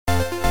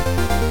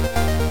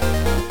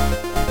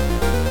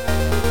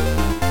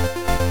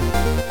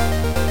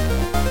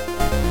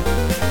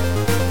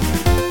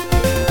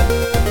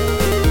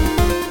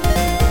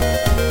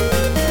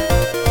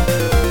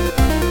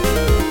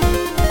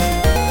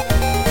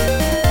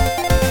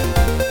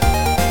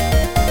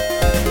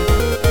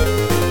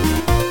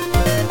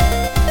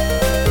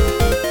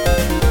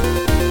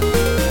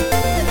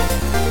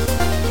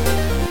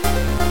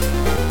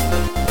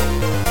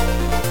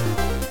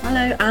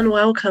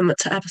welcome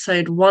to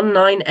episode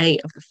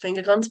 198 of the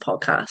Finger Guns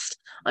podcast.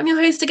 I'm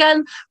your host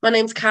again. My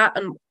name's Kat,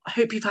 and I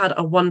hope you've had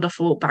a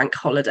wonderful bank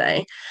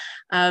holiday.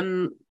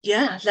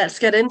 Let's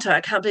get into it. I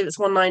can't believe it's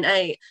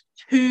 198.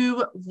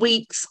 2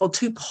 weeks or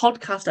 2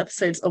 podcast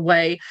episodes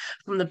away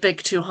from the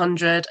big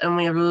 200, and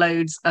we have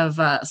loads of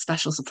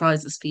special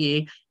surprises for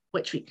you,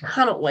 which we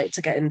cannot wait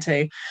to get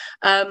into.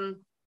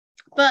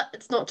 But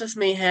it's not just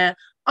me here.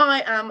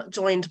 I am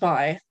joined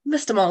by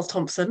Mr. Miles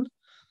Thompson.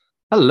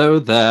 Hello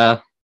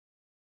there.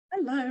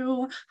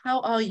 Hello,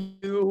 how are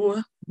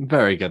you?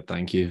 Very good,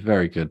 thank you.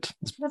 Very good.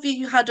 Have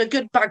you had a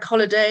good bank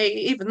holiday,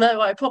 even though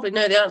I probably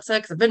know the answer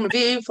because I've been with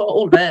you for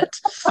all of it?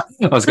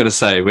 I was going to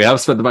say, we have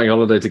spent the bank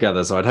holiday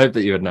together, so I'd hope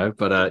that you would know.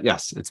 But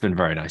yes, it's been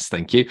very nice,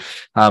 thank you.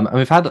 And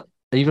we've had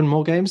even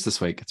more games this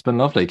week. It's been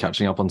lovely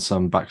catching up on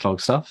some backlog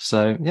stuff.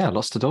 So yeah,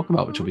 lots to talk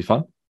about, which will be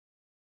fun.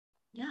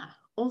 Yeah,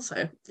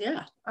 also,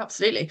 yeah,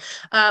 absolutely.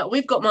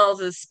 We've got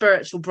Miles's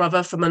spiritual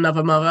brother from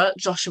another mother,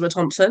 Joshua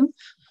Thompson.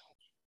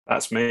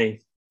 That's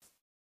me.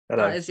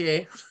 Hello. That is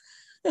you.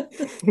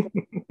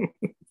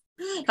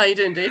 How you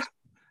doing, dude?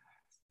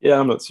 Yeah,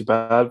 I'm not too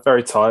bad.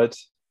 Very tired.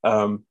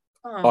 I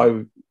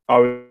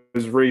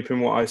was reaping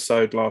what I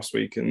sowed last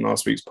week in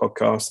last week's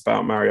podcast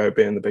about Mario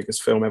being the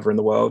biggest film ever in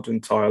the world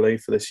entirely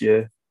for this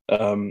year.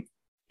 I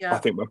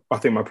think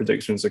my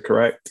predictions are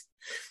correct.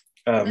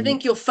 I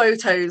think your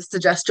photos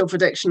suggest your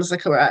predictions are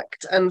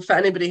correct. And for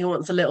anybody who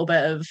wants a little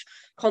bit of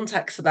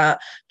context for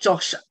that,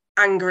 Josh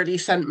angrily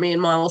sent me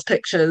and Miles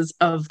pictures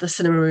of the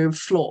cinema room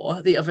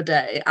floor the other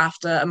day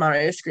after a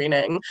Mario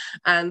screening,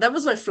 and there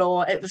was no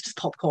floor, it was just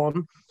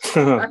popcorn.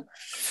 Well,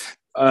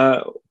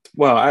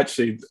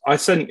 actually, I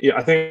think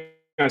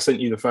I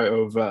sent you the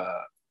photo of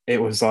it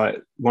was like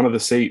one of the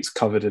seats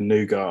covered in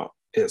nougat.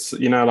 It's,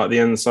 you know, like the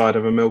inside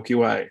of a Milky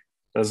Way.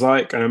 There's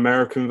like an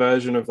American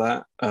version of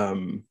that. I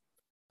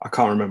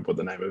can't remember what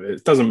the name of it is.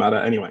 It doesn't matter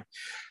anyway.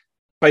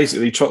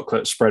 Basically,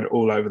 chocolate spread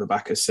all over the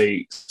back of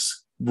seats,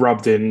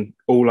 rubbed in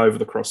all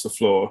over across the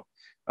floor,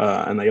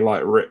 and they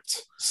like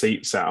ripped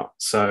seats out.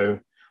 So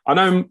I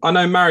know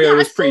Mario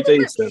was pretty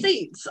decent.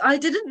 Seats. I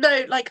didn't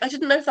know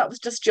if that was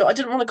just your. I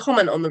didn't want to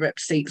comment on the ripped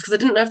seats because I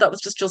didn't know if that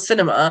was just your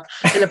cinema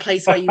in a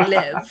place where you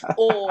live,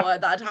 or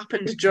that had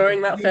happened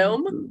during that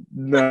film.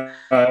 No,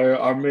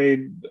 I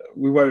mean,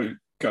 we won't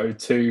go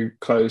too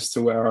close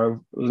to where I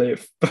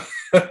live,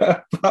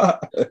 but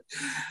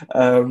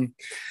no,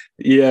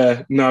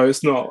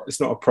 it's not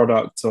a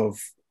product of.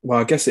 Well,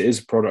 I guess it is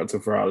a product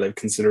of where I live,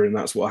 considering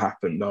that's what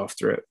happened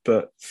after it.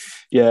 But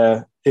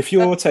yeah, if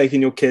you're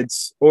taking your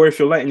kids, or if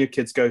you're letting your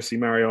kids go see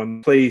Mario,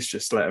 please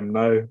just let them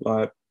know.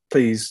 Like,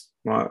 please,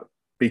 like,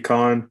 be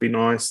kind, be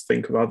nice,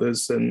 think of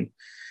others, and,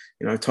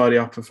 you know, tidy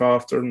up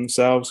after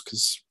themselves.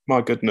 Because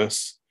my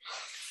goodness,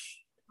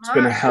 it's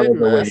been a hell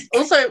of a week.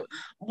 Also,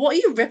 what are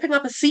you ripping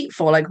up a seat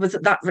for? Like, was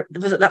it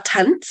that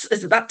tense?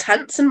 Is it that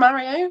tense in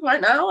Mario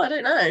right now? I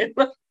don't know.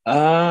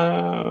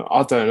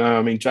 I don't know.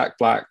 I mean, Jack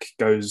Black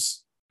goes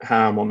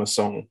ham on a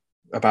song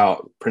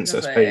about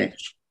Princess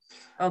Peach.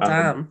 Oh,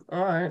 damn.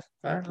 All right.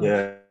 Fair enough.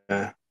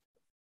 Yeah.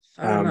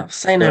 Fair enough.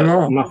 Say no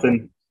more.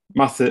 Nothing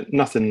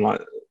like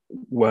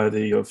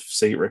worthy of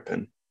seat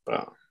ripping,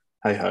 but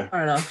hey ho.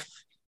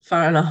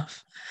 Fair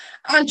enough.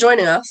 And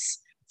joining us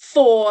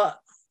for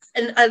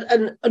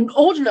an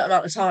inordinate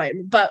amount of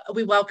time, but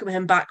we welcome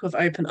him back with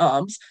open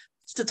arms,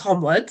 Mr.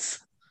 Tom Woods.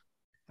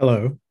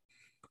 Hello.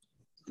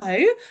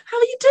 Hello. How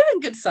are you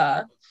doing, good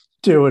sir?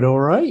 Doing all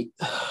right.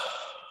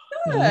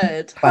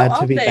 Good. Glad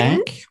to be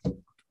back.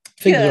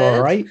 Things are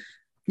all right.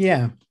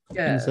 Yeah.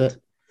 Good.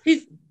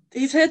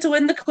 He's here to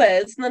win the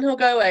quiz, and then he'll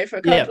go away for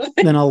a couple. Yeah,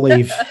 then I'll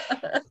leave.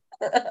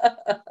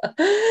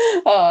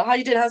 Oh, how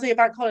you doing? How's your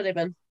bank holiday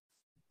been?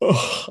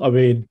 Oh, I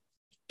mean,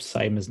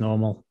 same as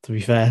normal, to be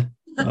fair.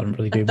 I don't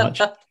really do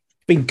much.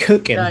 Been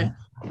cooking. No.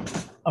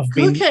 I've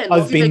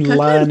been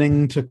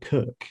learning to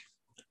cook.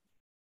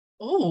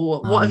 Oh,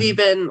 what have you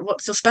been?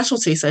 What's your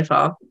specialty so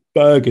far?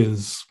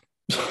 Burgers.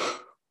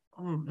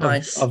 Oh,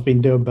 nice. I've been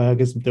doing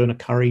burgers. I'm doing a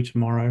curry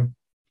tomorrow.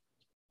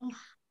 Oh,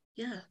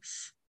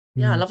 yes.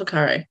 Yeah, I love a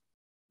curry.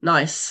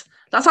 Nice.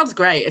 That sounds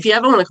great. If you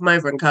ever want to come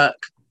over and cook,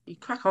 you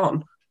crack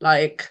on.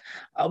 Like,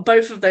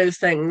 both of those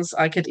things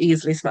I could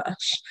easily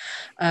smash.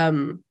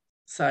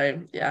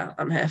 So yeah,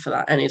 I'm here for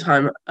that any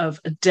time of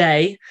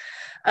day.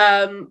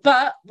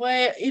 But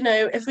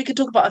if we could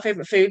talk about our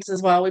favourite foods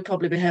as well, we'd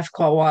probably be here for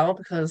quite a while,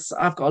 because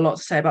I've got a lot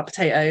to say about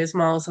potatoes.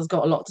 Miles has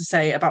got a lot to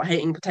say about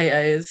hating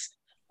potatoes.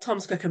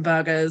 Tom's cooking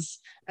burgers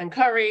and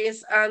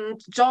curries,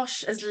 and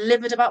Josh is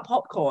livid about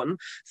popcorn.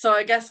 So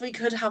I guess we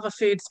could have a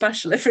food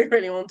special if we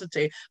really wanted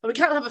to. But we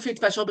can't have a food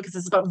special because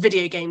it's about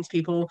video games,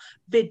 people.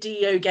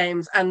 Video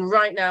games. And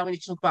right now we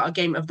need to talk about our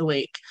game of the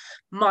week.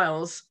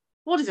 Miles,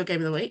 what is your game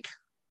of the week?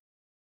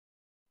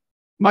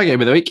 My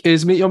game of the week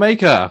is Meet Your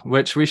Maker,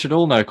 which we should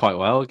all know quite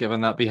well,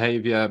 given that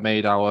behaviour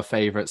made our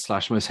favourite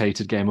 / most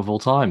hated game of all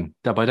time,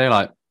 Dead by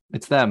Daylight.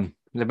 It's them.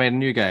 They made a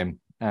new game,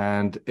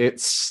 and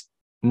it's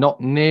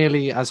not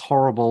nearly as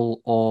horrible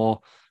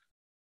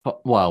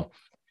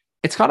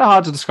it's kind of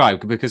hard to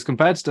describe, because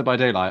compared to Dead by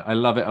Daylight, I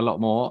love it a lot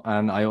more,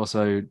 and I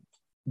also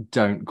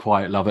don't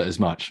quite love it as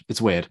much.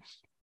 It's weird.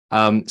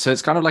 So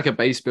it's kind of like a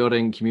base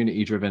building,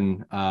 community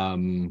driven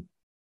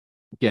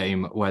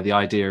game where the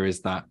idea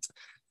is that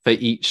for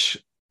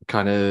each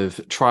kind of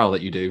trial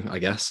that you do, I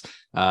guess,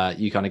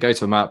 you kind of go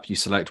to a map, you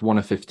select one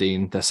of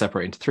 15, they're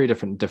separated into 3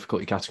 different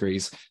difficulty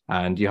categories,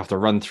 and you have to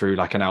run through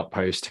like an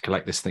outpost to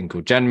collect this thing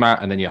called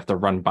Genmat, and then you have to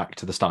run back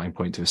to the starting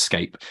point to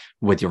escape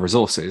with your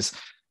resources.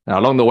 Now,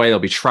 along the way, there'll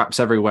be traps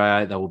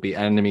everywhere. There will be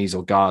enemies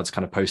or guards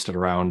kind of posted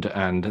around.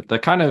 And the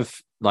kind of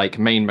like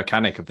main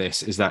mechanic of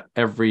this is that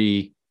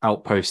every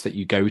outpost that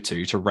you go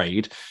to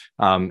raid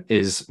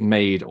is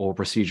made or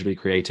procedurally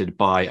created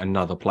by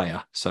another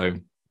player. So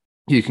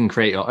you can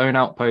create your own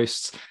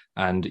outposts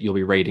and you'll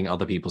be raiding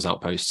other people's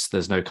outposts.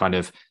 There's no kind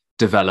of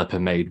developer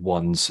made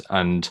ones.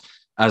 And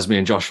as me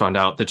and Josh found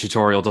out, the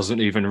tutorial doesn't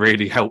even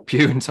really help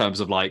you in terms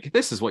of like,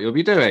 this is what you'll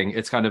be doing.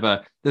 It's kind of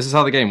this is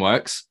how the game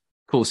works.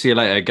 Cool, see you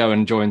later. Go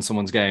and join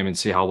someone's game and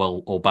see how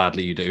well or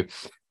badly you do.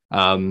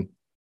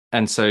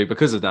 And so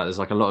because of that, there's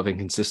like a lot of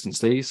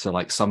inconsistency. So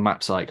like some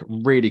maps are like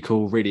really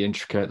cool, really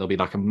intricate. There'll be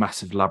like a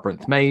massive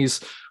labyrinth maze,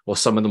 or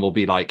some of them will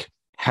be like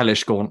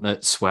hellish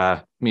gauntlets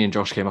where me and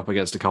Josh came up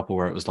against a couple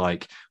where it was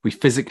like we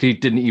physically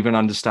didn't even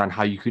understand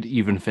how you could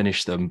even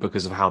finish them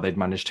because of how they'd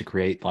managed to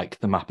create like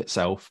the map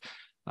itself.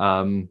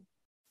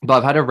 But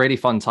I've had a really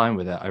fun time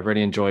with it. I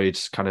really enjoyed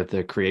kind of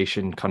the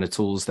creation kind of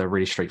tools. They're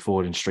really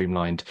straightforward and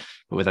streamlined,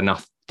 but with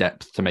enough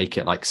depth to make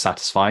it like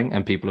satisfying.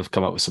 And people have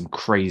come up with some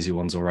crazy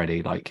ones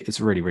already. Like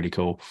it's really, really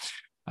cool.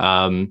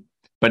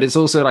 But it's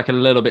also like a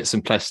little bit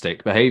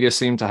simplistic. Behavior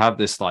seem to have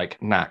this like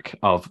knack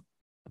of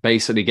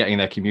basically getting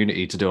their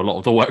community to do a lot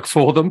of the work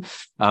for them.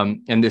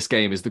 And this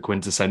game is the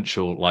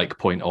quintessential like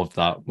point of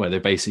that, where they're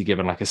basically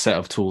given like a set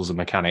of tools and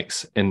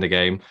mechanics in the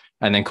game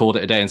and then called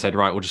it a day and said,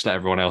 right, we'll just let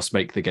everyone else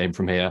make the game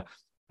from here.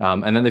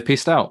 And then they've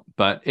pieced out,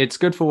 but it's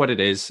good for what it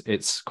is.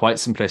 It's quite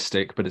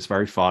simplistic, but it's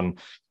very fun.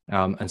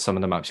 And some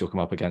of the maps you'll come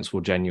up against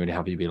will genuinely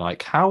have you be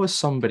like, how has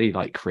somebody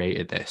like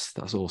created this?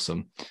 That's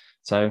awesome.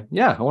 So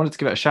yeah, I wanted to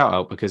give it a shout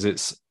out because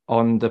it's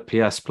on the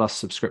PS Plus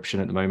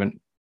subscription at the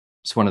moment.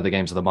 It's one of the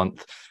games of the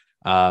month.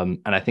 And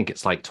I think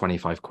it's like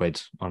 25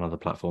 quid on other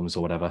platforms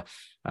or whatever,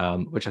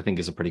 which I think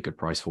is a pretty good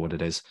price for what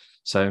it is.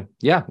 So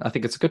yeah, I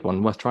think it's a good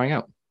one, worth trying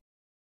out.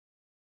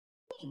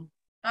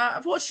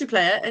 I've watched you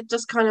play it. It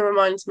just kind of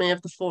reminds me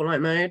of the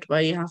Fortnite mode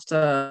where you have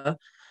to,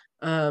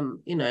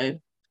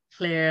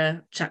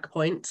 clear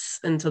checkpoints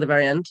until the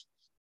very end.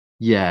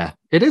 Yeah,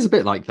 it is a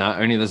bit like that,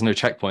 only there's no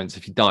checkpoints.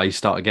 If you die, you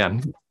start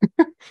again.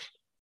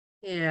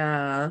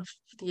 Yeah,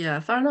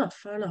 fair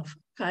enough.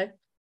 Okay.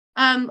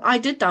 I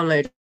did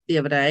download it the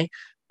other day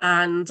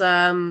and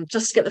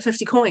just to get the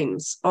 50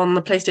 coins on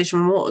the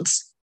PlayStation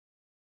Rewards.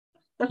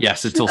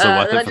 Yes, it's also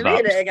worth it for that. I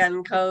deleted it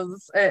again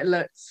because it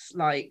looks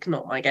like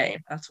not my game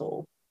at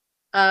all.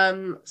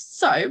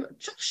 So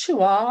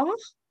Joshua,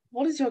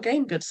 what is your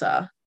game, good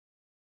sir?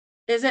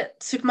 Is it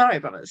Super Mario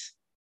Brothers?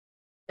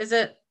 Is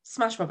it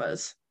Smash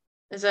Brothers?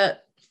 Is it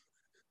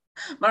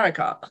Mario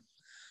Kart?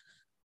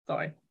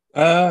 Sorry.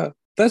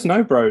 There's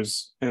no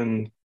bros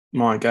in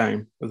my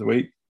game of the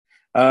week.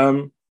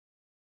 God,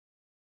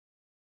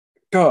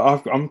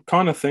 I'm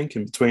kind of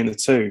thinking between the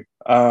two.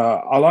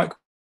 I like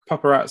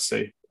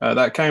Paparazzi.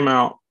 That came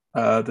out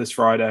this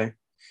Friday.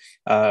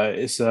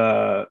 It's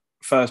a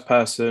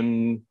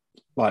first-person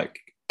like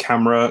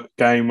camera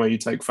game where you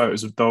take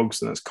photos of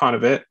dogs, and that's kind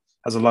of it.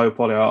 Has a low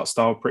poly art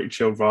style, pretty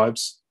chilled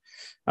vibes.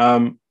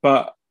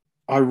 But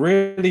I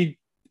really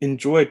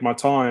enjoyed my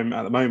time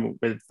at the moment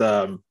with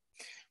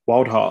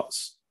Wild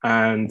Hearts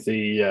and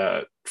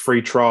the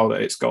free trial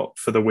that it's got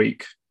for the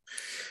week.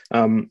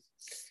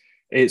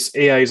 It's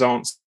EA's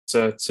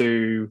answer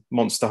to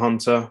Monster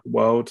Hunter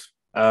World.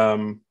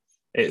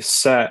 It's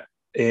set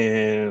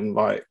in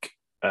like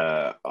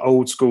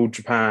old school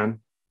Japan,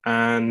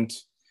 and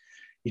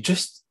you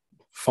just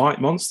fight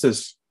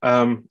monsters,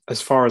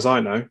 as far as I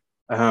know.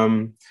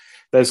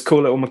 There's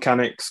cool little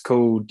mechanics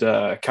called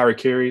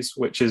karakiris,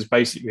 which is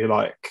basically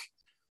like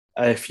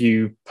if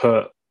you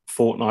put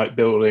Fortnite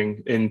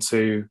building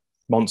into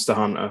Monster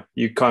Hunter,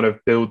 you kind of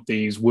build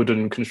these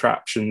wooden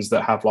contraptions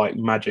that have like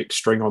magic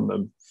string on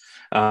them.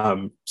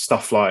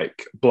 Stuff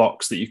like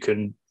blocks that you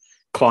can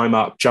climb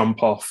up,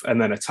 jump off, and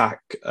then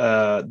attack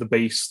the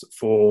beast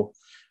for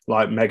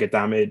like mega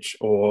damage,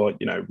 or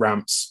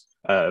ramps,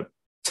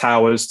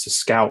 towers to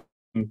scout,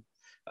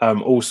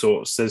 all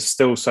sorts. There's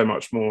still so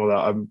much more that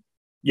I'm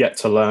yet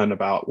to learn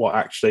about what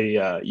actually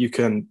you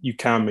can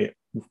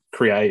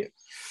create.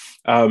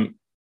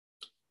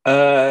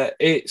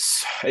 It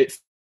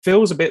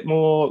feels a bit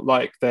more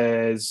like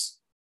there's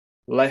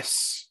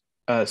less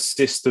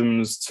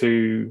systems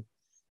to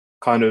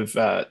kind of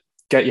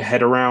get your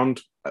head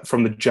around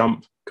from the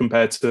jump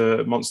compared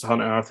to Monster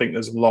Hunter. I think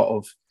there's a lot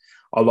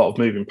of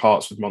moving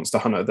parts with Monster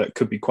Hunter that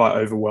could be quite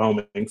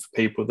overwhelming for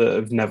people that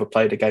have never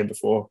played a game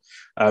before,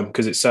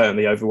 because it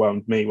certainly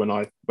overwhelmed me when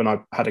I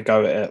had a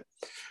go at it.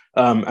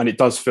 And it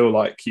does feel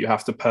like you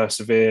have to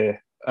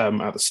persevere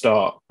at the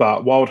start.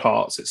 But Wild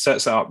Hearts, it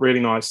sets it up really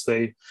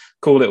nicely.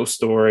 Cool little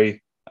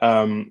story.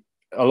 A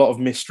lot of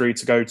mystery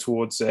to go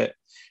towards it.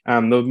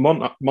 And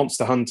the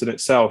monster hunting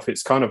itself,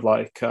 it's kind of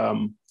like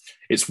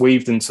it's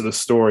weaved into the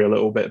story a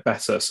little bit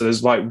better. So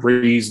there's like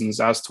reasons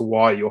as to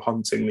why you're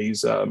hunting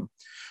these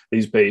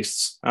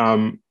beasts.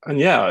 And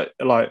yeah,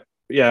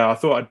 I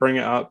thought I'd bring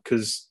it up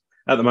because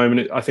at the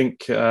moment, I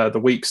think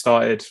the week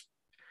started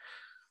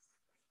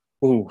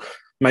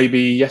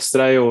maybe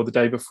yesterday or the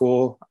day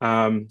before.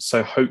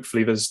 So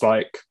hopefully there's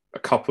like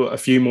a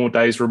few more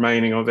days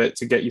remaining of it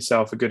to get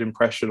yourself a good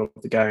impression of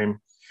the game.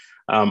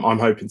 I'm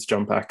hoping to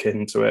jump back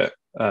into it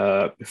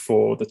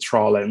before the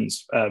trial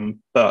ends.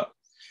 But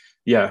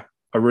yeah,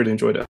 I really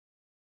enjoyed it.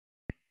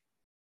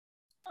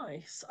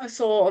 Nice. I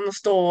saw on the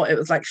store it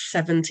was like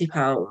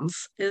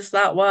 £70. Is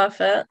that worth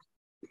it?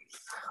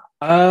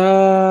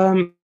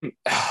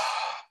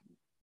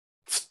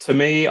 To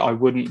me, I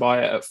wouldn't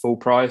buy it at full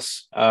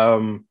price.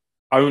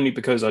 Only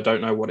because I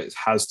don't know what it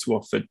has to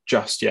offer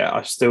just yet.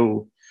 I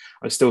still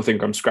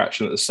think I'm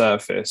scratching at the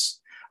surface.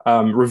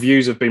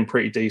 Reviews have been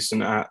pretty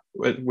decent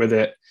with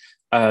it.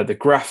 The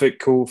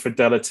graphical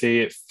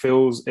fidelity,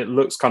 it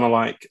looks kind of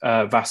like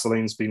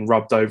Vaseline's been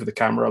rubbed over the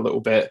camera a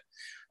little bit.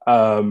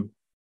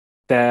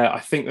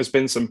 I think there's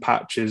been some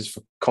patches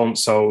for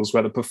consoles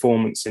where the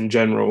performance in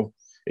general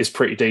is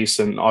pretty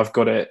decent. I've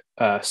got it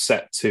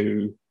set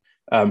to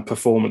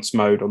performance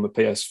mode on the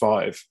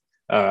PS5,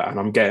 and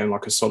I'm getting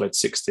like a solid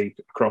 60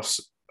 across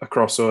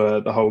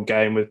the whole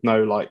game with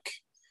no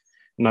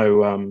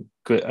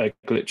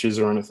glitches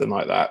or anything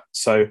like that.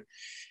 So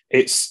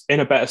it's in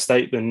a better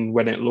state than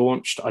when it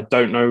launched. I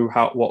don't know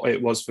what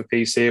it was for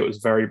PC. It was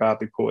very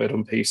badly ported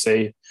on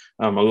PC.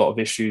 A lot of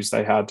issues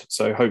they had.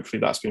 So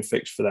hopefully that's been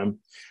fixed for them.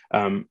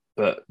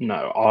 But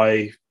no,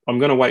 I'm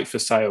going to wait for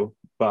sale,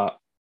 but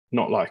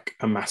not like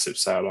a massive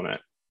sale on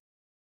it.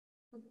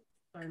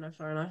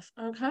 Fair enough.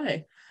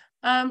 Okay.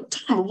 Tom,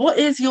 what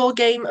is your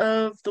game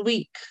of the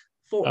week?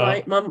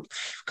 Fortnight, month,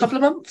 couple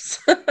of months?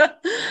 What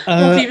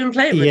have you been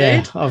playing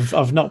with, dude?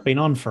 I've not been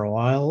on for a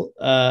while,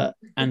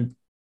 and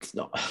it's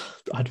not.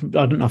 I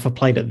don't know if I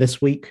played it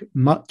this week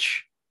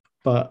much,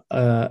 but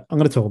I'm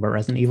going to talk about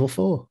Resident Evil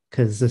 4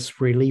 because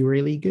it's really,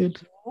 really good.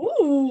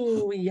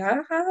 Ooh,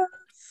 yes.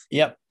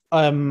 Yep.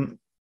 I've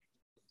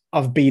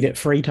beat it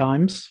 3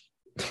 times.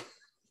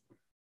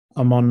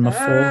 I'm on my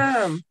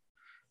fourth.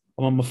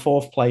 I'm on my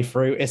 4th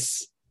playthrough.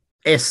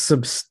 It's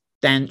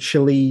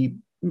substantially.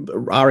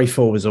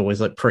 RE4 was always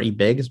like pretty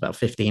big. It's about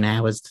 15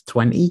 hours to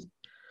 20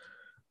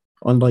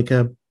 on like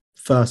a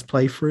first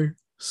playthrough.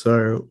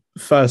 So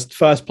first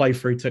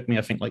playthrough took me,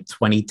 I think, like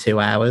 22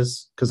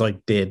 hours because I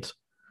did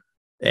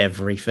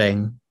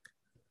everything.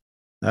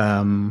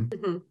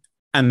 And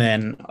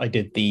then I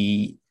did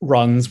the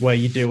runs where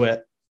you do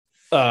it.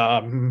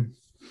 I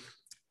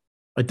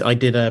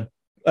did a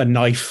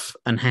knife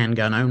and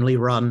handgun only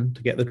run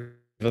to get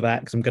for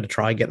that because I'm going to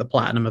try and get the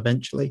platinum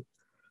eventually.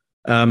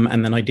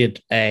 And then I did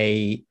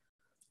a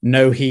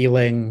no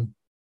healing,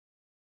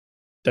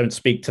 don't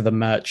speak to the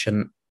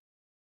merchant.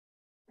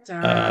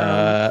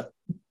 There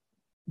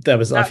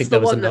was, that's I think the there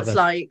was one another that's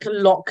like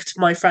locked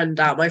my friend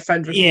out. My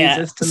friend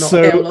refuses to not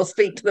heal or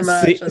speak to the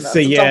merchant. That's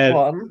the tough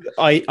one.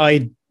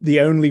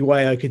 The only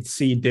way I could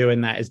see doing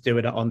that is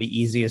doing it on the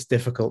easiest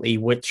difficulty,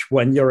 which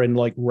when you're in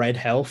like red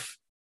health,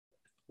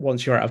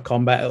 once you're out of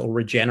combat, it'll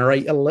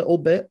regenerate a little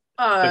bit.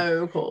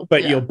 Oh, cool.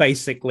 But you're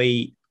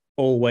basically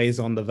always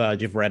on the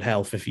verge of red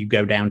health if you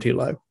go down too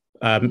low.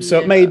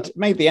 So it made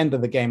the end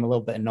of the game a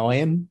little bit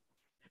annoying.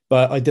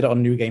 But I did it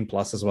on New Game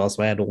Plus as well,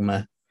 so I had all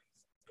my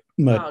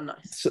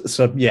nice.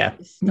 So yeah,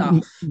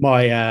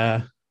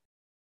 my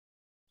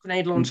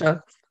grenade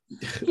launcher.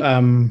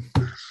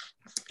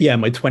 Yeah,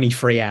 my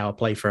 23-hour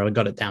playthrough, I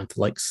got it down to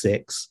like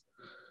 6.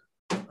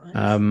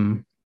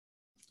 Nice.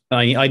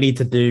 I need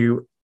to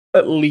do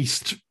at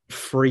least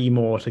 3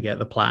 more to get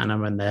the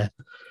platinum in there.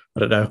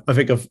 I don't know. I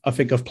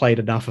think I've played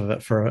enough of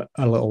it for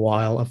a little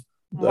while.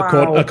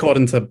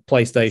 According to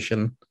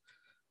PlayStation,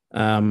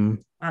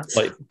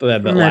 like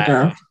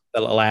the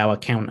little hour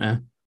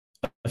counter,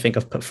 I think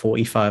I've put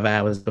 45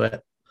 hours to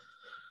it.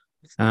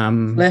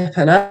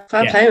 Flipping up,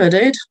 fair play,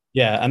 dude.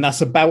 Yeah, and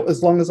that's about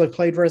as long as I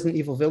played Resident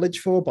Evil Village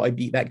for. But I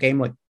beat that game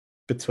like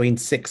between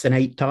 6 and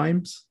 8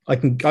 times. I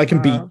can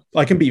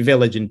beat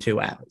Village in 2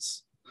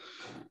 hours.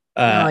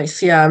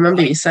 Nice. Yeah, I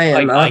remember you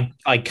saying that.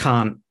 I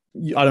can't.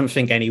 I don't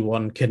think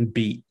anyone can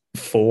beat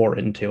 4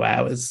 in 2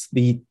 hours.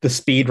 The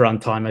speed run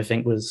time I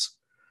think was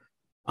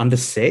under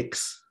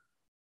 6.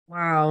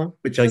 Wow,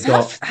 which I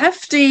got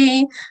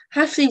hefty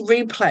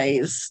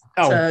replays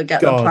to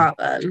get the plat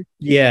then.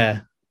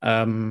 Yeah,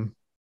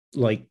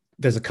 like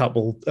there's a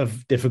couple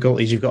of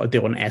difficulties you've got to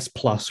do on S+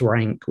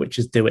 rank, which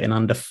is do it in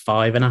under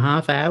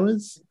 5.5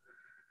 hours.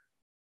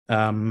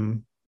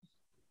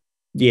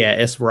 Yeah,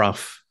 it's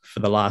rough for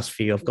the last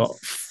few. I've got.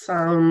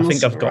 I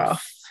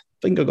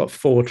think I've got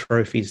 4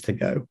 trophies to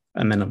go,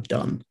 and then I'm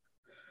done.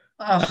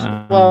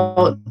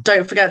 Well,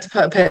 don't forget to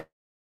put a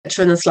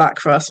picture in the Slack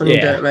for us when you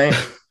do it, mate.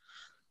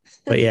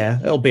 But yeah,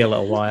 it'll be a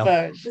little while.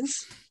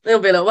 It'll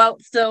be a little while.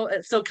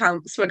 It still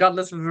counts,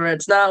 regardless of whether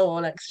it's now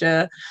or next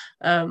year.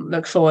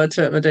 Look forward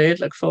to it, my dude.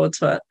 Look forward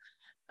to it.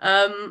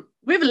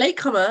 We have a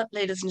latecomer,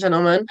 ladies and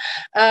gentlemen,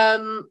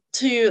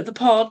 to the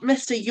pod.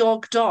 Mr.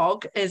 Yog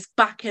Dog is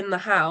back in the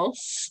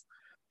house.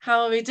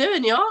 How are we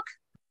doing, Yog?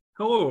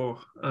 Hello.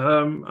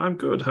 I'm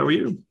good. How are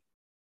you?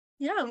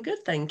 Yeah, I'm good,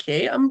 thank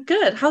you. I'm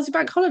good. How's your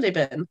bank holiday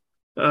been?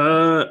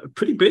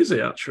 Pretty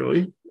busy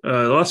actually.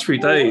 The last 3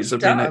 days have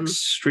been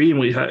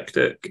extremely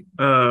hectic.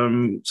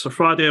 So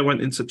Friday I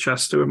went into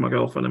Chester with my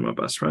girlfriend and my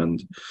best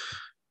friend.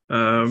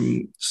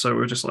 So we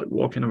were just like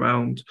walking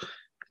around.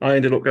 I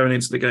ended up going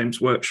into the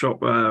Games Workshop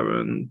there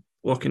and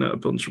looking at a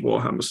bunch of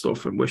Warhammer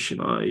stuff and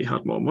wishing I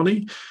had more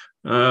money.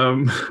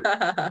 And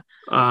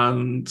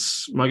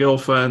my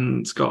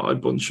girlfriend got a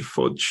bunch of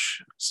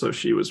fudge, so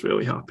she was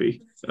really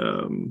happy.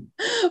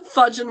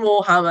 Fudge and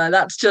Warhammer,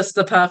 that's just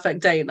the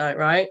perfect date night,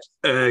 right?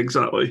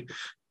 Exactly.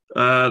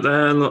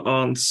 Then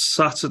on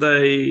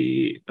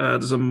Saturday,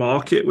 there's a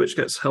market which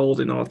gets held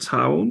in our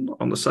town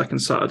on the second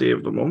Saturday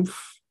of the month,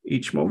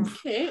 each month.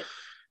 Okay.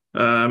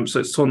 So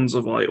it's tons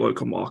of like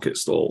local market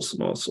stalls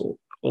and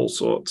all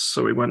sorts.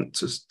 So we went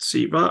to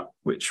see that,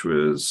 which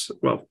was,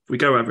 well, we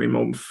go every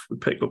month. We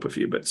picked up a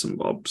few bits and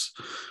bobs,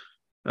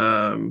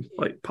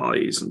 like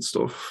pies and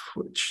stuff,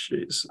 which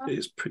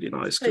is pretty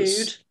nice.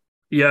 Food.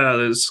 Yeah,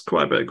 there's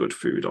quite a bit of good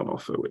food on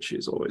offer, which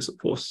is always a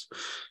plus.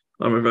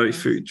 I'm a very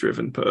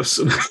food-driven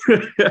person.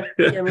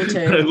 Yeah, me too.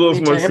 I love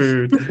my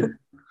food.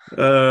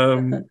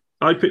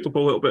 I picked up a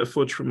little bit of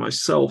fudge from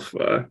myself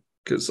there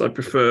because I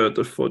preferred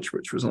the fudge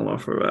which was on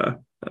offer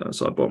there.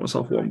 So I bought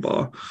myself one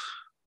bar.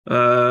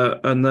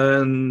 And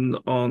then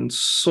on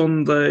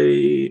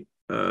Sunday,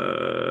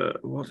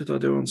 what did I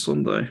do on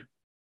Sunday?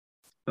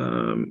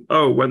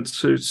 Went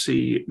to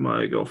see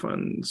my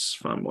girlfriend's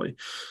family.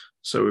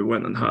 So we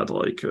went and had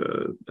like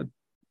a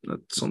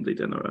Sunday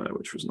dinner,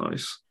 which was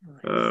nice.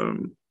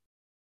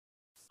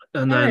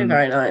 And then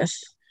very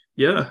nice.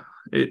 Yeah,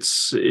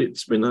 it's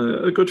been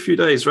a good few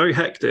days, very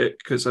hectic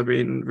because I've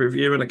been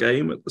reviewing a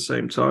game at the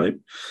same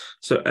time.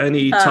 So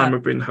any time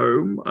I've been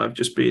home, I've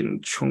just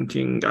been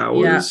chunking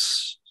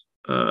hours.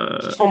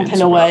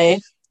 Chomping away.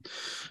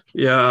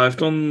 I've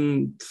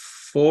done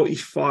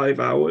 45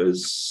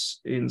 hours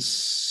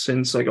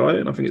since I got it,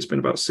 and I think it's been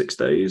about 6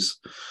 days.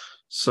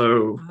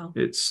 So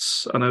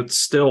it's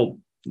still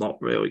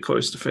not really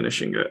close to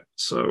finishing it.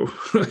 So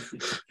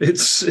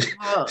it's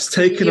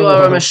taken a while.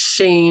 You are a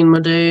machine, my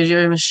dude.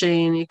 You're a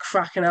machine. You're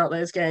cracking out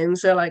those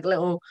games. They're like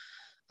little,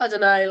 I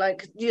don't know,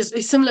 like you're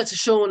similar to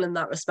Sean in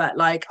that respect.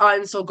 Like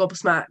I'm so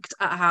gobsmacked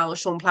at how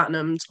Sean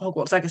platinumed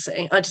Hogwarts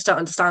Legacy. I just don't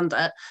understand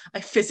it. I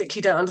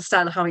physically don't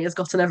understand how he has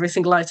gotten every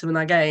single item in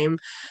that game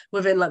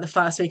within like the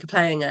first week of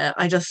playing it.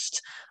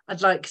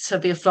 I'd like to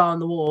be a fly on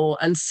the wall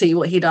and see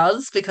what he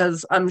does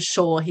because I'm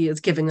sure he is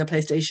giving the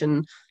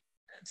PlayStation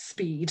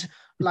speed.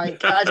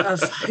 Like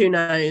who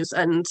knows?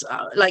 And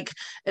like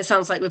it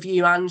sounds like with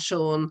you and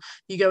Sean,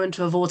 you go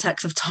into a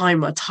vortex of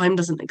time where time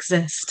doesn't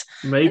exist.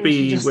 Maybe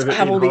you just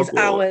have all these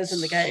hours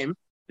in the game.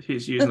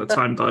 He's using a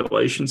time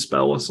dilation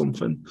spell or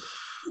something,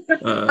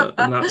 and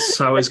that's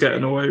how he's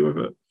getting away with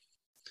it.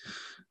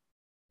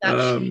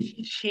 That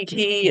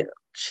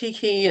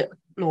cheeky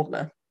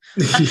Northerner.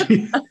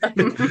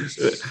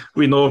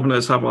 We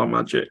Northerners have our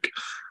magic.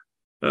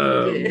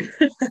 What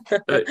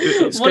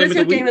is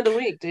your game of the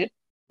week, dude?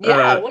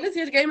 Yeah, what is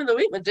your game of the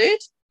week, my dude?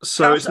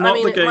 So it's not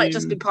the game. It might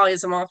just be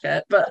pies and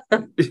market, but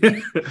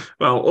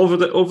well,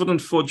 other than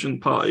fudge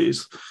and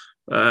pies,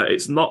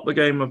 it's not the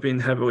game I've been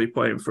heavily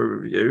playing for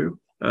review.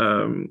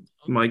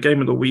 My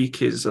game of the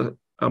week is a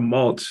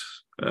mod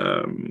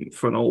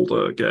for an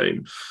older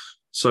game.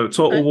 So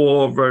Total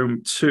War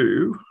Rome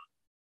 2,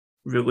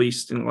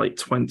 released in like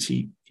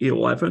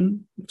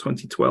 2011,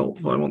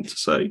 2012, I want to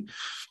say,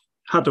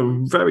 had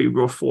a very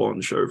rough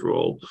launch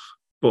overall,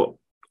 but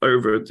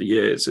over the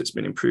years, it's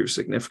been improved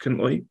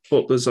significantly.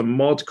 But there's a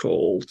mod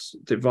called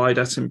Divide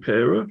et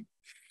Impera,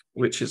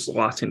 which is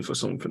Latin for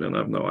something, and I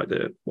have no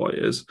idea what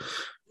it is,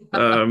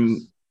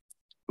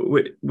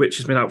 which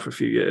has been out for a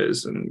few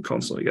years and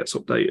constantly gets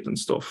updated and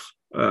stuff.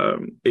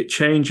 It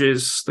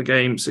changes the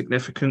game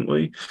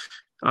significantly,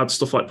 adds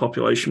stuff like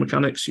population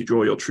mechanics you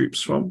draw your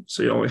troops from.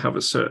 So you only have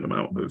a certain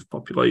amount of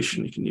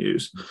population you can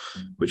use,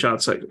 which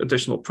adds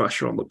additional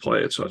pressure on the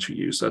player to actually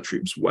use their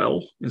troops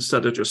well,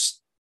 instead of just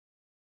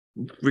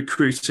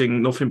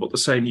recruiting nothing but the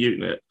same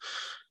unit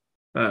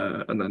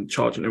and then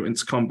charging them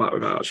into combat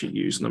without actually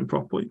using them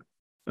properly.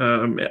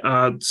 It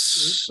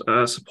adds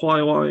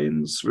supply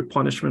lines,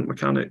 replenishment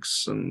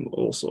mechanics, and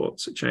all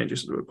sorts. It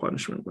changes the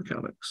replenishment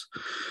mechanics.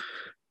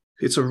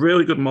 It's a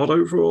really good mod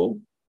overall.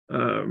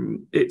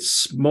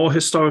 It's more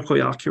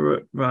historically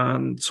accurate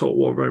than Total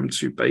War Rome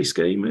 2 base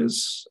game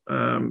is.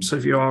 So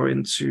if you are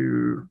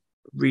into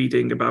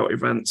reading about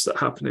events that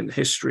happen in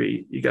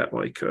history, you get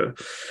like a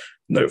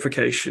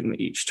notification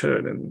each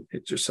turn, and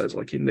it just says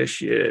like in this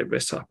year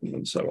this happened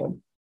and so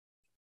on.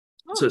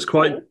 So it's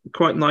quite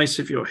nice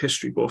if you're a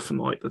history buff and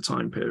like the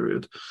time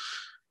period.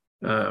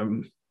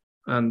 And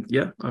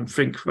yeah, I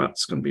think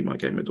that's going to be my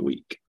game of the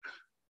week.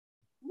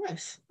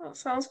 Nice. That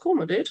sounds cool,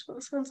 my dude.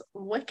 That sounds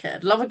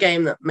wicked. Love a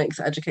game that makes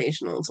it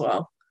educational as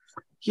well.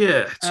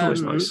 Yeah, it's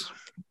always nice.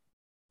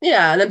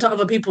 Yeah, and then to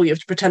other people, you have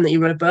to pretend that you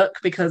read a book,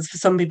 because for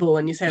some people,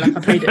 when you say like I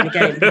played it in a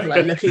game, people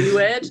like look at you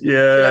weird.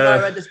 Yeah,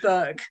 I read this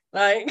book.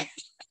 Like,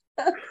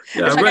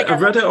 yeah, I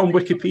read it on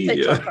Wikipedia.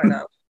 TikTok right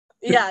now.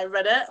 Yeah, I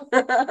read it.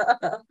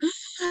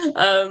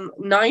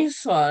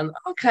 Nice one.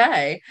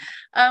 Okay.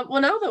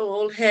 Well, now that we're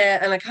all here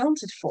and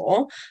accounted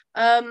for,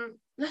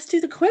 let's do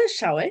the quiz,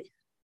 shall we?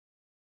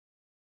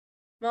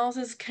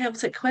 Miles's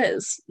chaotic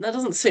quiz. That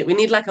doesn't suit. We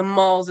need like a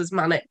Miles's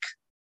manic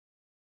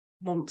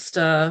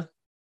monster.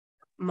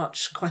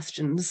 Much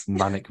questions.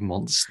 Manic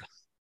monster.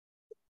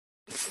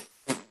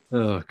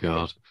 Oh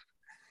god.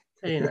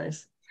 Very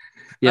nice.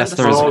 Yes,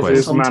 there is a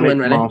quiz. Manic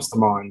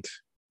mastermind.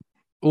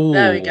 Ooh.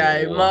 There we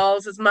go.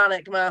 Miles's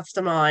manic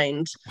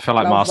mastermind. I feel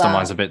like Love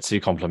mastermind's that. a bit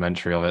too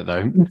complimentary of it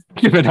though,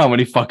 given how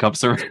many fuck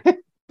ups are.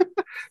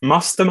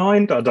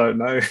 Mastermind? I don't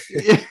know.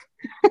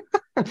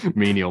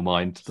 Menial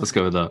mind. Let's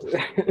go with that.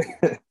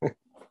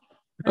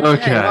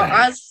 Okay.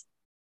 Well,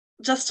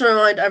 just to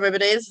remind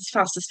everybody, this is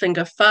fastest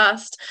finger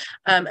first.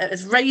 It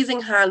is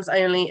raising hands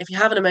only. If you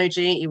have an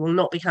emoji, you will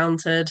not be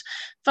counted.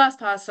 First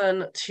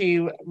person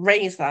to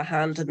raise their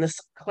hand in this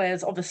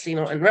quiz, obviously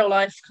not in real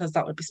life, because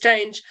that would be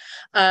strange.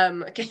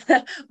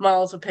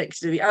 Miles will pick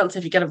to do the answer.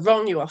 If you get it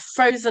wrong, you are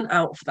frozen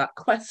out for that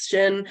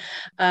question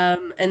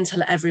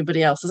until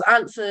everybody else has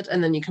answered,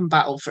 and then you can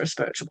battle for a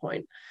spiritual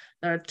point.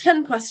 There are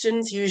 10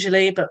 questions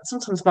usually, but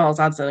sometimes Miles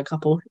adds in a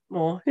couple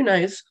more. Who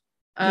knows?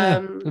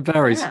 It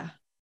varies. Yeah.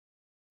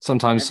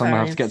 Sometimes some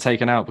have to get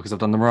taken out because I've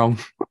done them wrong.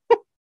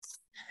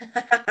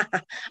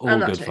 All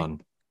good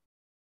fun.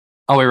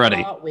 Are we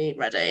ready? Are we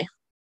ready?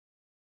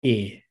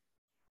 Yeah.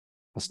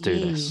 Let's do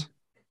this.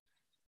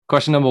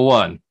 Question number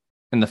 1.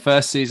 In the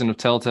first season of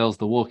Telltale's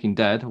The Walking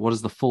Dead, what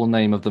is the full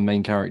name of the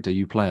main character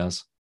you play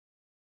as?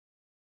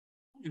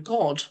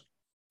 God.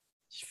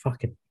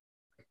 Fucking.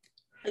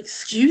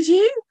 Excuse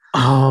you?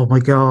 Oh my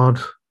god.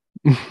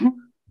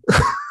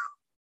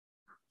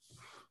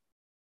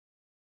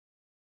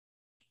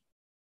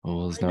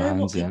 Oh, there's no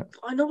hands yet.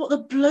 I know what the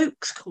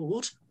bloke's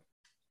called.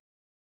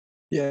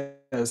 Yeah,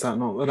 is that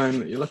not the name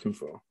that you're looking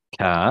for?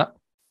 Cat.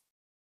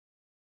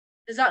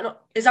 Is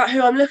that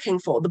who I'm looking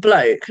for? The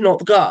bloke, not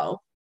the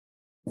girl?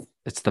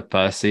 It's the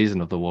first season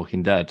of The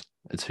Walking Dead.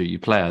 It's who you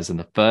play as in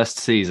the first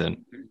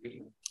season.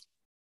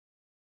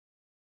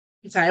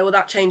 Okay, well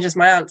that changes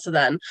my answer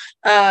then.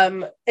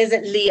 Is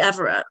it Lee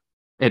Everett?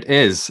 It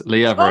is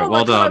Lee Everett.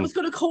 Well done. I was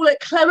going to call it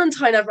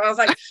Clementine Everett. I was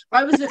like,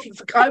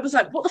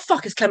 what the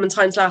fuck is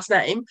Clementine's last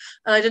name?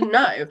 And I didn't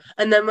know.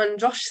 And then when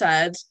Josh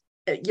said,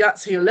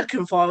 that's who you're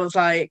looking for, I was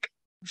like,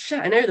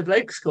 shit, I know the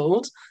bloke's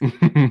called.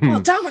 Oh,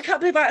 damn, I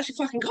can't believe I actually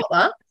fucking got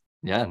that.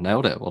 Yeah,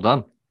 nailed it. Well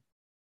done.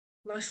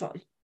 Nice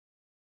one.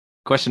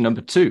 Question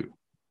number 2.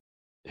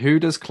 Who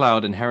does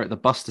Cloud inherit the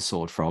Buster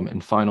Sword from in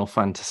Final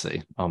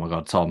Fantasy? Oh my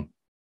god, Tom.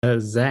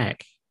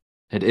 Zach.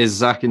 It is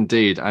Zach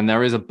indeed. And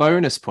there is a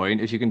bonus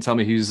point if you can tell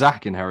me who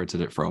Zach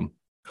inherited it from.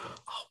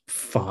 Oh,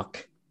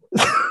 fuck.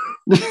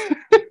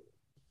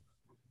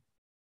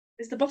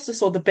 Is the Buster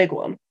Sword the big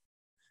one?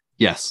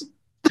 Yes.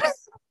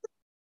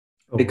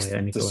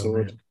 The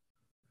sword.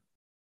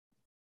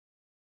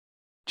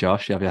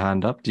 Josh, you have your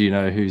hand up. Do you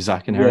know who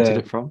Zach inherited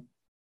it from?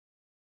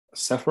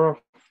 Sephiroth?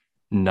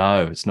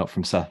 No, it's not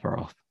from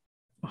Sephiroth.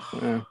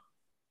 Yeah.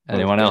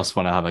 Anyone else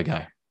want to have a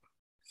go?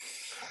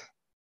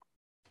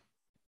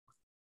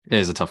 It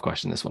is a tough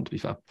question, this one, to be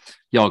fair.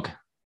 Yog.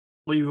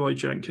 Leroy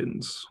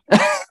Jenkins.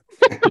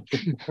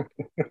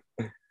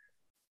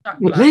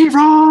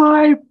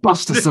 Leroy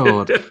Buster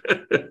Sword.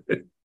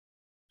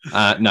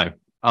 No.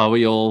 Are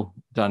we all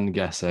done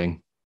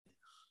guessing?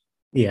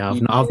 Yeah,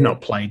 I've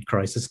not played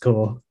Crisis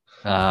Core.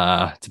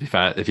 To be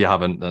fair, if you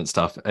haven't, that's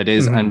tough. It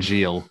is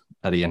Angeal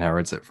that he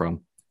inherits it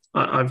from.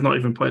 I've not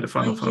even played a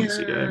Final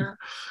Fantasy game.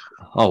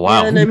 Oh,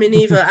 wow. Yeah, no, me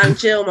neither. And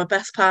Jill, my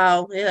best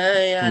pal.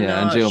 Yeah. No,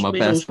 and Jill, my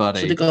best buddy.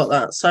 Should have got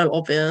that. So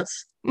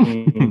obvious.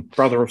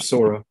 Brother of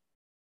Sora.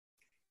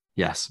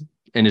 Yes,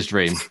 in his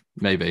dream,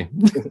 maybe.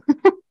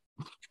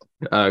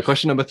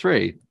 Question number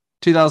 3.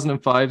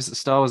 2005's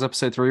Star Wars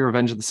Episode 3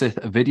 Revenge of the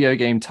Sith video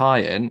game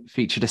tie-in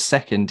featured a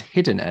second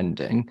hidden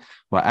ending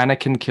where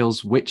Anakin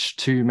kills which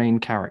 2 main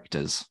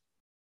characters?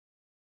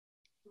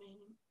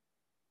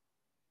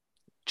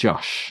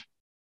 Josh.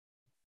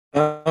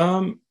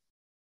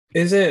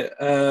 Is it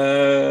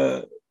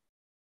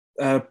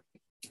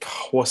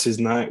what's his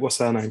name? What's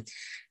her name?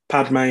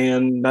 Padme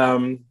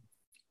and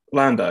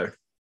Lando?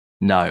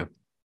 No.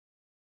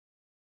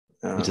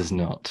 It is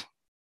not.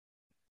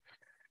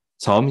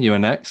 Tom, you are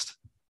next.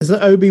 Is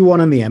it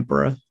Obi-Wan and the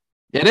Emperor?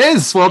 It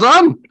is. Well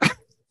done.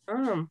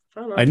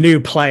 I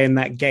knew playing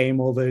that game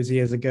all those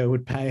years ago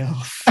would pay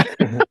off.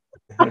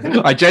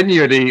 I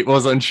genuinely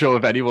was unsure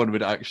if anyone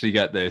would actually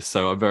get this,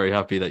 so I'm very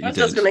happy that you did. I was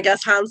just going to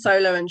guess Han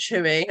Solo and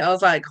Chewie. I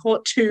was like,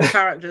 what 2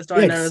 characters do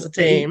I know as a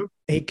team?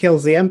 He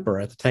kills the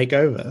Emperor to take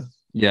over.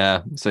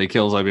 Yeah, so he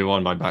kills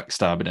Obi-Wan by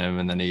backstabbing him,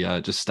 and then he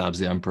just stabs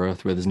the Emperor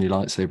with his new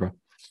lightsaber.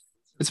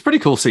 It's a pretty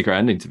cool secret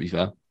ending, to be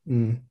fair.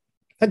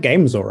 That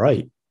game was all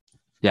right.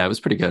 Yeah, it was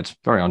pretty good.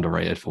 Very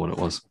underrated for what it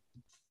was.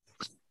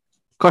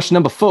 Question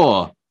number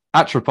 4.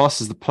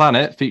 Atropos is the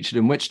planet featured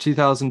in which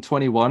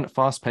 2021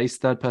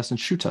 fast-paced third-person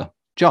shooter?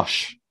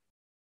 Josh.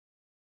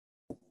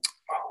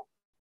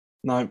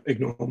 No,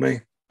 ignore me.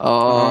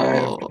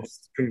 Oh,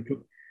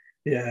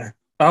 Yeah.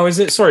 Oh, is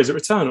it? Sorry, is it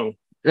Returnal?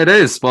 it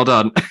is. Well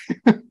done.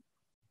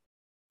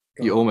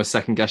 You almost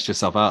second-guessed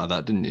yourself out of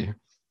that, didn't you?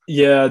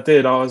 Yeah, I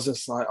did. I was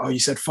just like, oh, you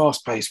said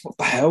fast-paced. What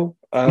the hell?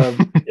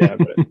 Yeah,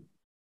 but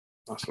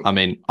I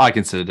mean, I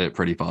considered it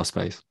pretty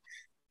fast-paced.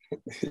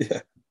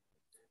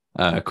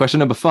 yeah. Question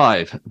number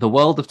 5. The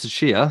world of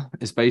Tachia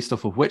is based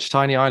off of which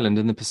tiny island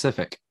in the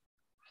Pacific?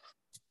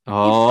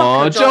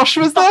 Oh, fucker, Josh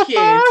was there Fuck you.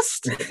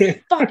 first.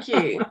 Fuck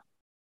you.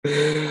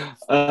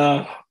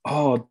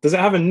 Does it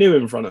have a new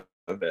in front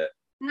of it?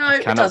 No, I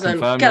it cannot doesn't.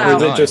 confirm Get nor Or is out.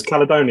 deny. it just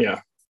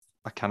Caledonia?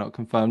 I cannot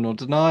confirm nor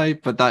deny,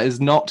 but that is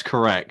not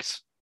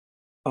correct.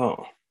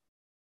 Oh.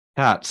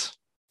 Cat.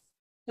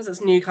 Because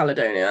it's New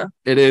Caledonia.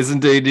 It is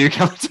indeed New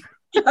Caledonia.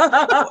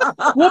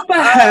 What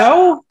the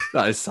hell?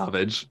 That is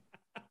savage.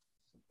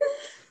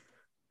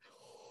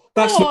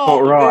 That's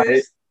Oh, not right.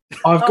 Bruce.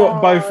 I've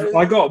got both. Oh,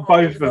 I got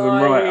both of them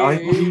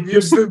right. You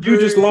just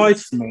lied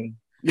to me.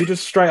 You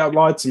just straight up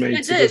lied to me. I to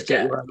did, just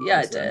get yeah. your Yeah, I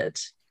answer. did.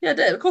 Yeah, I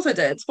did. Of course I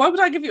did. Why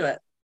would I give you it?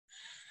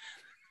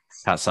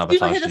 Cat Do you not hear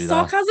sabotaged the you there.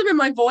 sarcasm in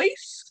my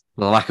voice?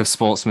 The lack of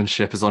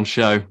sportsmanship is on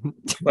show.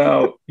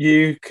 Well,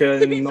 you To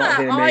be can not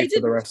fair, hear I me for the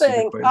didn't rest of the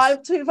think. quiz.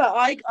 To be fair,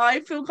 I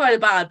feel kind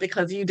of bad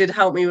because you did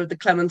help me with the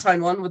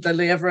Clementine one, with the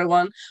Lievra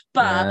one.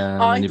 But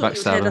Yeah, I and you thought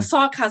you would hear the backstabbing.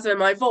 sarcasm in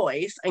my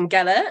voice and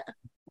get it.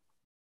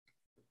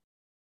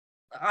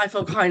 I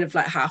feel kind of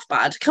like half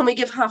bad. Can we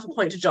give half a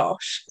point to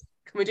Josh?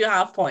 Can we do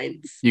half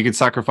points? You could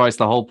sacrifice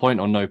the whole point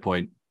or no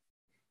point.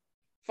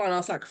 Fine,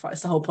 I'll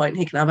sacrifice the whole point.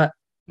 He can have it.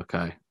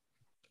 Okay.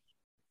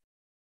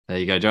 There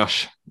you go,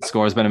 Josh. The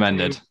score has been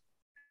amended.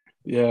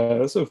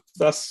 Yeah,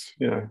 that's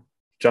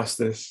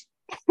justice.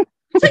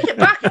 Take it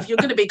back if you're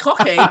going to be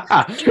cocky.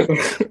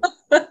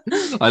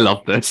 I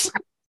love this.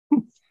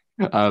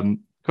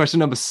 Question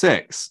number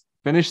 6.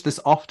 Finish this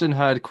often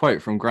heard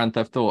quote from Grand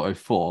Theft Auto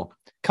 4.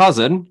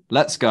 Cousin,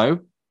 let's go.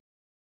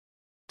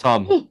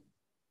 Tom.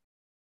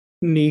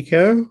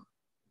 Nico.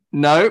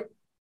 No.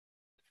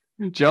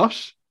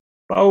 Josh.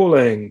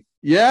 Bowling.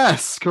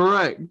 Yes,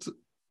 correct.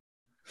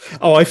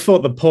 Oh, I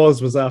thought the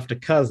pause was after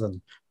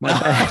cousin. My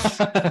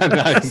bad.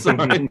 No,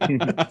 sorry.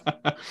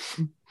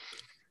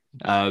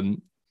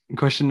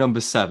 Question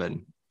number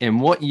 7. In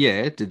what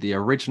year did the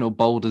original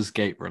Baldur's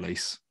Gate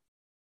release?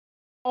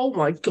 Oh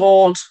my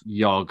god.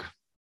 Yog.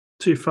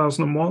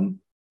 2001.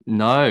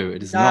 No,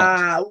 it is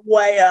not.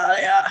 Way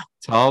earlier.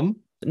 Tom?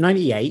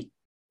 98.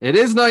 It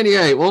is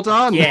 98. Well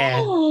done. Yeah.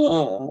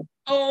 Oh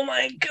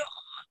my god.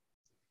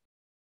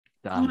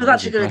 Damn, I was that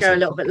actually going to go a impressive.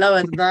 little bit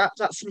lower than that.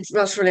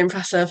 That's really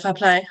impressive. Fair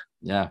play.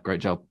 Yeah, great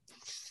job.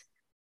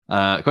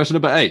 Question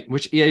number 8.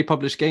 Which EA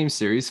published game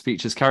series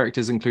features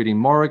characters including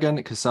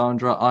Morrigan,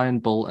 Cassandra, Iron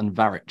Bull, and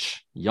Varich?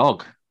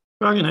 Yog.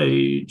 Dragon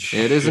Age.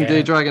 It is Yeah.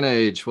 indeed Dragon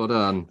Age. Well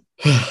done.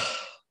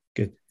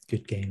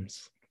 Good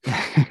games.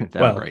 They're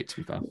Well. great, to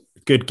be fair.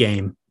 Good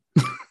game.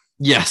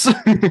 Yes.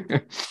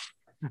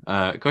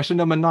 Question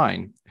number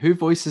 9. Who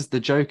voices the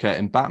Joker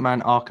in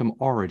Batman Arkham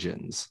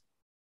Origins?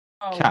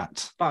 Oh,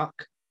 Cat.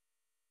 fuck.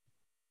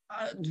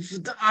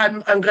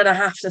 I'm going to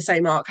have to say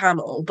Mark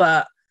Hamill,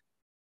 but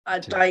I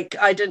don't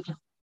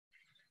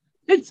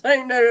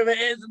know if it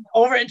is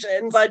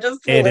Origins. I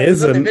just thought It it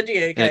was in the isn't.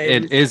 video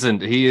game. It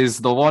isn't. He is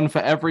the one for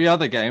every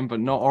other game, but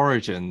not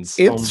Origins.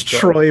 It's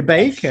Troy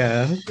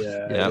Baker.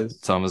 Yeah. Yeah, it is.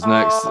 Tom is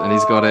next, and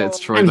he's got it. It's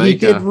Troy And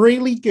Baker. he did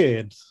really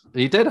good.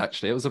 He did,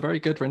 actually. It was a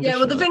very good rendition. Yeah,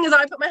 well, the of thing it. is,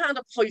 I put my hand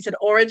up before you said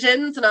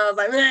Origins, and I was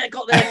like,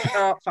 got this.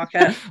 Oh, fuck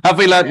it. Have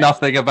we learnt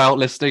nothing about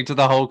listening to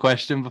the whole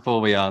question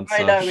before we answer?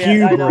 I know,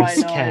 yeah,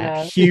 Hubris, I cat.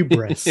 know.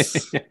 Hubris.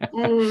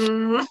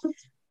 Mm.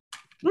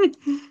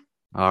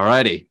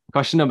 Alrighty.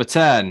 Question number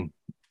 10.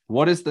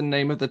 What is the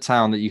name of the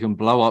town that you can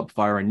blow up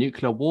via a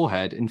nuclear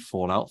warhead in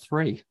Fallout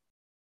 3?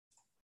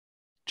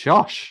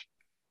 Josh.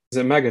 Is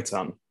it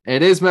Megaton?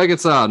 It is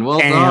Megaton. Well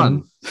Damn.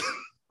 done.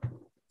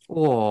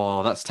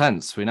 Oh, that's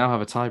tense. We now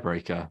have a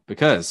tiebreaker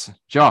because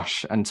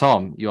Josh and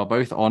Tom, you are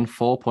both on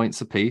 4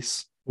 points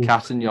apiece. Ooh.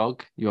 Kat and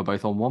Yog, you are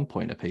both on 1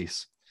 point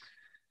apiece.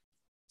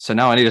 So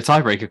now I need a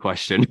tiebreaker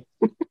question.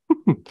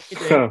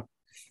 So,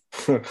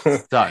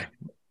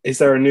 Is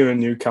there a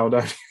new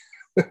Caledonia?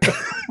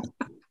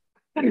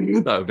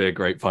 that would be a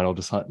great final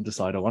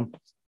decider one.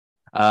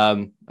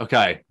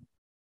 Okay.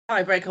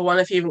 Tiebreaker one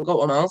if you haven't got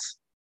one else.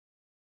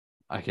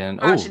 I can.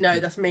 Actually, no,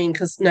 that's mean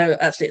because no,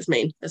 actually, it's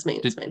mean. It's mean.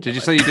 It's mean. Did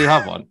you say you do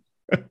have one?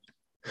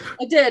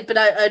 I did, but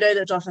I know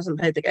that Josh hasn't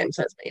played the game,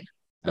 so it's mean.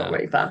 Not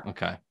really fair.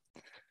 Okay.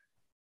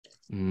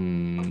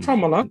 Try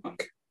my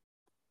luck.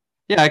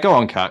 Yeah, go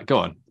on, Kat. Go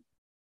on.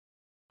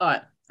 All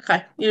right.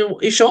 Okay. You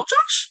sure,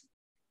 Josh?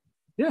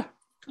 Yeah.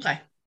 Okay. Are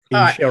you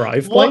All right. sure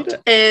I've played What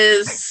it?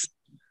 is?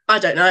 I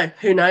don't know.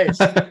 Who knows?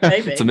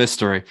 Maybe. It's a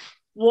mystery.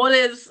 What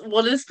is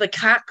the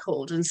cat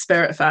called in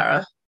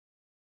Spiritfarer?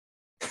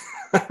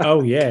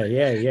 Oh,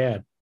 yeah.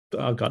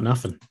 I've got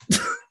nothing.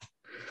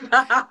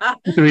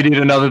 Do we need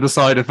another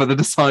decider for the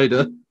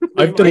decider?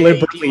 I've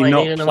deliberately need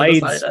not another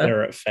played cider.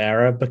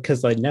 Spiritfarer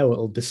because I know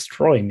it'll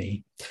destroy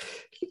me.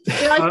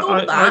 Yeah, I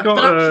thought that, but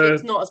actually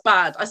it's not as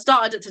bad. I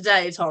started it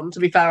today, Tom, to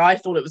be fair. I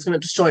thought it was going to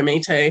destroy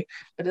me too,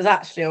 but it's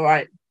actually all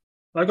right.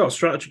 I got a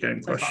strategy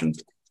game question.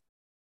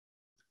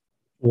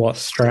 What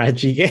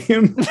strategy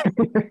game?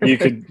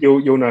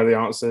 You'll know the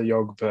answer,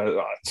 Yog, but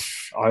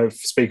I've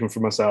speaking for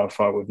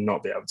myself, I would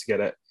not be able to get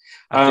it.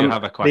 I do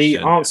have a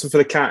question. The answer for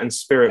the cat in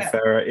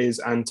Spiritfarer is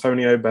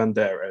Antonio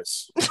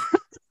Banderas.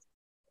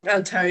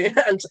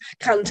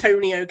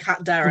 Cantonio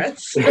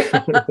Catderis.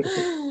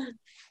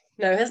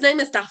 No, his name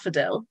is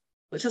Daffodil,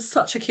 which is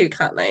such a cute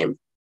cat name.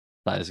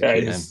 That is a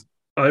cute name.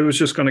 I was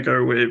just going to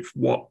go with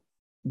what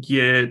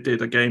year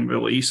did a game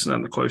release, and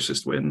then the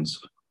closest wins.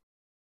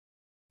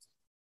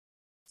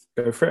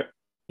 Go for it.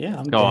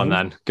 Yeah, Go on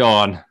then. Go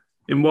on.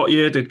 In what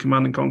year did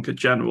Command and Conquer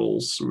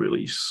Generals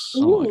release?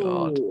 Oh my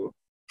god.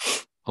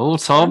 Oh,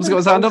 Tom's got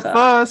his hand up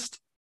first.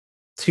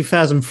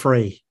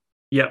 2003.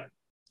 Yep.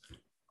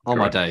 Oh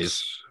my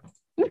days.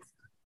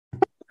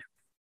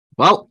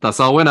 Well, that's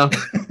our winner.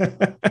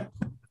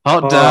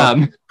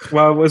 Damn.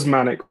 Well, it was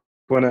manic,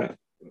 wasn't it?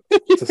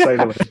 To say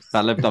the least.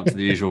 That lived up to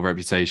the usual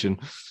reputation.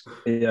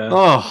 Yeah.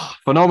 Oh,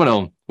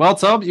 phenomenal. Well,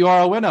 Tom, you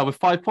are our winner with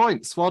 5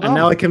 points. Well done. And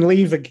now I can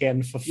leave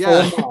again for 4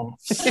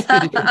 months. You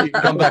can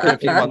come back in a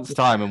few months'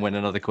 time and win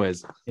another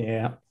quiz.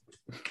 Yeah.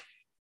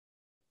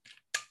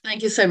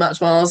 Thank you so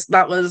much, Miles.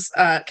 That was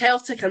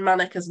chaotic and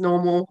manic as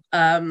normal.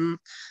 Loved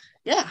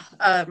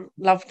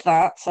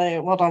that.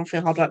 So well done for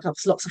your hard work. That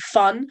was lots of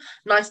fun.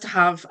 Nice to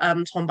have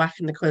Tom back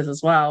in the quiz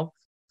as well.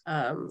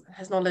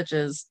 His knowledge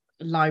is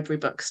library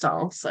book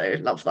style, so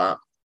love that.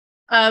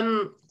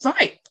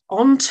 Right,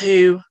 on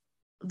to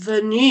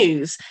the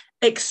news.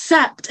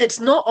 Except it's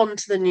not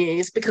onto the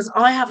news because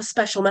I have a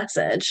special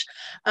message.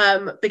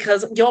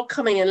 Because you're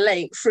coming in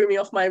late threw me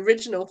off my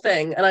original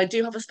thing, and I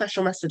do have a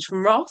special message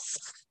from Ross.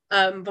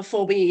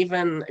 Before we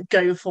even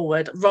go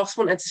forward, Ross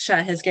wanted to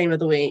share his game of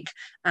the week,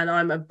 and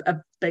I'm a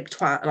big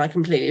twat, and I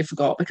completely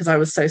forgot because I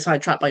was so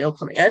sidetracked by your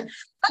coming in.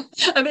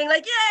 I'm being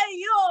like, yay,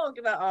 York,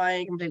 that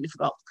I completely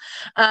forgot.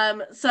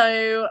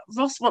 So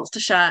Ross wants to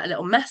share a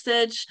little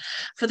message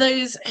for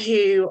those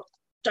who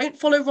don't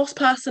follow Ross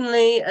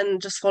personally and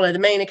just follow the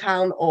main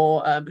account,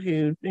 or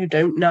who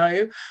don't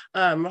know.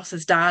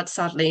 Ross's dad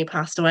sadly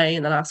passed away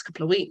in the last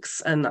couple of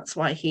weeks, and that's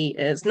why he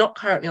is not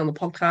currently on the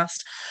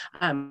podcast,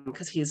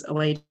 because he's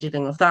away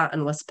dealing with that,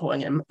 and we're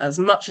supporting him as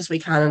much as we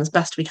can and as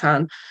best we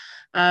can.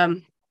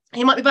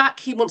 He might be back.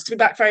 He wants to be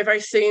back very, very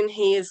soon.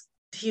 He's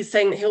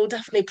saying that he'll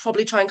definitely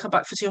probably try and come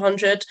back for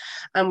 200,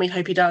 and we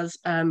hope he does.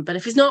 But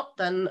if he's not,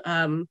 then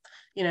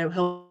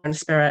he'll in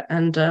spirit,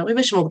 and we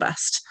wish him all the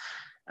best.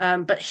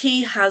 But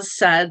he has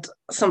said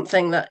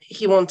something that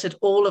he wanted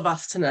all of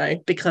us to know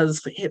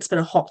because it's been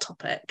a hot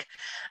topic.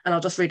 And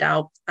I'll just read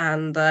out.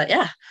 And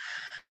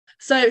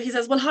So he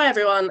says, well, hi,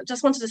 everyone.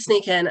 Just wanted to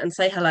sneak in and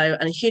say hello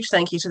and a huge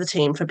thank you to the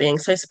team for being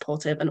so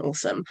supportive and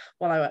awesome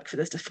while I work through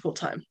this difficult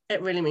time.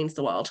 It really means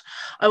the world.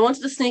 I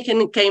wanted to sneak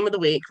in game of the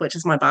week, which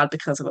is my bad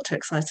because I got too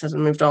excited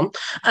and moved on.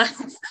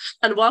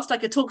 And whilst I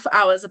could talk for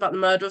hours about the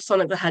murder of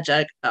Sonic the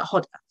Hedgehog,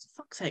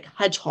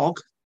 Hedgehog,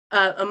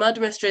 a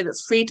murder mystery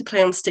that's free to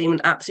play on Steam and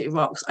absolutely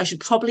rocks, I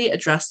should probably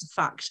address the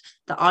fact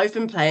that I've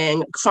been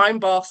playing Crime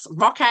Boss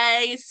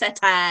Rocky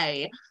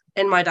City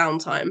in my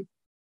downtime.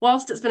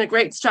 Whilst it's been a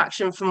great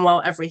distraction from,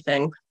 well,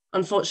 everything,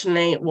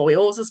 unfortunately, what we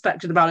all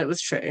suspected about it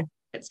was true.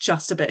 It's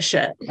just a bit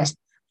shit.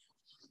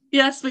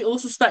 Yes, we all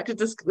suspected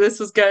this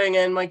was going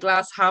in. My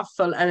glass half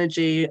full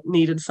energy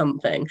needed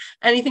something.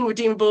 Anything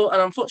redeemable,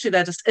 and unfortunately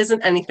there just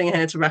isn't anything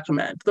here to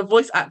recommend. The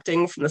voice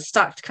acting from the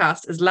stacked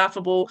cast is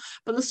laughable,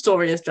 but the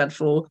story is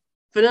dreadful.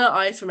 Vanilla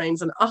Ice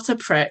remains an utter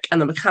prick, and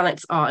the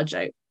mechanics are a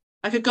joke.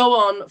 I could go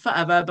on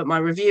forever, but my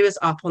review is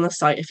up on the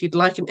site if you'd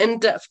like an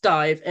in-depth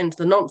dive into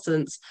the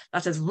nonsense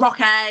that is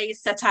Rocky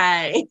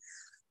City.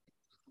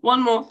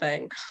 One more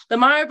thing. The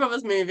Mario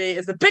Brothers movie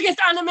is the biggest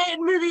animated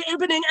movie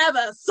opening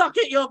ever. Suck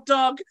it, your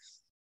dog.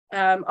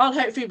 I'll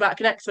hopefully be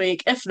back next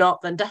week. If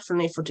not, then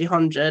definitely for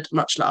 200.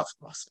 Much love,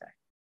 Roscoe.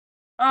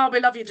 Oh, we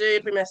love you,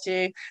 dude. We miss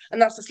you.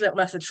 And that's this little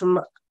message from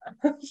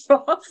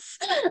Ross.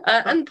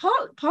 And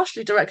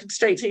partially directed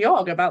straight to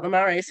Yorg about the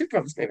Mario Super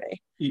Brothers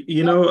movie.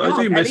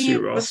 I do miss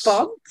you, Ross.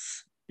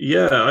 Response?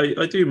 Yeah,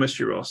 I do miss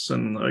you, Ross.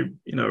 And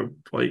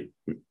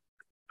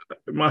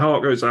my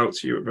heart goes out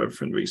to you with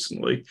everything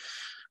recently.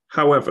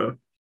 However,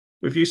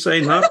 with you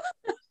saying that,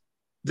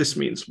 this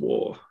means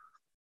war.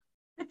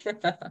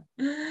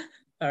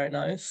 Very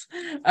nice.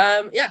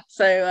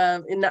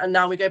 So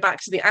now we go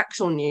back to the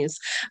actual news,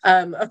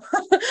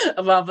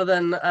 rather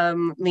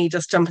than me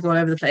just jumping all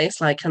over the place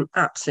like an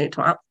absolute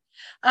twat.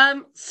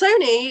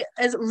 Sony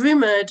is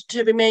rumoured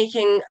to be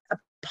making a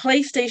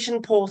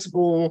PlayStation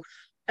Portable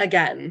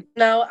again.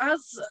 Now,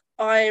 as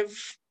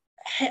I've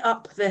hit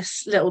up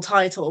this little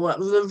title,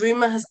 the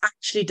rumour has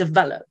actually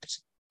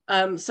developed.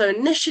 So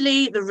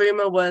initially, the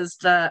rumor was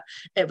that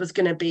it was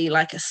going to be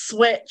like a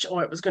Switch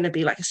or it was going to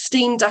be like a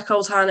Steam Deck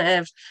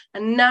alternative.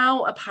 And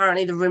now,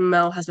 apparently, the rumor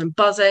mill has been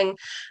buzzing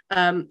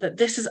that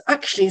this is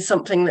actually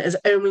something that is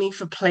only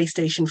for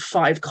PlayStation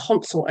 5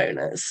 console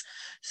owners.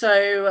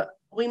 So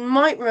we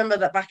might remember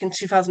that back in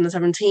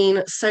 2017,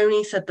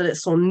 Sony said that it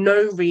saw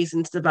no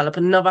reason to develop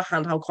another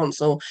handheld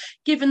console,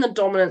 given the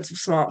dominance of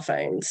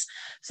smartphones.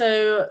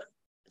 So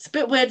it's a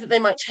bit weird that they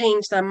might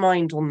change their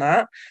mind on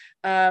that.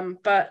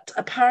 But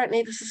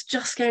apparently, this is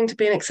just going to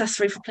be an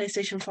accessory for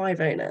PlayStation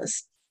 5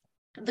 owners.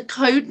 The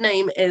code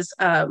name is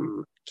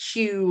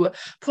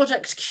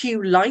Project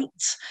Q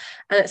Lite,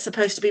 and it's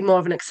supposed to be more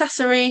of an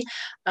accessory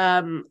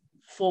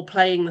for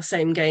playing the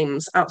same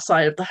games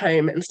outside of the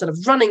home instead of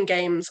running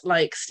games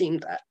like Steam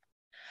Deck.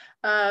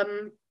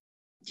 So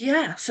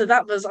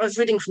I was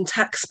reading from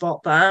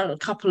TechSpot there. A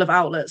couple of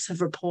outlets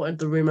have reported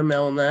the rumor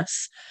mill on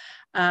this.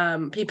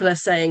 People are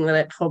saying that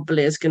it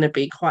probably is going to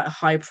be quite a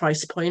high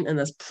price point, and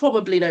there's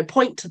probably no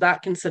point to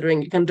that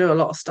considering you can do a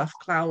lot of stuff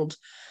cloud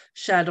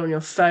shared on your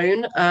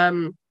phone.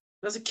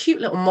 There's a cute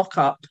little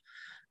mock-up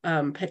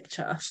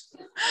picture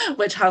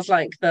which has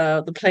like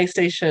the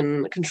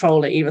PlayStation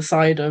controller either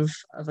side of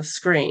a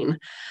screen.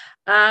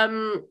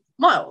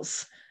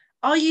 Miles,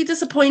 are you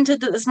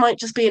disappointed that this might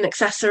just be an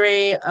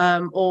accessory,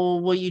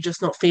 or were you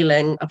just not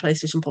feeling a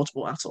PlayStation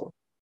Portable at all?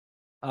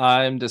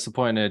 I'm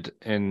disappointed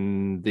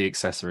in the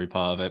accessory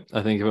part of it.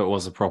 I think if it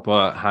was a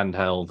proper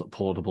handheld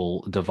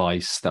portable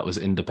device that was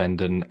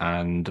independent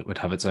and would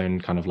have its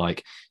own kind of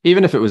like,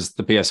 even if it was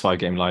the PS5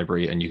 game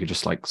library and you could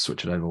just like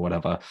switch it over,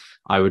 whatever,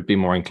 I would be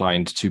more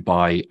inclined to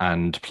buy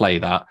and play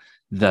that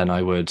than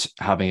I would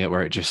having it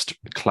where it just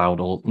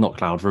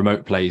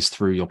remote plays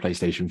through your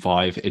PlayStation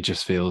 5. It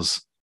just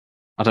feels,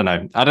 I don't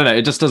know.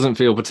 It just doesn't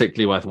feel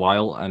particularly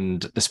worthwhile.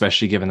 And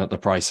especially given that the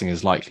pricing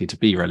is likely to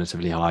be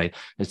relatively high,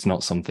 it's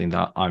not something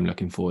that I'm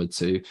looking forward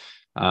to.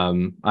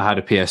 I had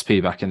a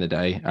PSP back in the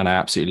day and I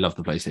absolutely loved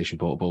the PlayStation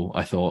Portable.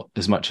 I thought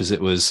as much as it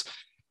was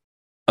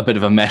a bit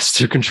of a mess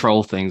to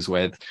control things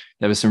with,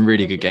 there were some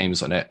really good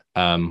games on it,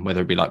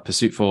 whether it be like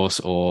Pursuit Force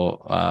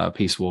or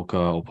Peace Walker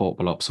or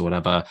Portable Ops or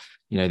whatever.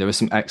 You know, there were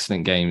some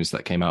excellent games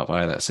that came out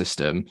via that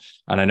system.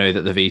 And I know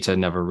that the Vita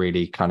never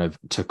really kind of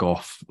took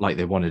off like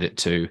they wanted it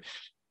to.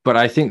 But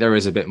I think there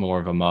is a bit more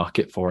of a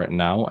market for it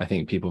now. I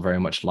think people very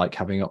much like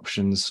having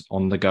options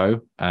on the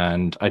go.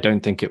 And I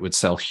don't think it would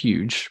sell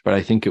huge, but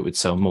I think it would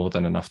sell more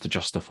than enough to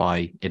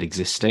justify it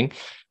existing.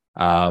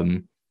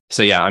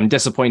 So yeah, I'm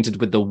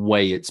disappointed with the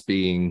way it's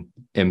being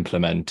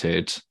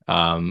implemented.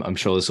 I'm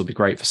sure this will be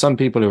great for some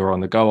people who are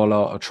on the go a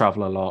lot or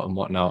travel a lot and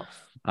whatnot.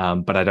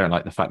 But I don't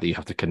like the fact that you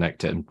have to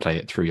connect it and play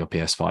it through your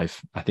PS5.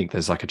 I think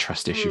there's like a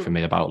trust issue for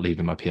me about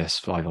leaving my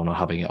PS5 on or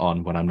having it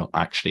on when I'm not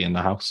actually in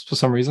the house for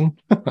some reason.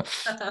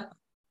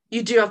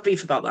 You do have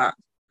beef about that.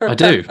 I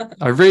do.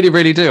 I really,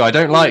 really do. I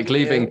don't like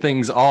leaving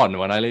things on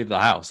when I leave the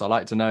house. I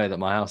like to know that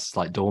my house is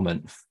like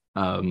dormant.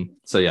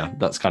 So yeah,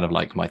 that's kind of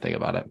like my thing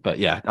about it. But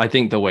yeah, I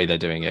think the way they're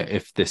doing it,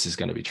 if this is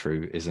going to be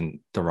true, isn't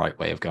the right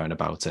way of going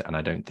about it. And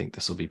I don't think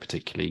this will be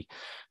particularly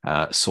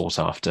sought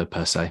after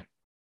per se.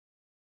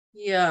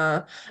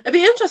 Yeah, it'd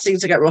be interesting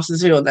to get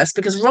Ross's view on this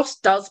because Ross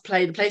does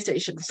play the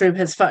PlayStation through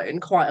his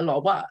phone quite a lot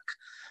of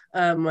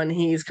work. When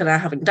he's kind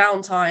of having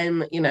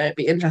downtime, you know, it'd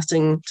be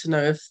interesting to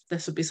know if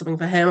this would be something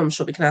for him. I'm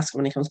sure we can ask him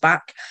when he comes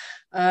back.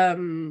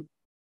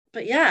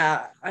 But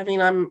yeah, I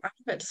mean, I'm a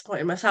bit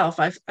disappointed myself.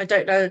 I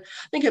don't know.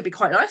 I think it'd be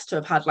quite nice to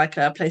have had like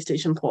a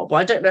PlayStation Portable.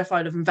 I don't know if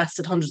I'd have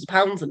invested hundreds of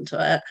pounds into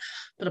it,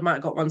 but I might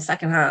have got one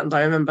secondhand.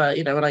 I remember,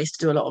 you know, when I used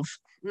to do a lot of,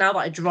 now that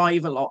I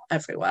drive a lot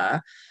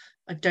everywhere,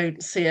 I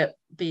don't see it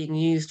being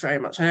used very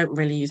much. I don't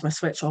really use my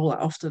Switch all that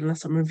often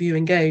unless I'm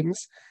reviewing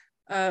games.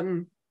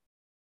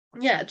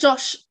 Yeah,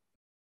 Josh,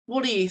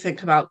 what do you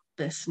think about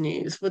this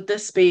news? Would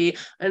this be,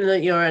 I know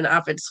that you're an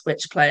avid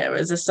Switch player,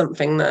 is this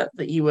something that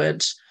you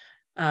would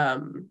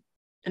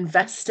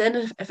invest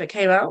in if it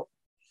came out?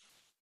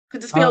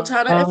 Could this be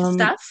alternative to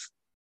Steph?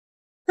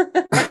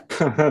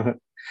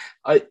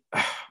 I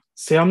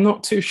see, I'm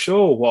not too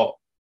sure what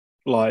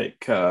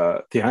like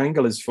the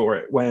angle is for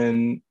it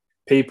when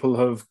people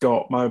have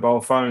got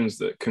mobile phones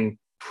that can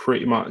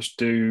pretty much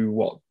do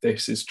what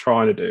this is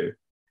trying to do.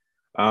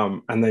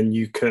 And then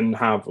you can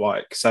have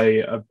like, say,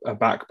 a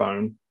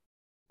backbone,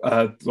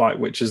 like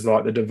which is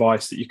like the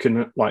device that you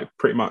can like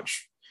pretty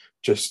much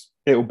just,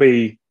 it'll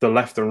be the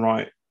left and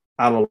right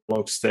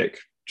analog stick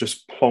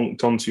just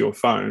plonked onto your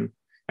phone,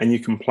 and you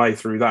can play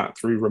through that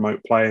through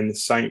remote play in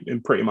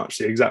pretty much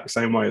the exact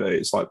same way that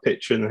it's like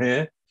pitch in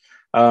here.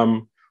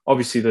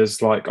 Obviously,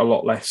 there's like a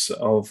lot less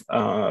of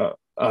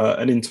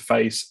an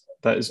interface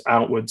that is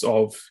outwards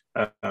of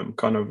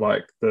kind of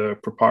like the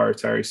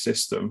proprietary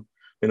system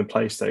in the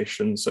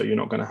PlayStation. So you're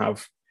not going to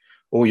have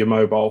all your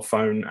mobile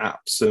phone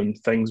apps and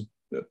things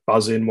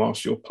buzzing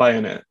whilst you're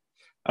playing it.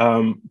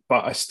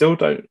 But I still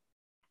don't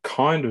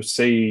kind of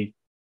see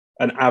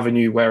an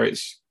avenue where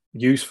it's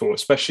useful,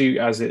 especially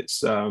as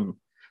it's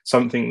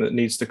something that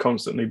needs to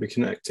constantly be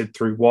connected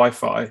through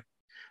Wi-Fi.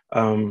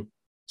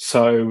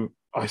 So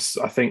I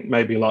think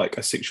maybe like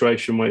a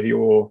situation where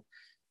you're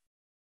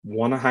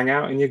want to hang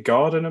out in your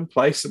garden and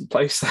play some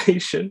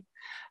PlayStation.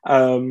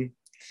 I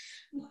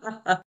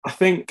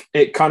think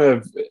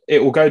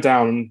it will go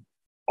down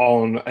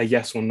on a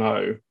yes or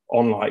no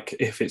on like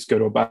if it's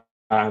good or bad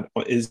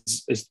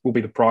will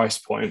be the price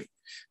point.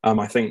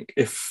 I think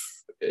if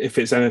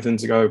it's anything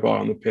to go by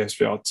on the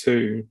PSVR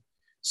 2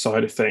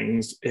 side of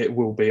things, it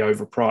will be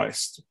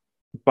overpriced.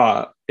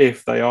 But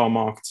if they are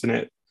marketing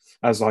it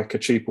as like a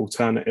cheap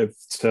alternative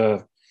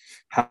to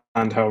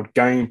handheld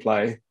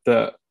gameplay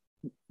that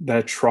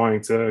they're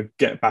trying to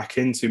get back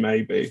into,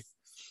 maybe,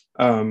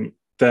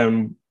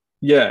 then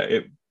yeah,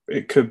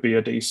 it could be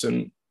a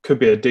decent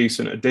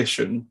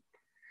addition.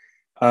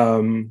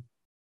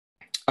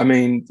 I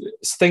mean,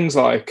 it's things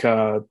like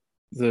the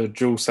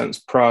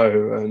DualSense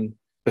Pro, and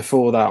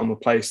before that on the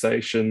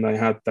PlayStation, they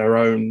had their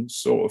own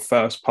sort of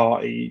first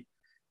party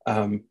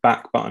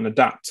back button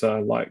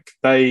adapter. Like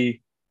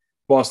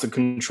whilst the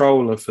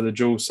controller for the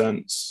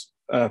DualSense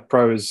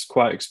Pro is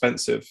quite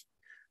expensive,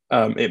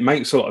 it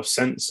makes a lot of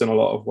sense in a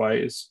lot of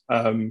ways.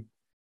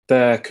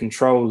 Their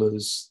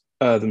controllers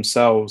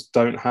themselves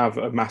don't have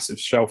a massive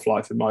shelf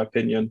life, in my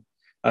opinion,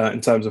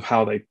 in terms of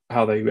how they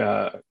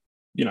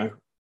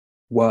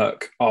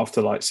work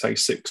after, like, say,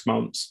 6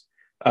 months.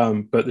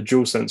 But the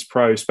DualSense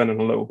Pro, spending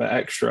a little bit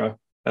extra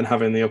and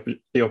having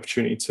the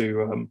opportunity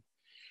to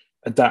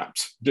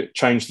adapt,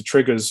 change the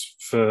triggers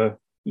for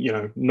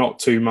not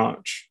too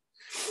much.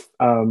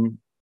 And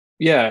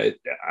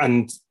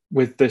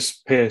with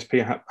this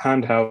PSP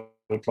handheld,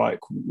 like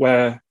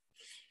where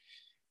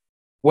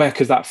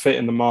could that fit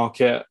in the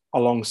market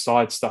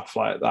alongside stuff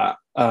like that?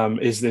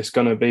 Is this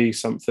going to be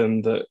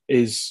something that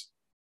is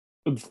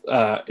in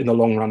the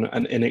long run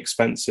an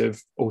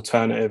inexpensive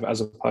alternative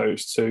as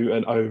opposed to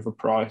an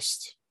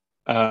overpriced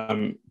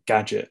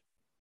gadget?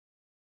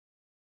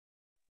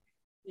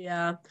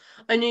 Yeah,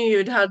 I knew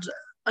you'd have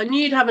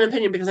an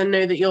opinion, because I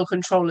know that your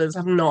controllers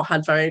have not had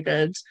a very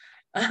good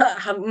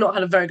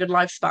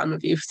lifespan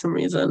with you for some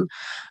reason.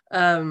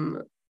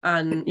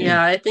 And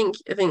yeah, I think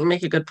you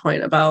make a good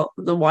point about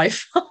the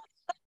Wi-Fi.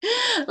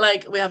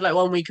 Like, we have like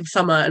 1 week of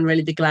summer, and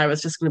really the glare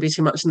is just going to be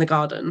too much in the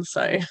garden.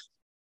 So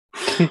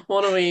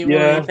what are we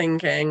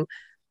thinking?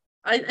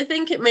 I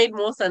think it made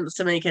more sense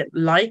to make it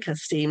like a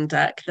Steam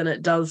Deck than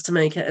it does to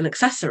make it an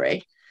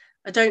accessory.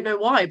 I don't know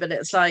why, but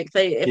it's like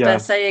they're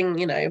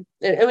saying, I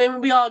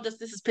mean,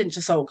 this is pinch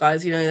of salt,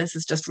 guys, this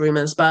is just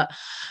rumors, but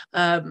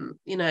when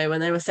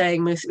they were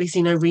saying we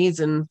see no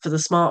reason for the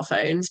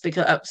smartphones,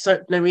 because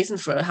no reason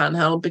for a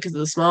handheld because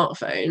of the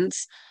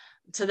smartphones,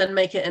 to then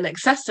make it an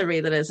accessory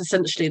that is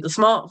essentially the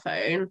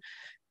smartphone,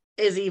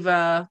 is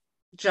either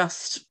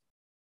just,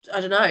 I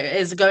don't know,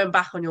 is going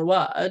back on your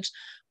word,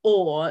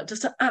 or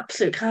just an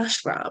absolute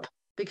cash grab,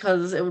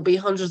 because it will be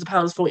hundreds of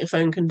pounds for what your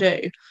phone can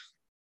do.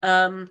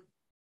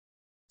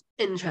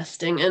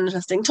 Interesting.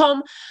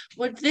 Tom,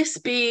 would this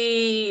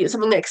be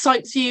something that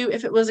excites you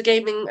if it was a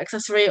gaming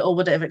accessory, or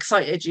would it have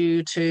excited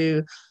you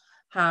to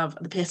have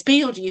the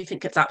PSP, or do you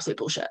think it's absolute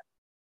bullshit?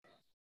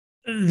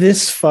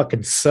 This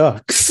fucking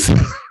sucks.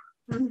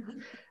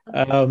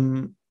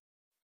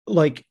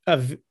 Like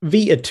a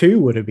Vita 2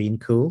 would have been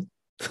cool.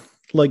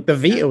 Like, the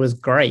Vita was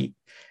great.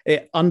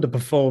 It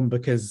underperformed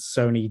because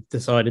Sony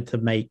decided to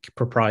make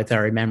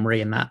proprietary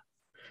memory, and that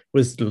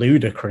was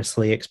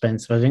ludicrously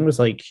expensive. I think it was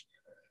like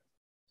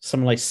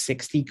something like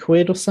 60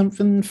 quid or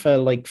something for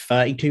like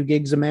 32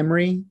 gigs of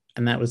memory,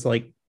 and that was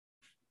like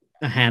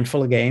a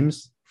handful of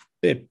games.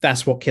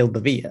 That's what killed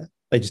the Vita.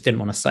 They just didn't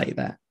want to say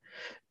that.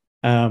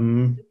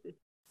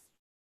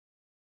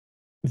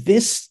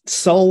 This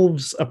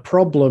solves a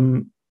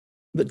problem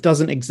that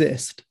doesn't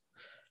exist.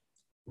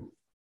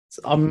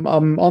 I'm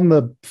on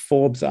the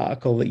Forbes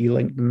article that you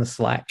linked in the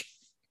Slack.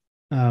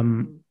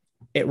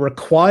 It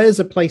requires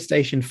a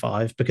PlayStation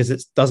 5 because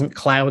it doesn't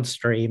cloud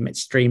stream, it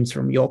streams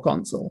from your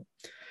console.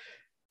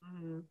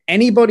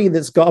 Anybody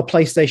that's got a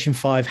PlayStation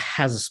 5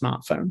 has a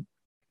smartphone.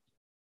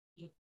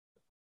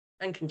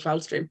 And can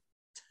cloud stream.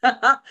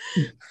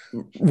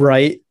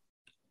 Right.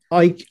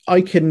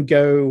 I can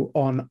go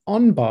on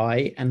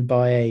OnBuy and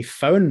buy a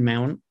phone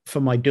mount for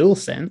my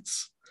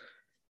DualSense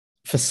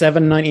for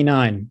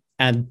 $7.99,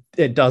 and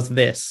it does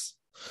this.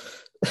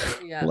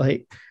 Yeah.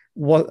 Like,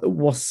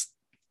 what's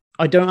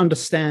I don't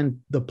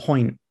understand the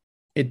point.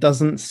 It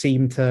doesn't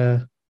seem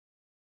to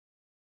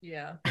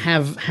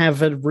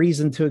have a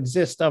reason to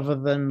exist other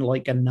than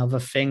like another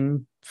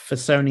thing for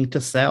Sony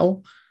to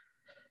sell.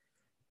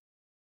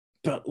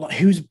 But like,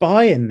 who's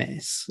buying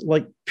this?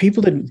 Like,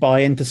 people didn't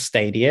buy into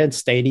Stadia, and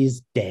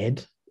Stadia's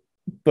dead.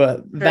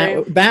 But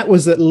that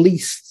was at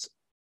least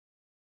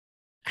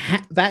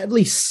that at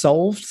least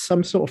solved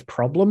some sort of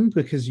problem,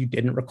 because you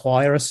didn't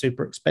require a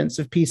super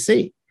expensive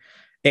PC.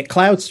 It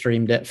cloud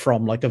streamed it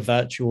from like a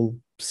virtual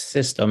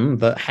system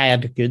that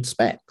had good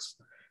specs.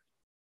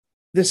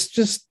 This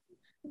just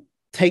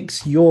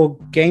takes your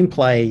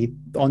gameplay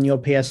on your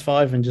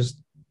PS5 and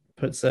just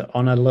puts it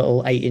on a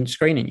little 8-inch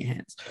screen in your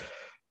hands.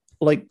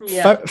 Like,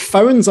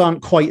 phones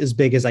aren't quite as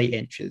big as 8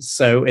 inches,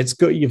 so it's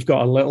good. You've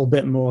got a little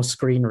bit more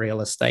screen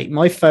real estate.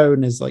 My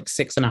phone is like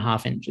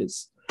 6.5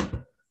 inches.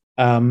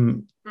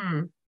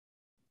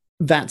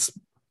 that's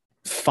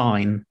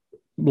fine.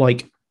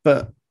 Like,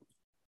 but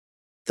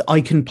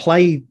I can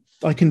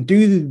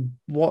do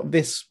what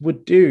this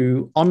would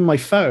do on my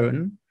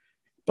phone,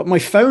 but my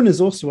phone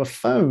is also a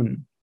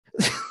phone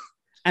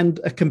and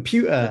a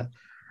computer,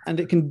 and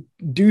it can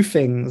do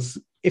things.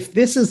 If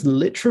this is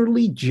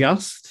literally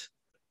just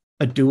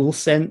a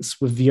DualSense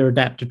with your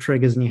adaptive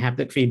triggers and your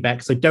haptic feedback,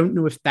 because I don't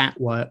know if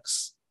that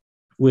works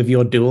with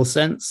your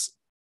DualSense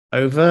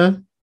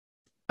over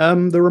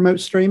the remote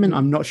streaming.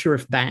 I'm not sure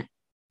if that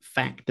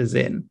factors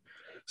in.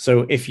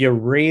 So if you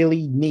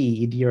really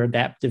need your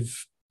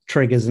adaptive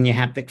triggers and your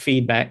haptic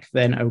feedback,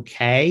 then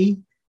okay,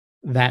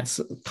 that's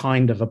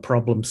kind of a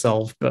problem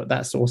solved, but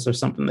that's also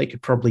something they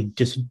could probably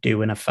just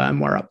do in a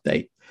firmware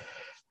update.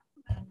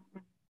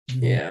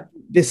 Yeah.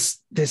 This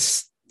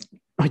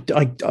I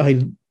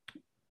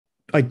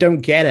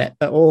don't get it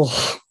at all.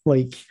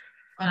 Like,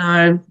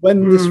 I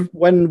know.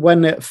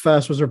 when it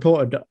first was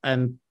reported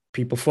and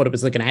people thought it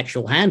was like an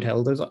actual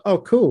handheld, I was like, oh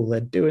cool, they're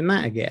doing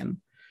that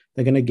again.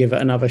 They're going to give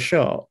it another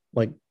shot.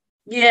 Like,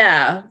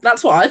 yeah,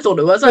 that's what I thought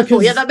it was. I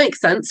thought, yeah, that makes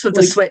sense with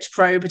the Switch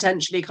Pro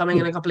potentially coming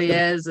in a couple of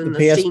years and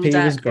the Steam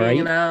Deck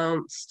being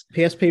announced.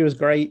 PSP was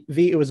great.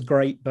 Vita was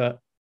great, but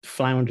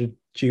floundered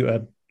due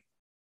to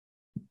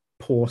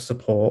poor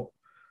support.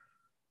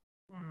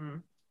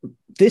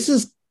 This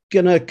is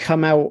going to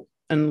come out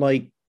and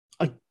like,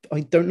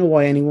 I don't know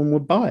why anyone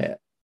would buy it.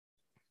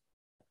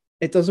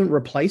 It doesn't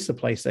replace a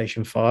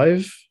PlayStation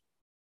 5.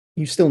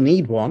 You still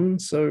need one,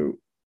 so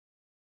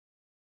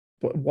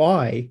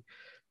why?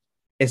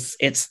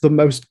 It's the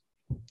most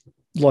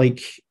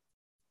like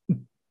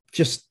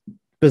just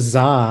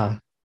bizarre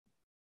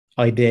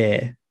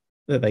idea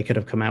that they could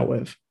have come out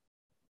with.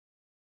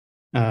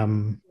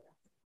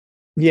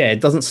 Yeah,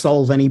 it doesn't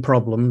solve any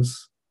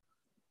problems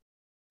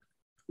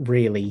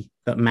really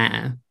that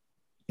matter.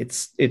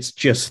 It's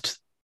just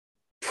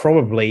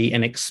probably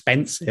an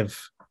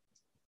expensive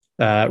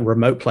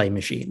remote play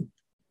machine,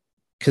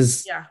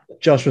 because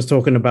Josh was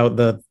talking about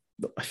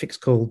I think it's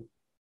called,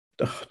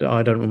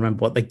 I don't remember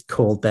what they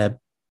called their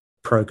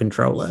Pro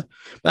controller,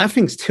 but that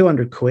thing's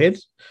 200 quid.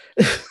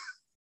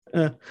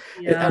 And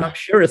I'm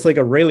sure it's like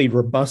a really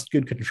robust,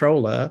 good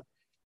controller,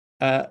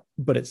 but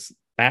its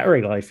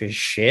battery life is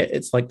shit.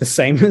 It's like the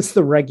same as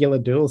the regular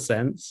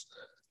DualSense,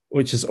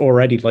 which is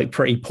already like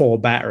pretty poor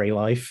battery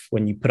life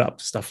when you put up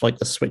stuff like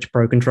the Switch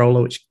Pro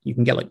controller, which you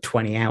can get like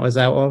 20 hours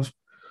out of.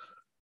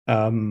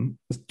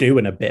 It's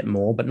doing a bit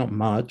more, but not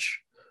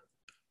much.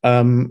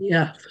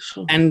 Yeah, for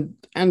sure. And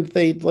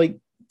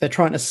they're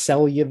trying to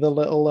sell you the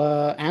little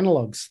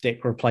analog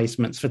stick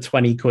replacements for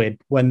 20 quid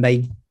when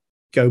they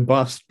go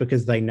bust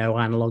because they know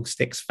analog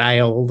sticks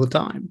fail all the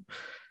time.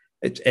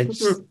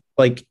 It's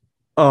like,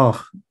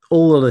 oh,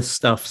 all of this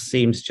stuff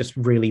seems just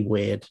really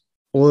weird.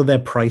 All of their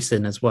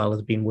pricing as well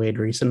has been weird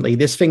recently.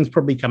 This thing's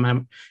probably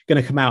going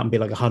to come out and be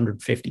like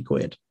 150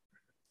 quid.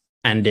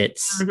 And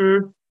it's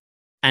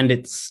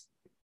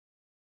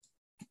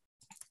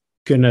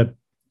going to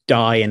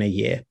die in a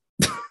year.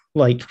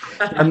 Like,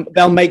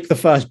 they'll make the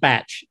first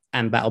batch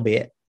and that'll be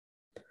it.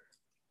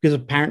 Because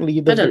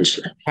apparently the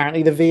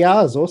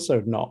VR is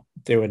also not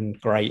doing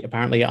great.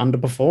 Apparently it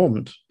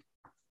underperformed.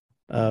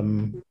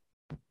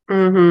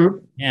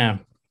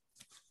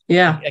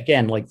 Yeah.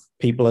 Again, like,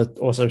 people are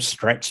also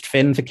stretched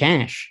thin for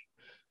cash.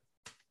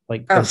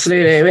 Like,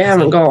 absolutely, we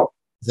haven't got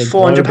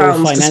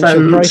 £400 to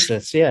spend.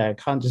 Crisis. Yeah, it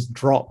can't just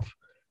drop.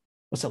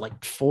 What's it,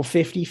 like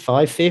 450,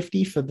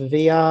 550 for the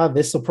VR?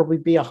 This will probably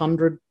be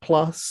 100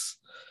 plus.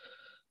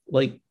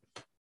 Like,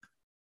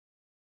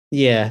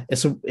 yeah,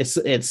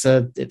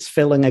 it's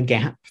filling a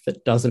gap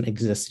that doesn't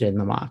exist in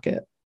the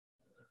market.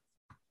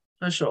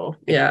 For sure.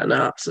 Yeah, no,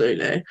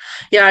 absolutely.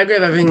 Yeah, I agree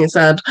with everything you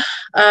said.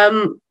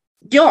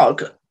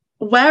 Jörg,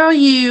 where are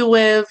you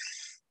with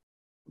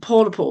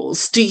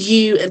portables?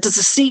 Does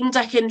the Steam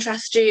Deck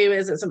interest you?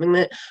 Is it something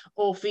that,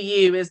 or for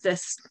you, is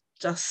this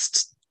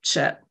just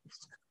shit?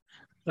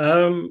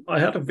 I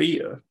had a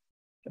Vita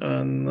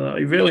and I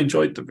really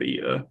enjoyed the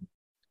Vita.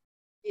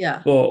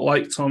 Yeah. But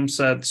like Tom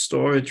said,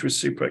 storage was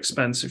super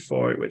expensive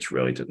for it, which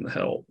really didn't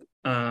help.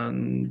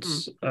 And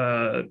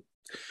there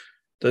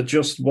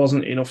just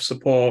wasn't enough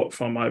support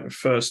from either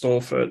first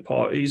or third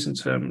parties in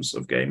terms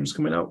of games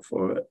coming out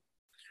for it.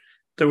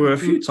 There were a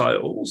few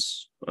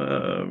titles.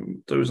 There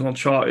was an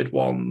Uncharted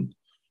one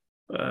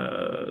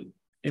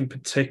in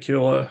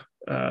particular.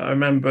 I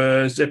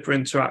remember Zipper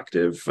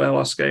Interactive, their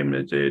last game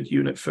they did,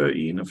 Unit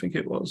 13, I think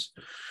it was.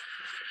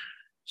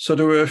 So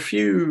there were a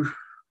few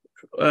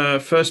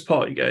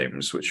first-party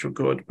games which were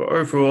good, but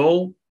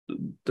overall,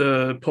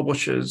 the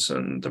publishers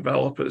and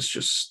developers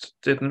just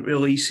didn't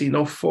release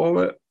enough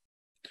for it.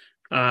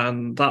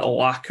 And that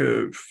lack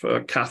of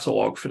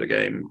catalogue for the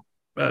game,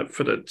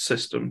 for the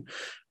system,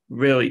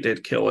 really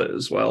did kill it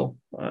as well.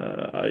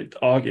 I'd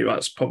argue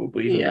that's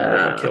probably more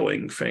of a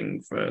killing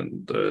thing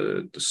than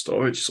the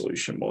storage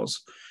solution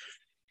was.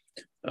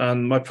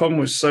 And my problem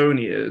with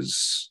Sony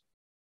is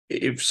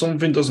if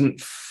something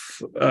doesn't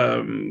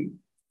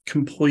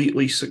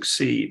completely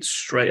succeed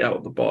straight out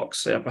of the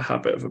box, they have a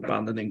habit of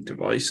abandoning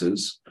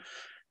devices.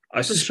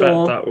 I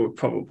suspect that would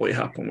probably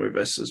happen with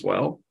this as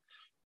well.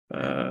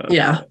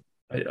 Yeah.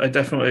 I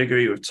definitely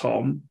agree with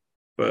Tom,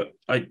 but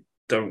I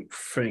don't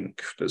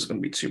think there's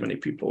going to be too many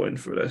people in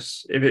for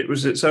this. If it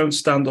was its own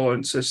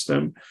standalone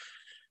system,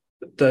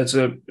 there's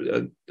a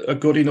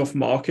good enough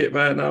market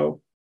there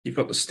now. You've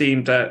got the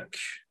Steam Deck,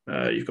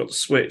 you've got the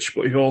Switch,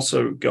 but you've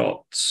also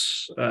got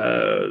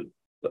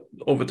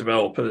other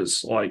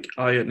developers like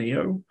Aya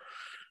Neo.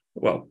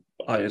 Well,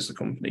 Aya is the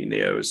company,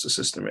 Neo is the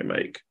system they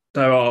make.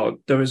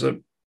 There is a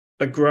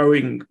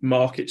growing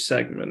market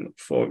segment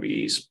for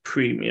these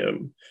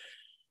premium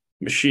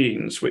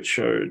machines, which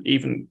are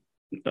even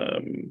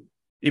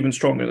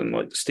stronger than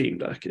like the Steam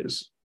Deck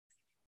is.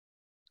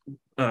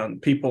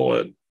 And people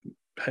are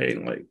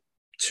paying like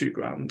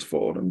 $2,000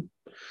 for them,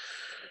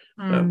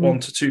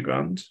 $1,000 to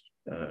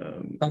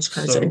 $2,000. That's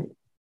crazy. So,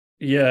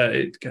 yeah,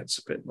 it gets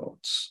a bit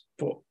nuts.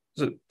 But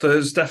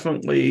there's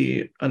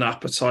definitely an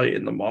appetite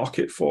in the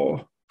market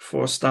for a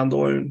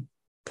standalone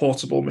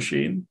portable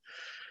machine.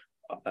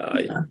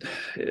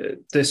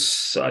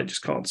 This I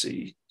just can't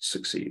see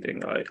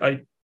succeeding.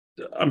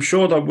 I'm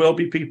sure there will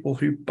be people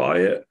who buy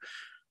it,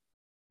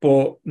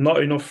 but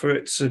not enough for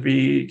it to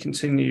be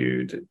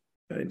continued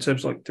in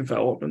terms of like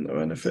development or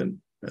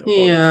anything.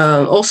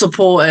 Yeah, or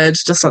supported,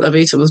 just like the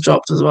Vita was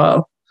dropped as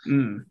well.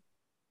 So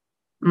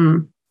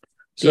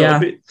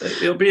yeah,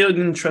 it'll be an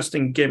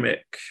interesting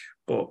gimmick,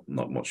 but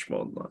not much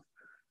more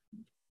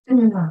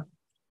than that.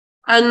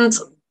 And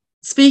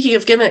speaking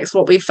of gimmicks,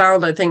 what we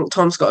found, I think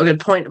Tom's got a good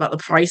point about the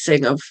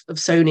pricing of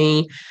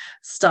Sony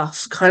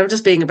stuff kind of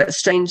just being a bit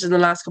strange in the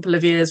last couple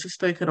of years. We've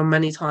spoken on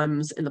many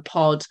times in the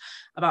pod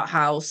about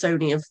how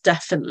Sony have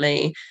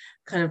definitely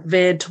kind of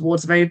veered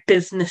towards a very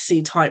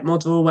businessy type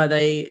model where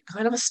they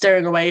kind of are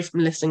steering away from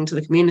listening to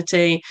the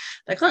community.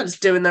 They're kind of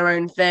just doing their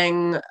own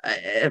thing.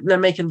 They're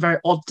making very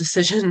odd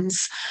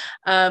decisions.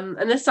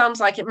 And this sounds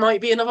like it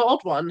might be another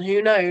odd one.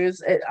 Who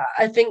knows?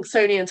 I think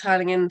Sony are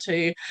turning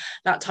into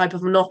that type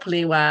of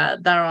monopoly where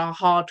there are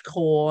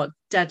hardcore,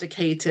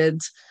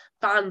 dedicated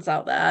fans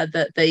out there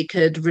that they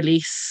could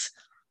release,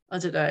 I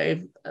don't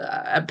know,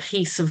 a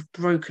piece of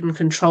broken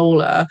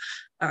controller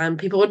and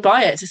people would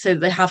buy it to say that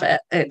they have it.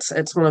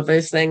 It's one of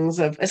those things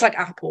it's like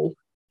Apple.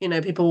 You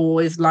know, people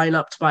always line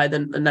up to buy the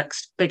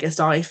next biggest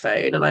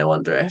iPhone, and I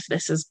wonder if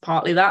this is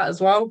partly that as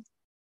well,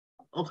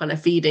 or kind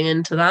of feeding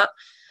into that.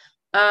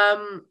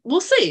 We'll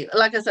see.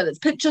 Like I said, it's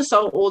pinch of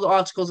salt. All the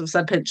articles have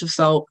said pinch of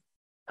salt.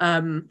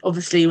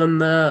 Obviously, when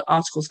the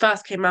articles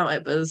first came out,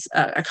 it was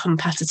a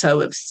competitor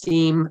with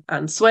Steam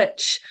and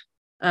Switch.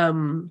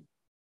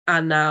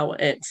 And now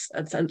it's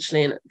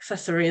essentially an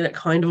accessory that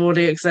kind of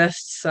already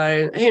exists.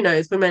 So who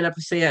knows? We may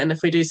never see it. And if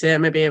we do see it,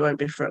 maybe it won't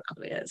be for a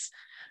couple of years.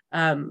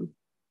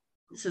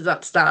 So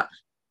that's that.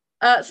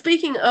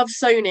 Speaking of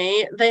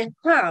Sony, they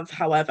have,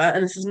 however,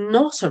 and this is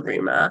not a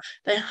rumour,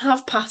 they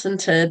have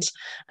patented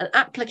an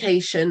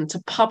application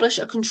to publish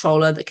a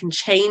controller that can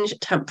change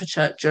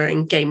temperature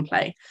during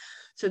gameplay.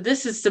 So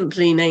this is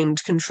simply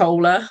named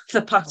controller,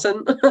 the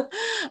patent.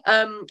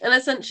 And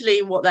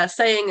essentially what they're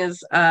saying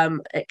is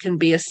it can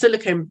be a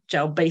silicone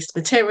gel-based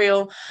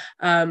material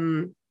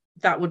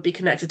that would be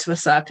connected to a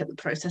circuit that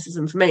processes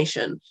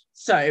information.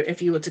 So if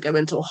you were to go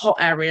into a hot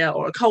area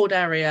or a cold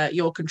area,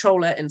 your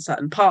controller in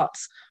certain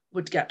parts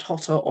would get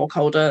hotter or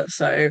colder.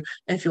 So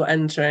if you're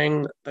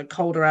entering the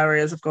colder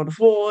areas of God of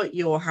War,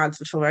 your hands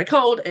would feel very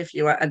cold. If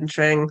you are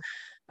entering,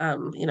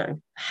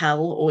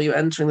 hell, or you're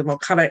entering the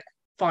volcanic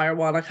fire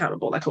one, I can't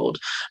remember what they're called.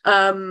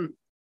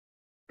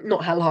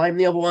 Not Helheim,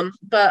 the other one.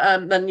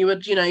 But then you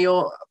would,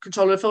 your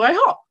controller would feel very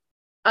hot.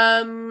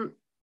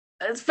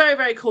 It's very,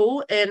 very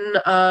cool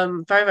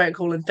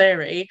in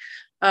theory.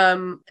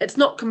 It's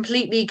not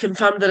completely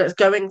confirmed that it's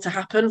going to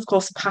happen. Of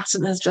course, the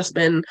patent has just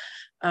been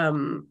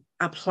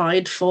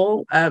applied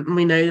for.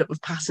 We know that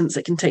with patents,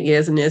 it can take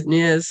years and years and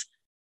years.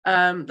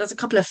 There's a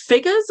couple of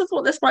figures of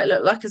what this might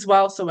look like as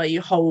well. So where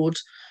you hold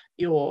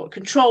your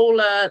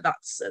controller,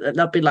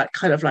 there'll be like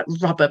kind of like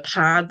rubber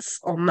pads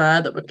on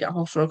there that would get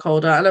hotter or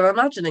colder. And I'm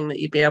imagining that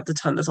you'd be able to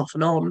turn this off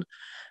and on,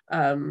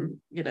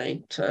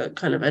 to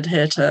kind of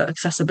adhere to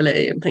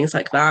accessibility and things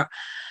like that.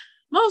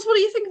 Miles, what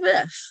do you think of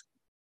this?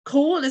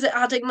 Cool? Is it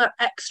adding that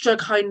extra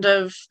kind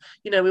of,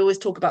 we always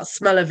talk about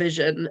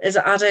smell-o-vision. Is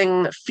it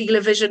adding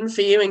feel-o-vision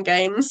for you in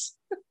games?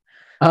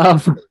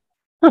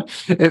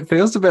 It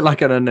feels a bit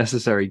like an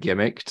unnecessary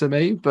gimmick to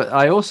me, but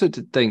I also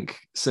did think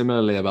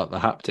similarly about the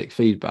haptic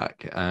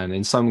feedback. And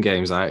in some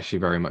games, I actually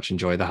very much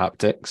enjoy the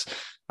haptics.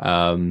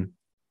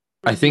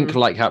 I think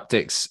like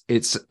haptics,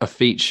 it's a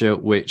feature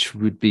which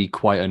would be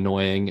quite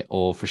annoying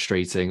or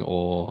frustrating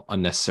or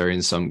unnecessary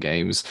in some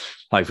games.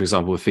 Like, for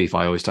example, with FIFA,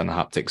 I always turn the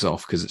haptics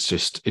off because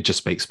it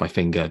just makes my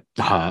finger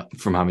hurt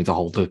from having to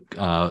hold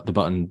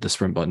the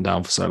sprint button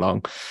down for so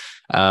long.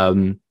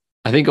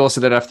 I think also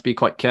they'd have to be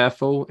quite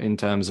careful in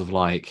terms of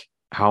like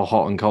how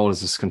hot and cold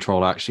is this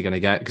controller actually going to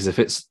get? Because if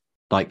it's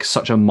like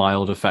such a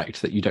mild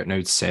effect that you don't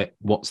notice it,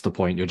 what's the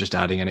point? You're just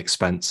adding an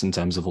expense in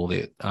terms of all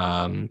the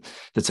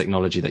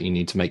technology that you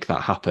need to make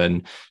that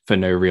happen for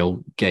no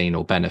real gain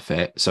or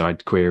benefit. So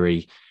I'd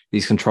query,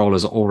 these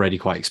controllers are already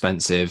quite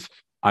expensive.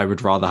 I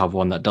would rather have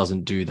one that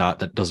doesn't do that,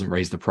 that doesn't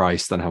raise the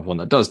price, than have one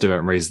that does do it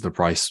and raises the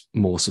price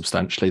more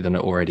substantially than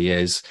it already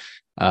is.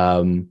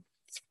 And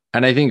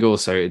I think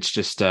also it's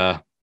just,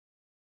 I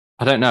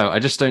don't know. I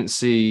just don't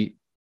see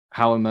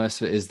how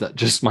immersive it is that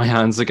just my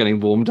hands are getting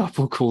warmed up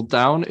or cooled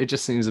down. It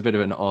just seems a bit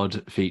of an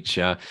odd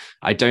feature.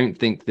 I don't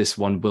think this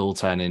one will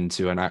turn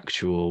into an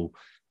actual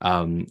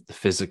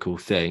physical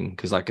thing,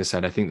 because like I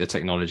said, I think the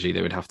technology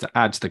they would have to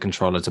add to the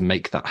controller to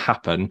make that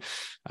happen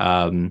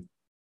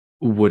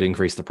would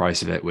increase the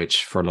price of it,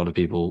 which for a lot of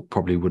people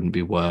probably wouldn't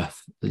be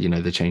worth,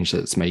 the change that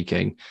it's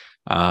making.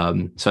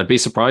 So I'd be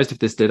surprised if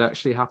this did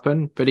actually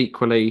happen, but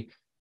equally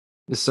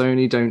the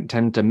Sony don't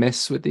tend to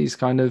miss with these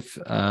kind of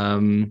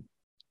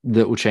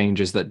little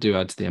changes that do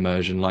add to the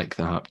immersion, like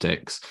the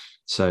haptics.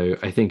 So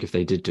I think if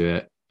they did do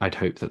it, I'd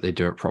hope that they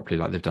do it properly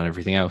like they've done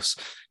everything else.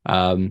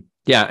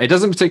 Yeah, it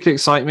doesn't particularly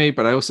excite me,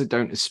 but I also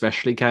don't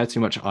especially care too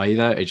much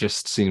either. It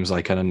just seems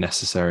like an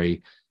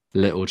unnecessary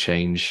little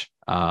change.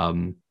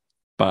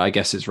 But I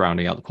guess it's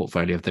rounding out the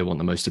portfolio if they want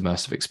the most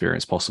immersive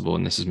experience possible,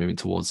 and this is moving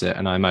towards it.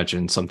 And I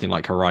imagine something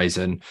like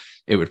Horizon,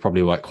 it would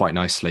probably work quite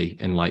nicely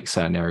in like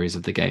certain areas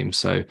of the game.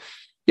 So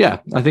yeah,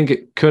 I think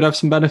it could have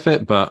some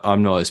benefit, but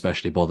I'm not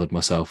especially bothered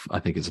myself. I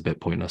think it's a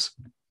bit pointless.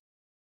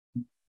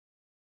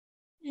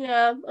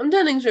 Yeah, I'm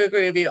tending to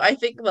agree with you. I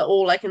think that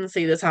all I can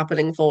see this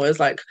happening for is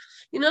like,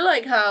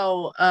 like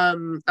how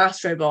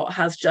Astrobot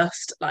has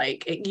just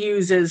like, it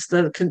uses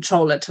the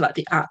controller to like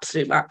the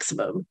absolute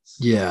maximum.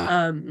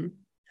 Yeah.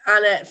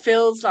 And it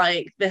feels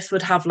like this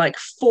would have like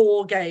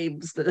 4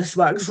 games that this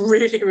works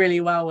really,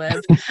 really well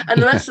with.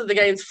 And the rest of the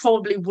games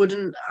probably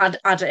wouldn't add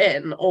it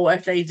in, or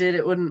if they did,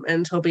 it wouldn't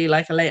until be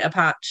like a later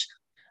patch.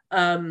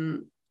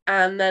 And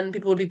then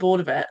people would be bored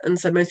of it. And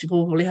so most people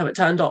will probably have it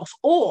turned off.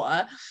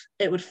 Or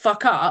it would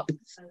fuck up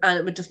and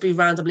it would just be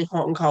randomly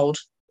hot and cold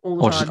all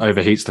the Or time. just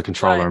overheats the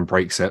controller Like, and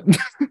breaks it.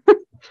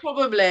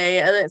 probably,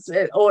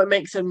 and or it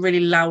makes a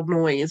really loud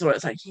noise, or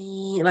it's like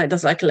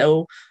does like a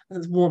little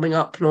warming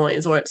up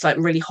noise, or it's like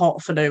really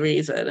hot for no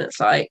reason. It's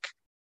like,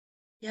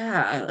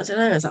 yeah, I don't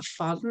know. Is that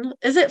fun?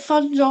 Is it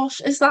fun,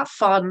 Josh? Is that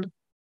fun?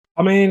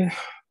 I mean,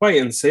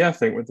 wait and see. I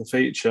think with the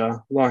feature,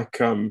 like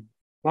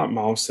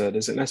Miles said,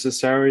 is it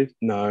necessary?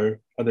 No.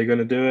 Are they going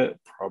to do it?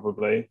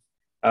 Probably.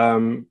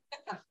 I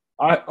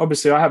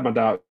had my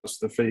doubts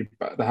the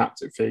feedback, the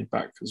haptic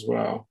feedback as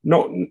well.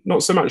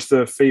 Not so much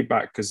the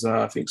feedback, because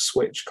I think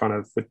Switch kind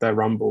of with their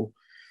Rumble,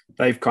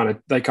 they kind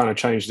of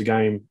changed the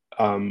game,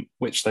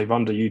 which they've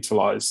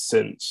underutilized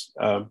since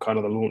kind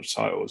of the launch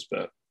titles.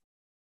 But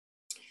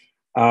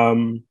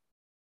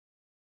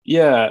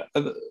yeah,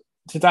 the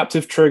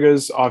adaptive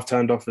triggers I've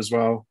turned off as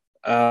well.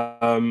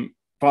 But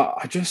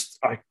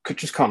I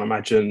can't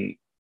imagine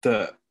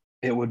that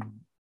it would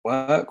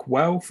work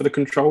well for the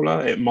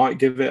controller. It might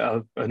give it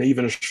an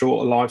even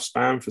shorter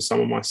lifespan for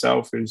someone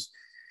myself who's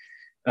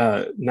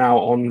now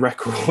on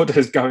record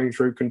as going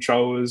through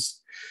controllers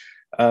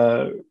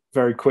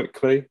very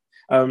quickly.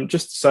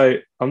 Just to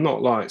say, I'm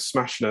not like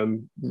smashing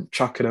them,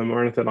 chucking them,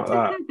 or anything like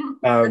that.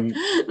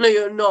 No,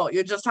 you're not.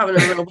 You're just having a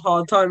real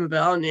hard time with it,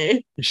 aren't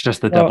you? It's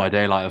just the Dead by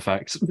Daylight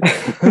effect.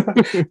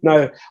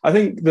 No, I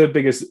think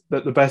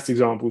the best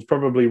example is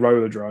probably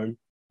Rollerdrome.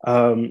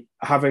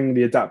 Having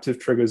the adaptive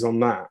triggers on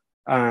that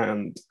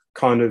and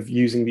kind of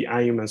using the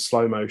aim as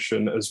slow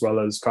motion, as well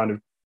as kind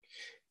of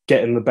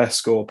getting the best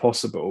score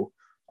possible.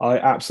 I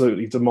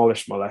absolutely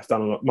demolished my left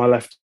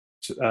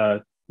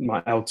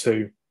my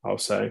L2, I'll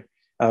say,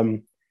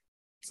 to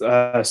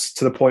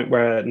the point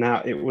where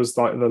now it was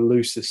like the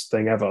loosest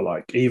thing ever.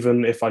 Like,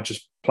 even if I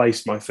just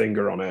placed my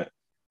finger on it,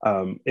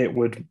 it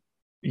would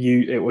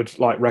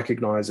like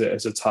recognize it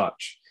as a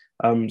touch.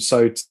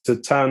 So to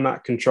turn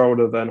that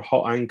controller then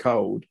hot and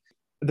cold,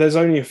 there's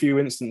only a few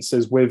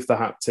instances with the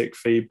haptic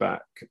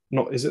feedback.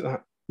 The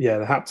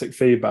haptic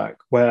feedback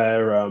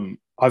where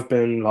I've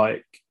been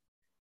like,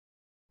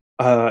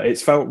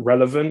 it's felt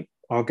relevant,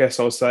 I guess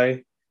I'll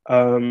say.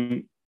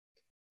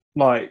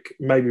 Like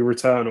maybe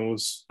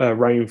Returnal's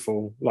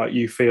Rainfall, like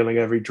you feeling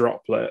every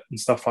droplet and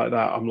stuff like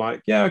that. I'm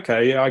like, yeah,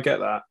 okay, yeah, I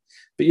get that.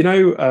 But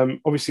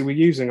obviously we're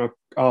using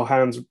our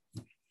hands.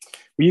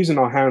 We're using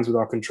our hands with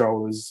our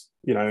controllers,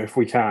 if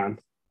we can.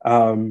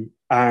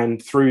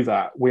 And through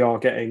that, we are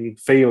getting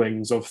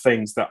feelings of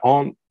things that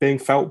aren't being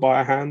felt by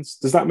our hands.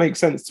 Does that make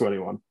sense to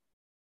anyone?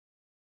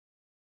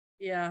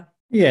 Yeah.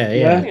 Yeah.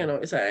 I think I know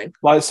what you're saying.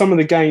 Like some of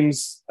the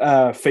game's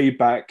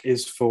feedback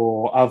is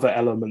for other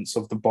elements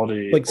of the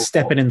body. Like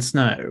stepping in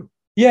snow.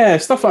 Yeah,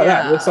 stuff like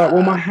that. It's like,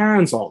 well, my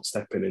hands aren't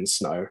stepping in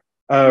snow.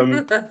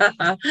 Yeah,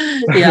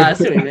 I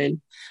see what you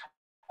mean.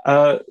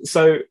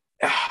 So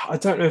I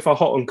don't know if a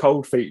hot and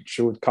cold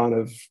feature would kind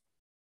of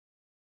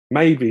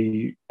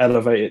maybe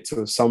elevate it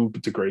to some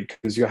degree,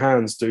 because your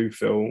hands do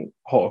feel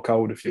hot or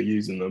cold if you're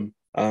using them.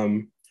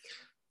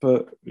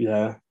 But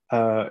yeah,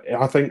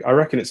 I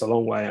reckon it's a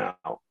long way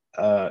out.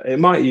 It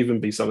might even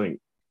be something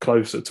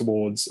closer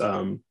towards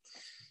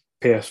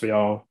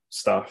PSVR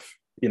stuff,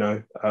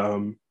 to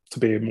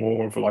be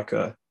more of like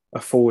a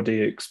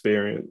 4D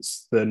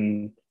experience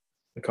than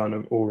the kind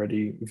of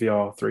already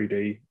VR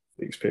 3D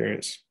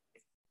experience.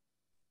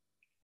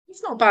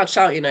 It's not a bad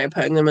shout,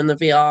 putting them in the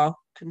VR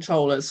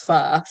controllers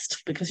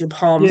first because your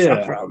palms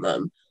wrap Yeah. around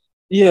them.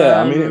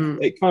 Yeah, I mean,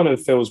 it kind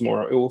of feels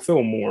more. It will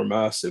feel more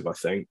immersive, I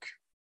think.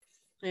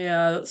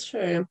 Yeah, that's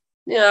true.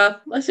 Yeah,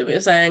 I see what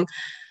you're saying.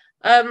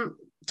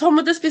 Tom,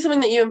 would this be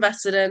something that you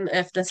invested in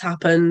if this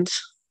happened?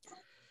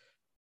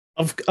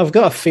 I've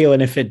got a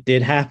feeling if it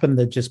did happen,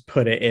 they'd just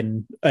put it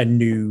in a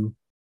new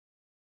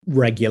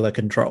regular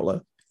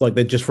controller. Like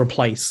they'd just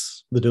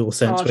replace the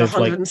DualSense with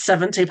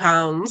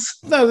 £170.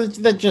 No,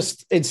 they're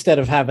just, instead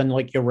of having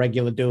like your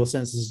regular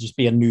DualSense, this just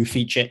be a new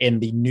feature in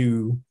the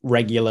new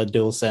regular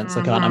DualSense.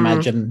 I can't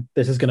imagine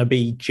this is going to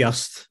be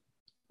just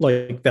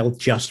like they'll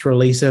just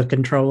release a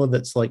controller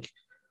that's like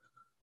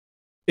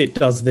it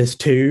does this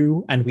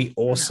too, and we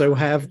also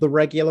have the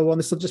regular one.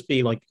 This will just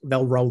be like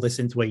they'll roll this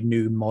into a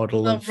new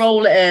model. They'll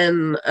roll it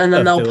in, and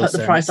then they'll put the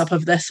DualSense price up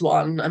of this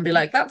one and be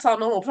like, "That's our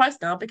normal price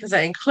now because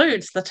it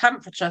includes the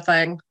temperature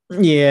thing."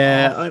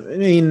 Yeah, I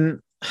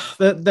mean,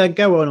 they're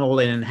going all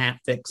in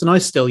haptics, and I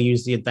still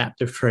use the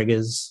adaptive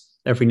triggers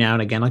every now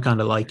and again. I kind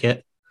of like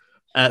it.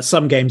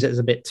 Some games it's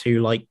a bit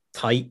too like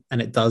tight,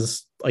 and it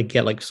does. I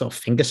get like sort of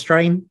finger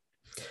strain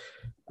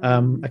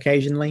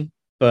occasionally,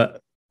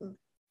 but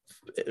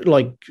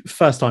like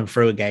first time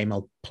through a game,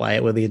 I'll play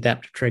it with the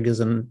adaptive triggers,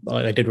 and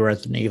I did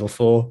Resident Evil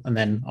 4, and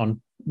then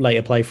on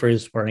later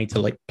playthroughs where I need to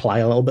like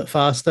play a little bit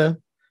faster,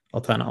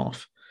 I'll turn it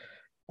off.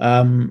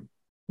 But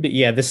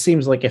yeah, this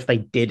seems like if they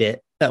did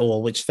it at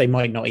all, which they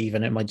might not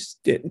even, it might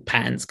just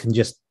patents can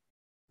just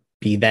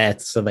be there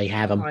so they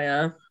have them. Oh,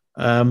 yeah.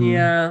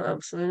 Yeah,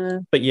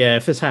 absolutely. But yeah,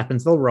 if this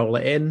happens, they'll roll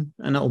it in,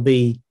 and it'll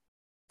be.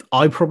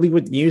 I probably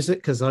wouldn't use it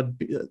because I'd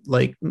be,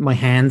 like my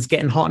hands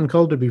getting hot and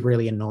cold would be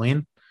really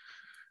annoying.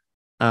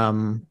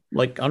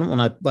 Like I don't want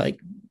to like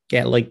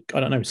get like I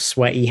don't know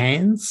sweaty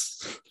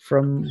hands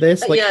from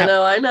this. Like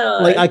no, I know.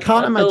 Like I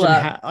can't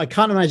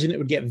imagine it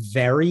would get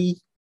very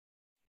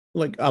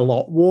like a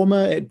lot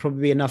warmer. It'd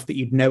probably be enough that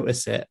you'd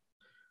notice it.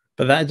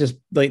 But that just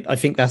like I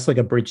think that's like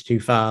a bridge too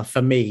far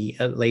for me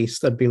at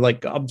least. I'd be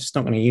like I'm just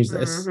not going to use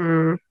this.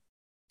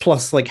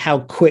 Plus, like how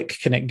quick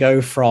can it go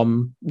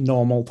from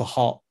normal to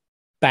hot,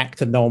 back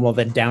to normal,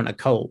 then down to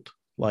cold?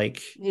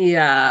 Like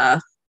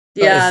that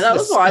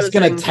was what I was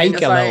thinking. It's going to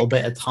take a little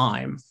bit of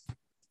time.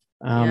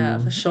 Yeah,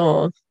 for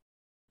sure.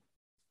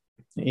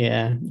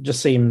 Yeah,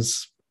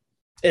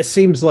 it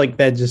seems like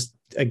they're just,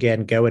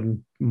 again,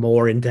 going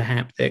more into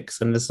haptics,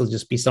 and this will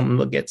just be something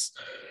that gets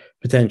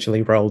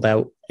potentially rolled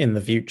out in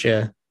the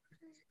future,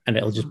 and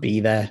it'll just be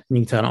there, and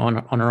you can turn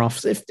it on or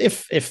off.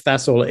 If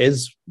that's all it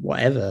is,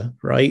 whatever,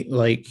 right?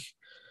 Like,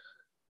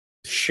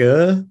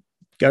 sure,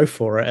 go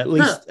for it.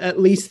 At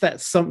least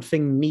that's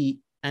something neat,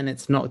 and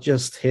it's not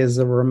just here's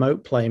a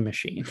remote play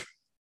machine.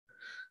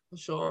 For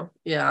sure.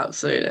 Yeah,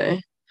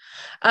 absolutely.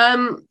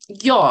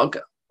 Yog,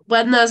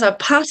 when there's a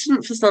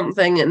patent for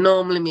something, it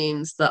normally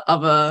means that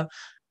other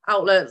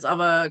outlets,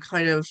 other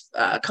kind of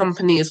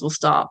companies will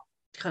start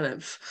kind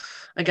of,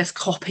 I guess,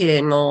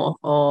 copying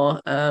or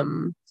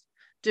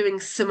doing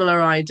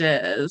similar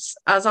ideas.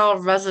 As our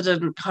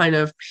resident kind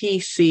of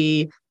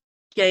PC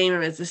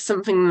gamer, is this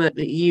something that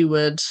you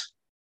would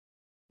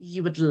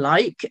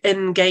like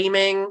in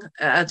gaming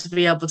to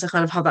be able to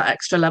kind of have that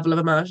extra level of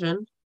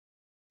immersion?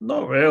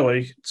 Not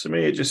really. To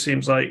me, it just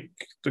seems like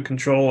the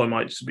controller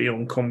might just be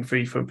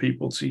uncomfy for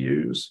people to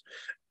use.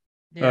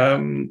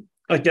 Yeah.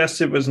 I guess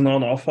if there's an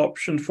on-off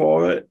option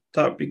for it,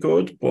 that'd be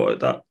good.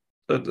 But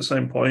at the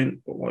same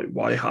point,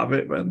 why have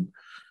it then?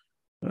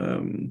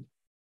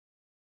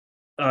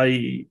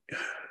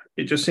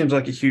 It just seems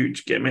like a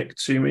huge gimmick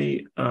to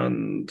me,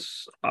 and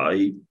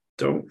I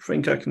don't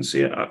think I can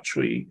see it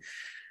actually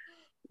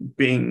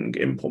being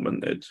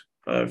implemented.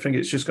 I think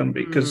it's just going to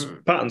be because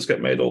patents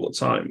get made all the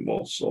time,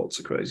 all sorts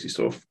of crazy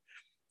stuff,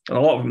 and a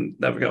lot of them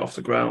never get off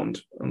the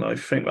ground. And I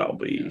think that'll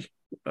be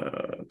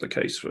the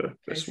case for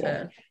this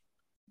one.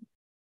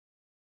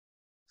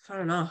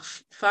 Fair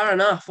enough.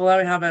 Well, there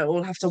we have it.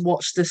 We'll have to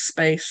watch this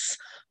space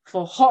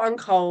for hot and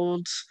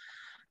cold.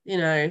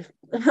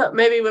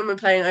 Maybe when we're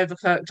playing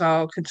Overcooked,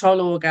 our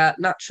controller will get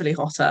naturally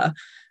hotter,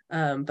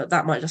 but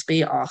that might just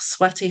be our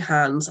sweaty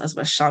hands as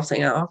we're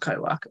shouting at our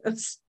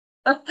co-workers.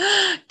 Get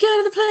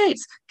on the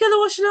plates, get the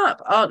washing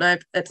up. Oh no,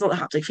 it's not the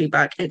haptic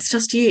feedback, it's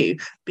just you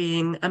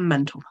being a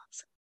mental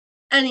person.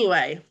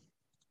 Anyway,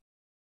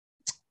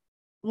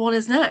 what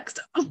is next?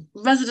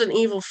 Resident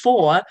Evil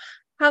 4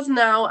 has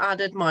now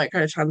added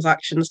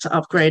microtransactions to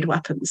upgrade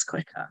weapons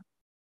quicker.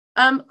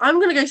 I'm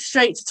going to go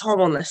straight to Tom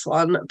on this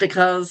one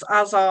because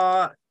as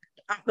our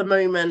at the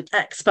moment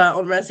expert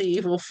on Resi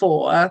Evil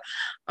 4,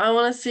 I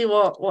want to see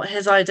what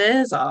his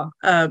ideas are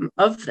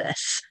of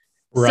this.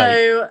 Right.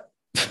 So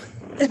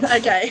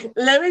okay,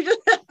 let me just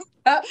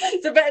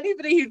so for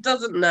anybody who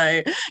doesn't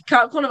know,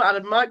 Capcom have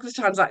added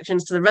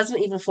microtransactions to the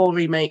Resident Evil 4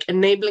 remake,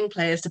 enabling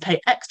players to pay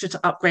extra to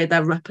upgrade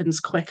their weapons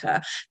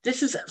quicker.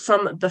 This is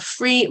from the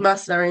free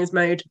Mercenaries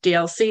mode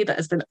DLC that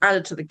has been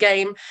added to the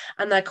game,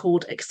 and they're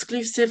called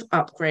exclusive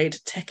upgrade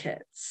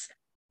tickets.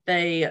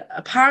 They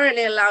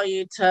apparently allow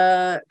you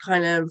to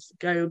kind of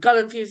go gun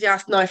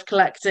enthusiast, knife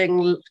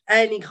collecting,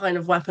 any kind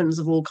of weapons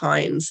of all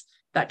kinds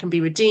that can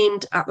be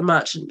redeemed at the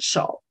merchant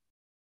shop.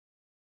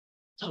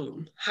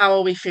 So, how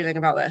are we feeling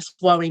about this?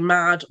 Were we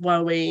mad?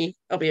 Are we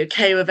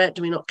okay with it?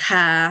 Do we not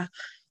care?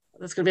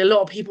 There's going to be a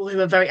lot of people who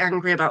are very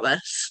angry about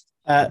this.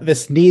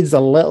 This needs a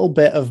little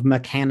bit of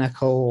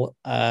mechanical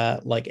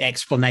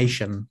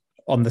explanation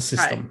on the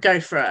system. Okay,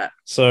 go for it.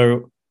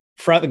 So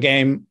throughout the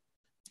game,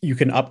 you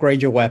can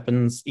upgrade your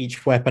weapons.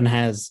 Each weapon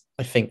has,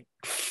 I think,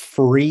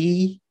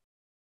 3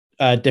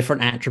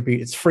 different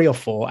attributes. It's 3 or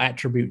 4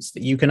 attributes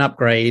that you can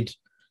upgrade.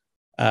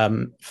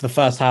 For the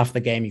first half of the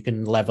game, you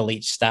can level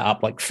each stat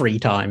up like 3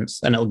 times,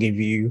 and it'll give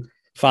you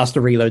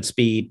faster reload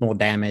speed, more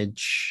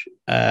damage,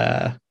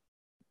 better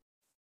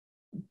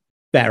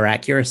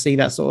accuracy,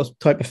 that sort of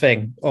type of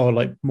thing, or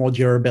like more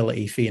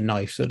durability for your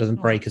knife so it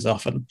doesn't break as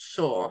often.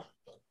 Sure.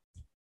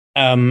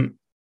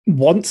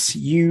 Once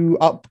you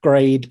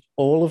upgrade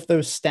all of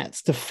those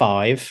stats to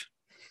 5,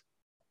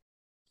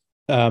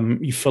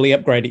 you fully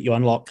upgrade it, you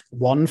unlock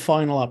one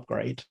final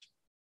upgrade,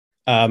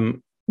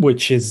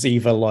 which is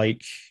either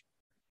like,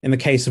 in the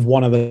case of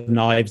one of the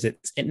knives, it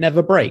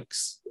never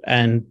breaks,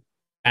 and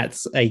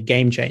that's a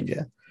game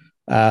changer.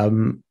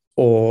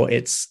 Or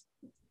it's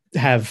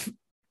have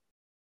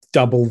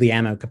double the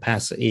ammo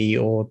capacity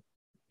or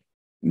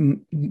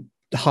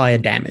higher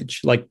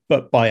damage,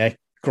 but by a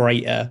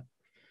greater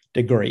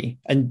degree.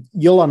 And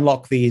you'll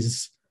unlock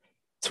these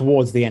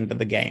towards the end of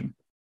the game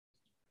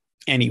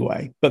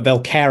anyway, but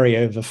they'll carry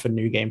over for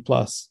New Game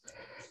Plus.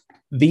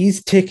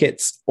 These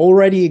tickets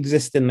already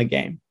exist in the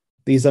game.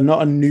 These are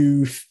not a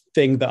new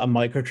thing that are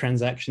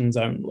microtransactions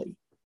only.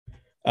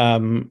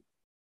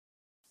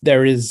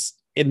 There is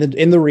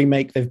in the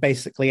remake, they've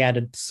basically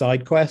added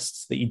side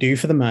quests that you do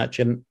for the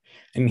merchant,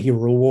 and he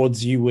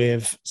rewards you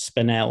with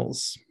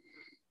spinels,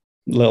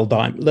 little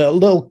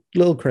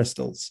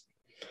crystals.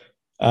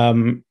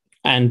 And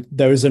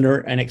those are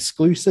an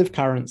exclusive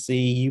currency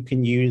you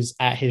can use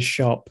at his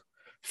shop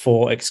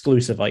for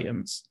exclusive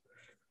items.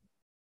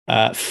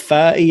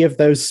 30 of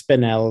those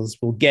spinels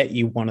will get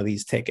you one of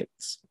these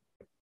tickets.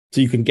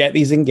 So you can get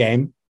these in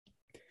game.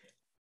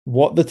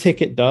 What the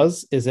ticket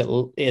does is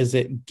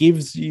it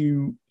gives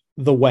you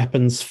the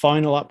weapon's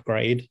final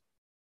upgrade,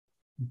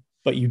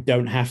 but you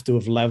don't have to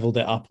have leveled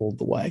it up all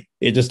the way.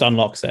 It just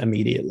unlocks it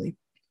immediately.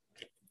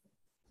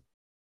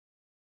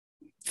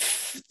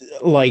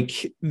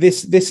 Like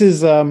this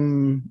is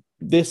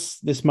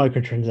this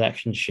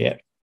microtransaction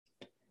shit.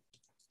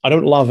 I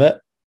don't love it.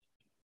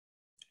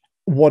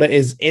 What it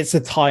is, it's a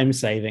time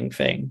saving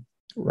thing,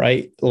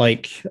 right?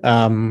 Like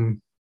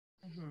I'm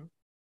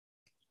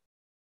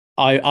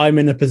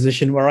in a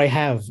position where I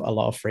have a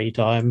lot of free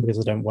time because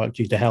I don't work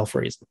due to health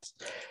reasons.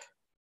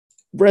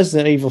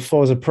 Resident Evil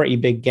 4 is a pretty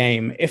big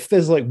game. If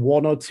there's like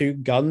 1 or 2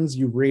 guns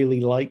you really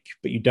like,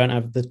 but you don't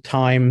have the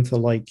time to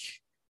like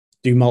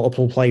do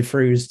multiple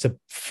playthroughs to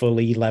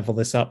fully level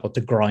this up or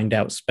to grind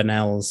out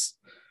spinels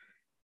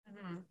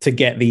to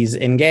get these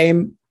in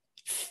game,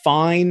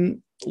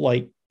 fine.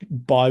 Like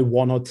buy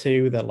 1 or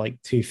 2, they're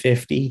like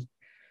 $250.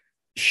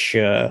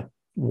 Sure,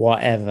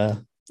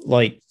 whatever.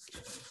 Like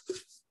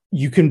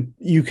you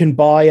can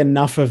buy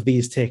enough of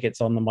these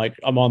tickets on the mic.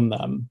 I'm on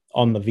them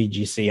on the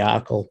VGC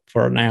article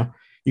for it now.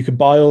 You can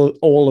buy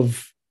all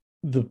of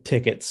the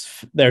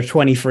tickets. There are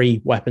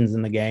 23 weapons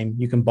in the game.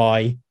 You can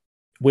buy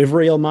with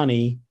real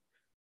money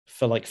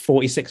for like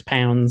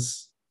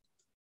 £46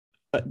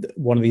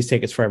 one of these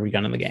tickets for every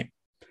gun in the game.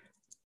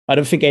 I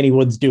don't think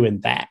anyone's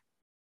doing that.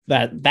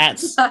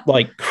 That's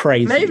like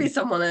crazy. Maybe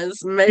someone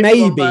is.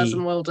 Maybe one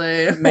person will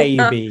do.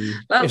 Maybe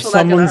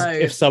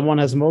if someone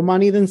has more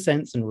money than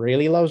sense and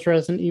really loves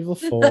Resident Evil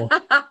 4,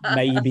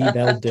 maybe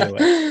they'll do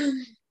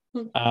it.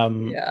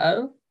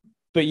 Yeah.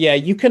 But yeah,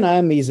 you can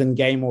earn these in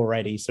game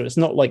already, so it's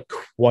not like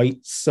quite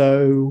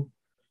so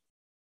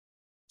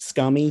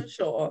scummy.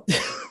 Sure.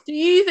 Do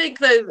you think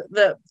though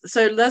that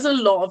so there's a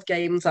lot of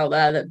games out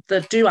there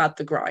that do add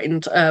the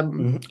grind?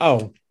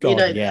 Oh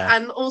god, yeah.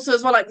 And also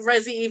as well, like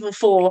Resi Evil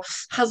 4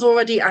 has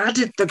already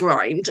added the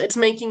grind. It's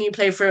making you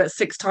play through it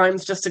 6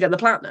 times just to get the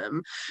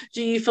platinum.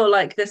 Do you feel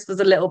like this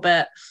was a little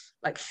bit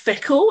like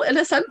fickle in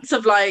a sense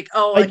of like,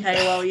 okay,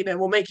 well,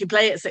 we'll make you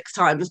play it 6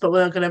 times, but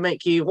we're going to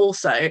make you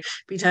also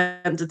be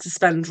tempted to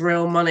spend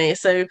real money.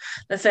 So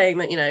they're saying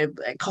that,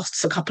 it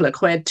costs a couple of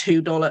quid,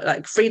 $2,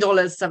 like $3,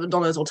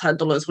 $7 or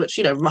 $10, which,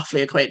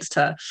 roughly equates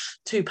to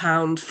 £2,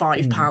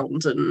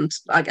 £5, and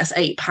I guess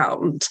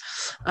 £8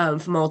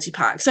 for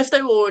multi-pack. So if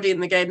they were already in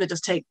the game, they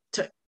just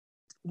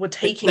we're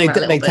taking that a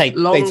little bit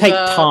longer. They take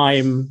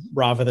time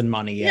rather than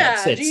money.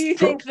 Yeah. Do you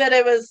think that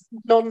it was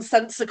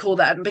nonsensical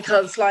then?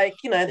 Because, like,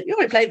 you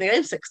already played the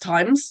game 6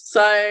 times,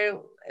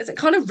 so is it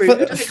kind of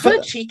rude? Is it kind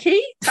of cheeky?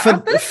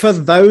 For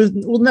those,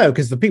 well, no,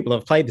 because the people that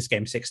have played this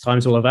game 6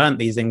 times will have earned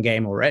these in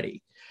game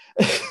already.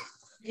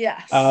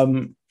 Yes. Yeah,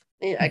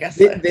 I guess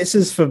so. This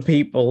is for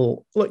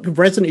people. Look,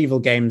 Resident Evil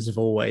games have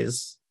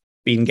always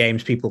been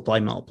games people play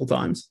multiple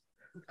times.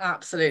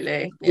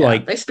 Absolutely. Yeah.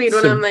 Like they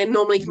speedrun them, they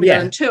normally can be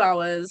done in 2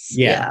 hours.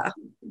 Yeah.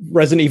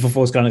 Resident Evil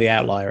 4 is kind of the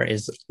outlier. It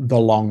is the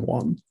long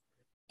one.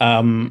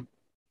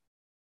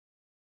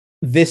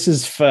 This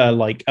is for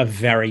like a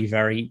very,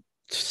 very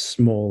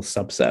small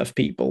subset of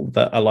people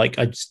that are like,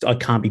 I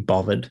can't be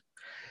bothered.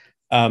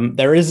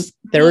 There is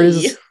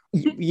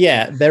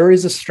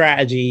a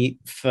strategy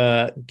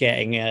for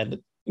getting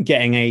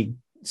a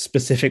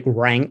specific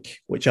rank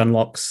which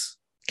unlocks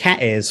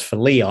cat ears for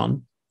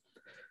Leon,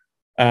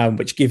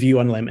 which give you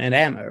unlimited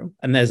ammo.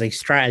 And there's a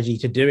strategy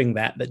to doing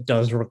that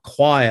does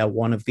require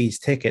one of these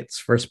tickets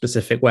for a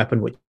specific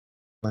weapon with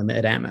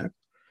limited ammo.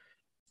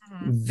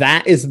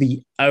 That is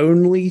the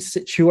only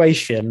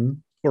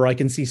situation where I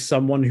can see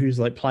someone who's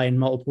like playing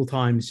multiple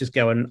times just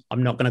going,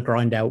 I'm not going to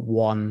grind out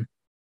one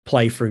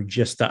playthrough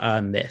just to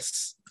earn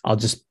this. I'll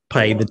just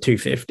pay the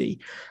 $250.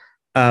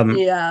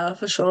 Yeah,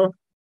 for sure.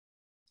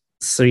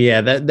 So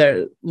yeah,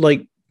 they're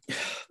like,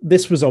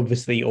 this was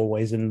obviously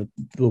always in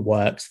the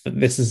works. That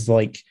this is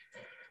like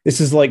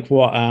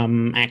what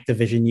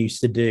Activision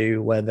used to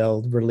do, where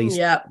they'll release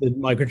the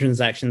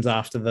microtransactions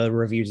after the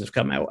reviews have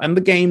come out, and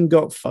the game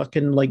got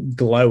fucking like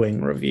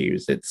glowing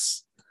reviews.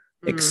 It's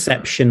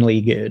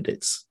exceptionally good.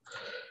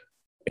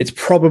 It's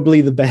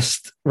probably the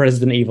best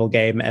Resident Evil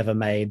game ever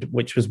made,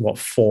 which was what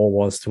 4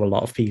 was to a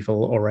lot of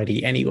people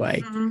already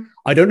anyway.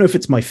 I don't know if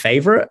it's my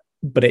favorite,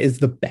 but it is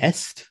the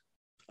best.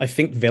 I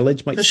think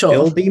Village might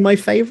still be my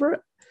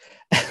favorite,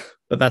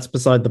 but that's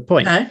beside the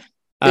point. Okay.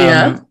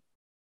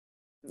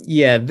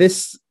 Yeah,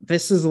 this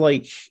is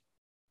like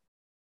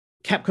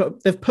Capcom.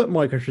 They've put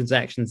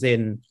microtransactions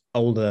in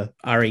older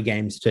RE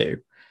games too,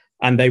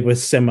 and they were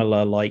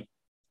similar, like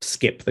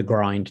skip the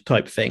grind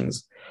type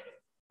things.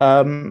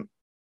 I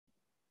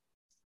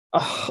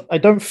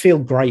don't feel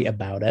great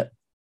about it,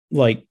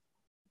 like,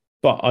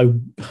 but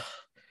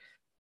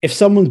if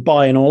someone's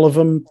buying all of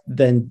them,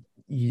 then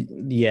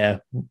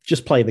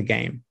just play the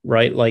game,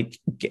 right? Like,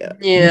 you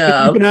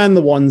can earn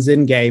the ones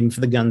in game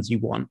for the guns you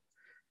want.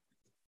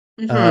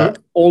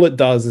 All it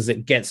does is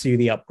it gets you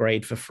the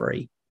upgrade for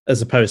free,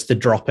 as opposed to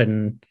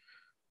dropping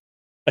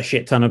a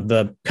shit ton of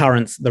the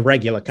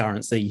regular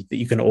currency that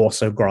you can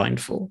also grind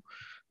for.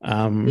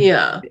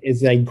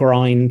 Is a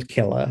grind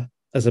killer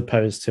as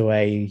opposed to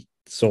a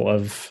sort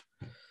of,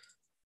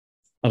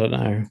 I don't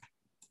know.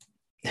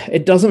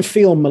 It doesn't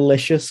feel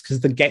malicious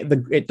because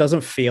it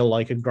doesn't feel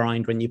like a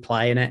grind when you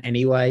play in it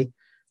anyway.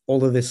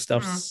 All of this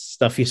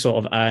stuff you're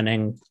sort of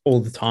earning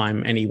all the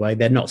time anyway.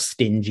 They're not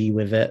stingy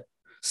with it.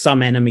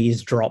 Some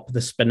enemies drop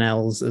the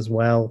spinels as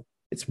well.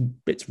 It's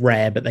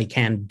rare, but they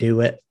can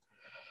do it.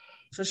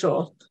 For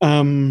sure.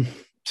 So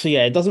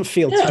yeah, it doesn't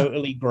feel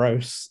totally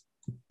gross,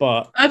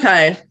 but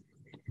okay.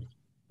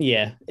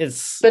 Yeah,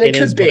 But it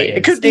could be.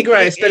 It could be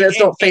gross, but it's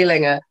not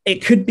feeling it.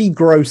 It could be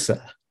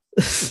grosser.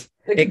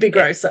 It could be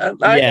grosser.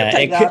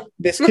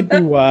 This could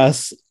be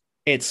worse.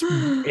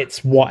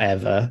 It's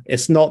whatever.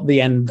 It's not the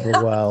end of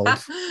the world.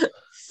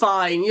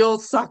 Fine, you'll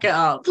suck it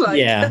up.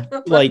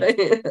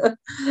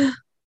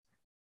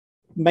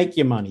 Make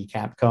your money,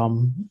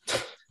 Capcom.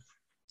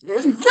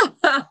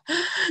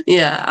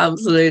 Yeah,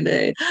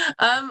 absolutely.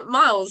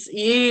 Miles,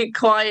 you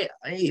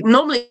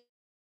normally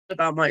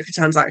about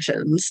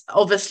microtransactions,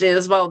 obviously,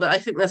 as well, that I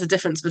think there's a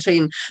difference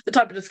between the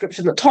type of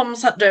description that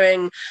Tom's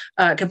doing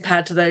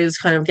compared to those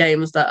kind of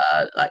games that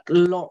are like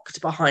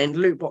locked behind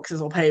loot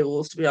boxes or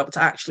paywalls to be able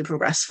to actually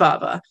progress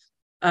further.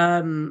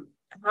 How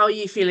are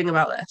you feeling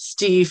about this?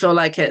 Do you feel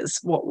like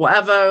it's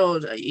whatever, or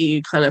are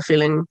you kind of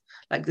feeling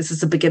like this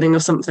is the beginning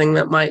of something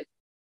that might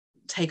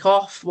take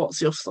off?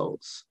 What's your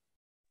thoughts?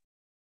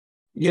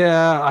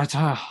 Yeah, I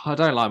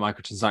don't like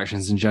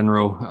microtransactions in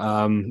general.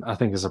 I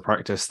think as a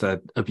practice, they're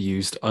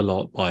abused a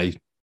lot by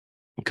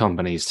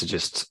companies to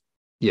just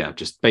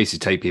basically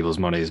take people's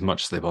money as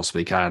much as they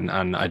possibly can.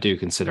 And I do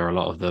consider a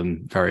lot of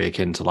them very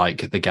akin to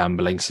like the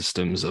gambling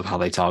systems of how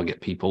they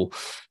target people.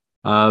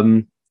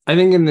 I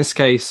think in this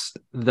case,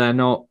 they're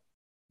not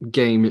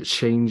game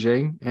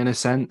changing in a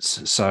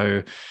sense.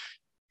 So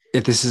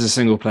if this is a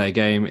single player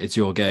game, it's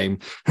your game.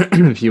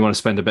 If you want to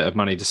spend a bit of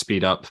money to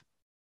speed up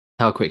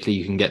how quickly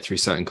you can get through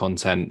certain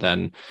content,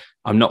 then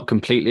I'm not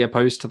completely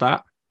opposed to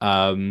that,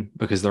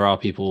 because there are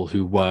people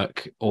who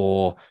work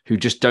or who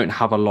just don't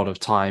have a lot of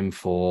time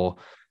for,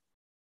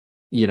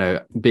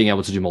 being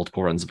able to do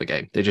multiple runs of a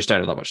game. They just don't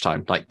have that much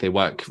time. Like they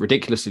work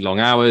ridiculously long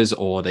hours,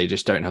 or they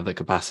just don't have the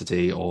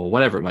capacity, or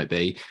whatever it might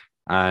be.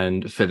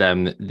 And for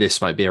them,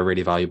 this might be a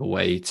really valuable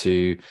way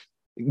to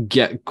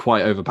get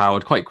quite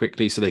overpowered quite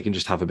quickly, so they can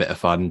just have a bit of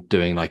fun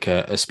doing like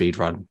a speed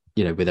run,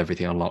 with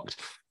everything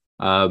unlocked.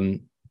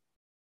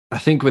 I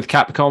think with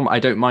Capcom,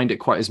 I don't mind it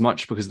quite as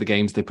much because the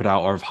games they put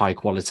out are of high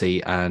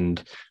quality and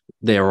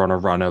they are on a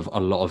run of a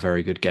lot of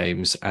very good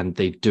games and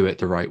they do it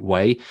the right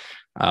way.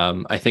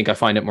 I think I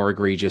find it more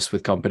egregious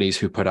with companies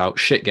who put out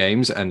shit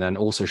games and then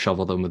also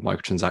shovel them with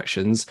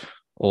microtransactions,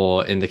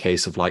 or in the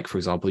case of, like, for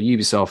example,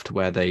 Ubisoft,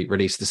 where they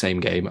release the same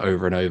game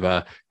over and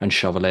over and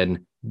shovel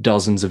in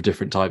dozens of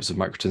different types of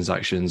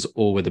microtransactions,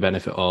 all with the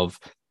benefit of,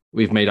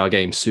 we've made our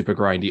game super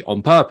grindy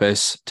on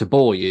purpose to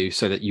bore you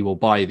so that you will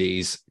buy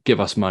these, give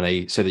us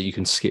money so that you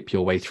can skip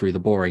your way through the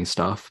boring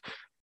stuff.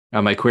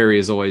 And my query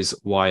is always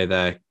why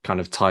they're kind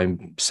of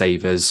time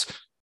savers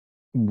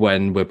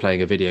when we're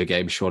playing a video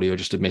game. Surely you're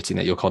just admitting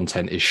that your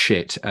content is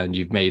shit and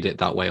you've made it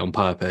that way on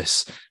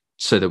purpose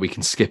so that we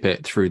can skip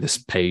it through this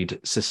paid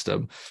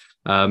system.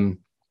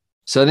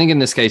 So I think in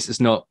this case, it's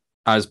not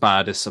as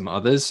bad as some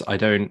others. I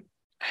don't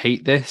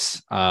hate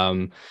this.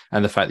 And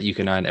the fact that you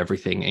can earn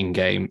everything in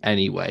game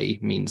anyway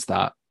means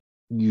that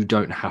you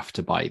don't have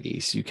to buy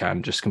these. You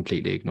can just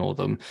completely ignore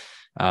them.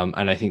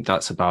 And I think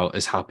that's about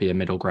as happy a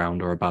middle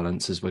ground or a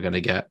balance as we're going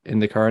to get in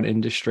the current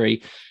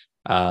industry.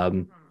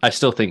 I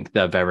still think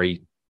they're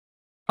very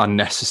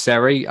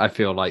unnecessary. I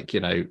feel like,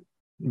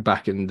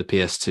 back in the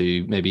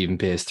PS2, maybe even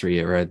PS3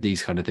 era,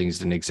 these kind of things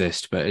didn't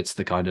exist, but it's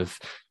the kind of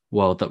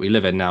world that we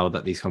live in now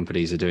that these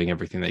companies are doing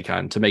everything they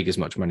can to make as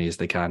much money as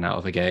they can out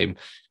of a game.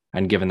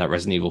 And given that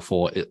Resident Evil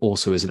 4, it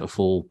also isn't a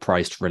full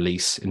priced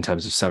release in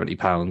terms of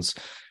 £70,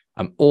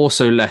 I'm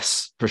also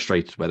less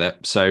frustrated with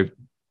it. So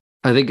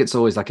I think it's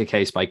always like a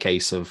case by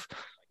case of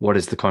what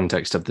is the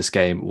context of this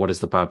game? What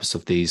is the purpose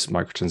of these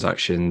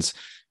microtransactions?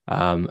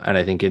 And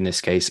I think in this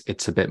case,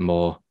 it's a bit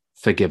more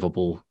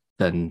forgivable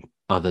than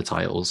other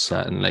titles,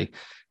 certainly.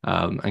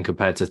 And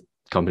compared to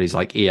companies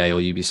like EA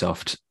or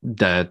Ubisoft,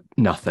 they're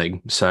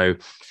nothing. So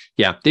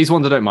yeah, these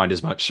ones I don't mind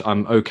as much.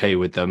 I'm okay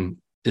with them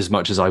as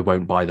much as I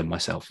won't buy them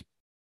myself.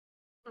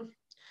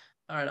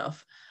 Fair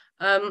enough.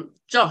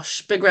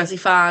 Josh, big Resi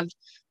fan.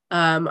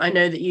 I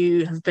know that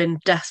you have been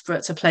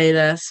desperate to play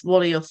this.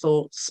 What are your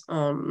thoughts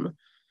on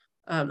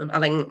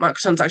adding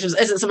microtransactions?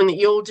 Is it something that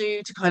you'll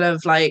do to kind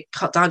of like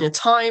cut down your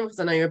time? Because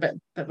I know you're a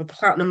bit of a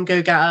platinum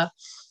go-getter.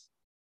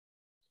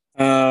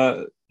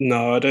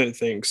 No, I don't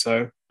think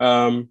so.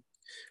 I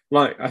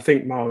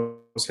think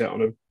Miles hit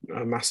on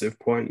a massive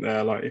point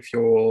there. like if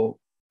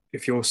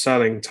you're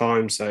selling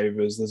time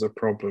savers, there's a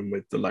problem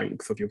with the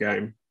length of your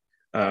game.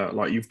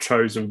 Like you've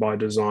chosen by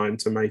design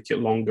to make it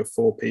longer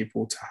for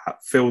people to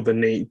feel the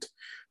need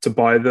to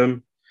buy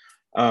them,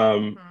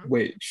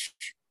 which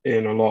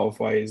in a lot of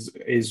ways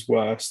is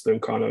worse than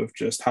kind of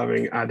just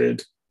having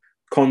added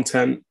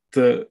content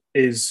that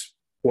is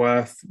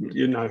worth,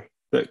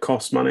 that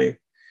costs money.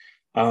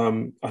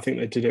 I think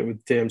they did it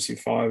with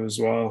DMC5 as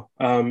well.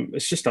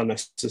 It's just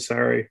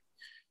unnecessary.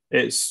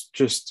 It's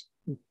just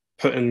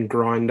putting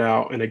grind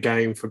out in a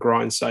game for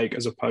grind's sake,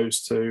 as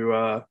opposed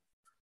to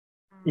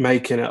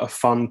making it a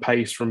fun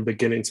pace from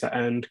beginning to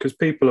end, because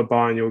people are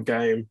buying your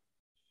game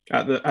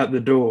at the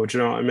door. Do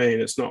you know what I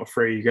mean? It's not a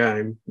free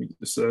game,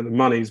 so the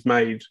money's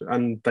made,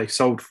 and they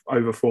sold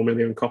over 4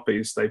 million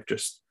copies. They've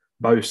just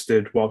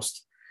boasted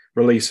whilst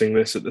releasing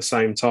this at the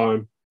same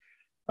time.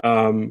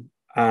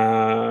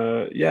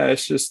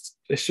 It's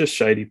just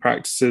shady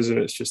practices, and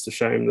it's just a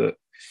shame that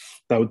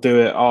they'll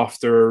do it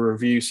after a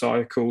review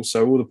cycle.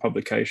 So all the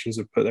publications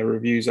have put their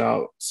reviews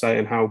out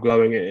saying how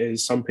glowing it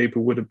is. Some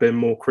people would have been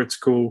more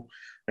critical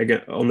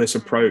again on this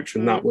approach,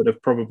 and that would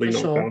have probably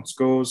knocked down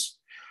scores.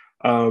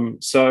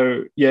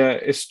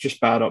 It's just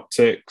bad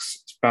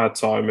optics, it's bad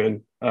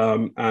timing,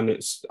 and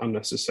it's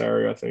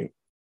unnecessary, I think.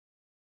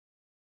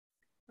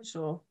 For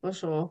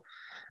sure.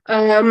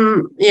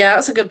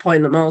 That's a good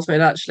point that Miles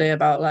made, actually,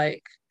 about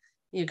like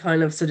you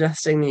kind of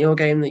suggesting that your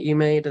game that you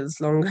made is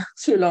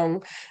too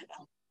long.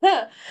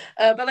 But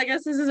I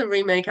guess this is a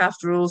remake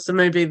after all, so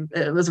maybe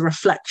it was a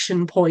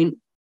reflection point.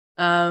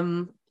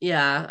 I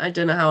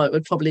don't know how it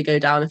would probably go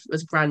down if it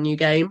was a brand new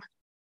game.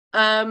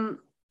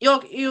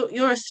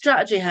 You're a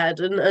strategy head,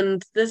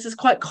 and this is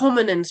quite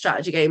common in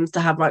strategy games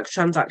to have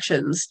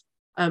microtransactions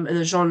in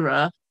the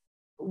genre.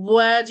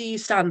 Where do you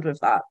stand with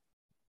that?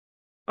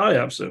 I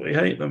absolutely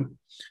hate them.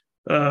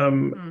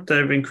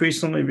 They've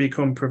increasingly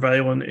become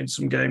prevalent in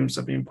some games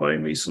I've been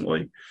playing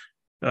recently.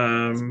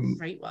 That's a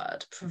great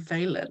word,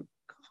 prevalent.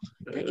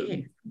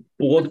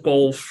 Blood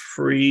Bowl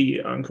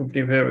 3 and Company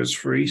of Heroes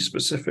 3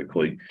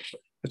 specifically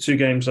are two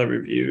games I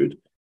reviewed,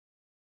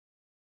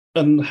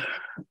 and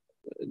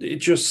it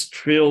just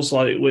feels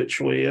like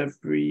literally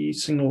every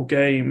single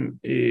game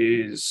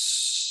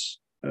is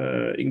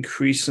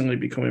increasingly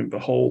becoming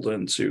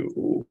beholden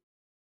to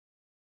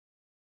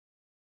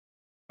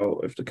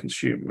of the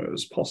consumer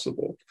as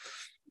possible.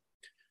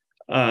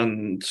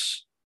 And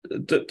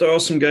there are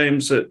some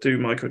games that do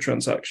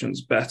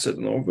microtransactions better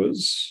than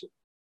others,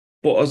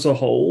 but as a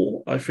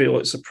whole, I feel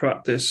it's a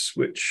practice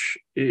which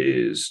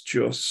is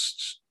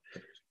just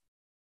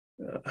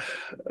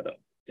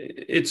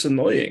it's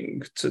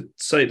annoying, to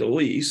say the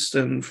least.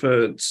 And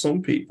for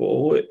some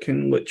people, it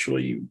can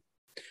literally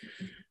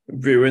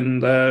ruin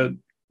their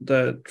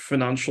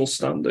financial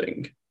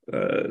standing.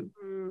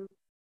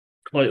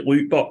 Like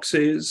loot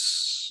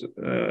boxes,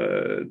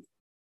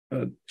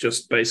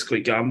 just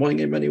basically gambling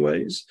in many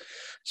ways.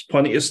 There's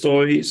plenty of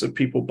stories of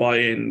people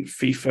buying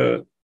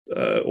FIFA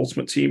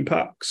Ultimate Team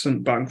packs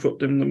and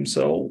bankrupting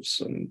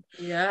themselves. And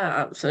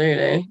yeah,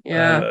 absolutely.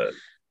 Yeah.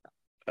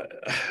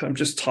 I'm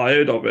just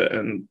tired of it.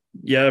 And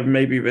yeah,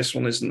 maybe this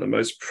one isn't the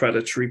most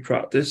predatory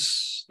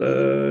practice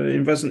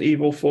in Resident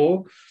Evil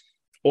 4,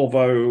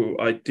 although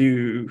I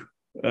do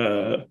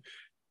I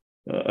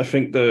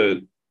think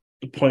the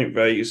point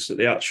raised that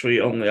they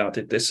actually only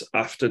added this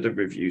after the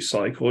review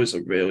cycle is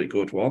a really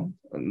good one,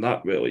 and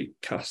that really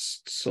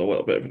casts a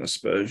little bit of an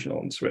aspersion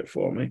onto it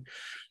for me.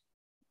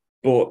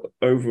 But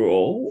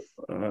overall,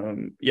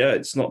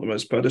 it's not the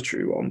most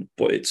predatory one,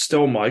 but it's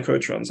still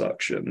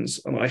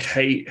microtransactions. And I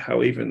hate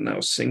how even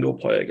now single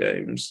player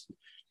games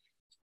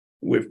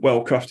with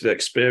well-crafted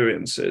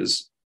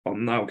experiences are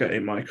now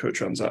getting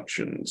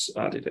microtransactions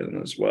added in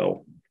as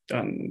well.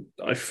 And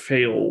I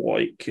feel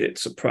like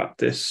it's a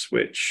practice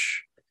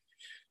which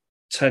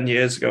 10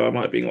 years ago I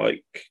might have been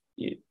like,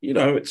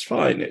 it's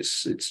fine.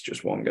 It's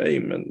just one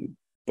game,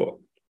 but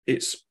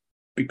it's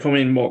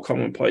becoming more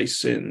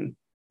commonplace in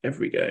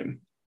every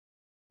game.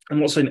 I'm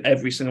not saying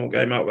every single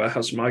game out there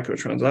has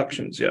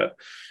microtransactions yet,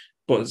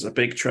 but there's a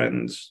big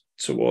trend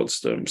towards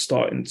them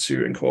starting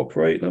to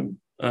incorporate them,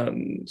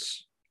 and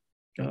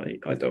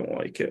I don't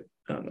like it.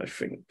 And I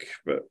think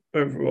that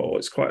overall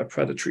it's quite a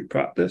predatory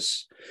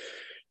practice.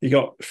 You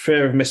got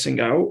fear of missing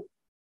out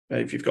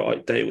if you've got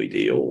like daily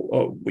deal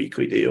or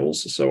weekly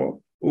deals or so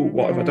on. Oh,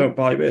 what if I don't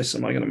buy this?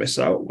 Am I going to miss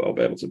out? Well, I'll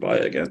be able to buy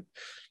it again.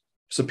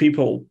 So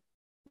people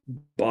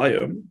buy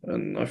them,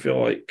 and I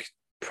feel like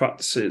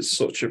practices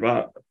such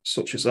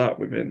as that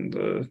within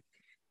the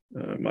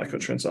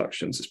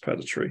microtransactions is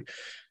predatory.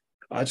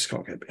 I just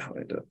can't get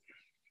behind it.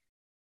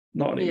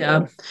 Not anymore.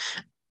 Yeah.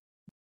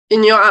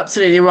 And you're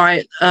absolutely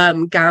right.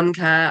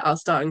 GamCare are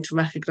starting to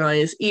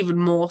recognise, even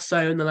more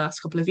so in the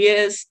last couple of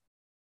years,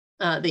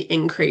 the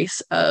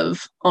increase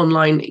of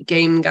online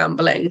game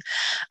gambling,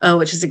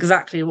 which is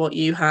exactly what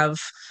you have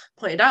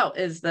pointed out,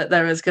 is that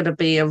there is going to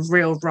be a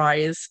real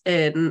rise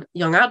in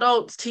young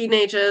adults,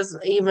 teenagers,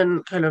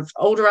 even kind of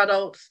older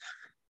adults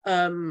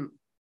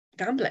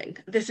gambling.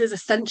 This is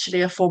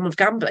essentially a form of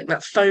gambling.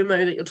 That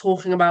FOMO that you're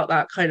talking about,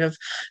 that kind of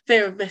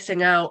fear of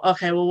missing out.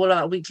 Okay, well, what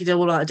about a weekly deal?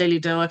 What about a daily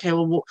deal? Okay,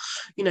 well,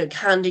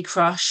 Candy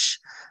Crush,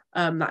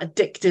 that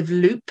addictive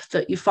loop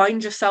that you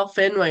find yourself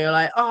in, where you're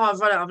like, I've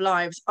run out of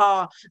lives.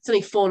 It's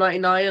only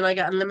 $4.99 and I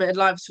get unlimited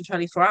lives for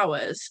 24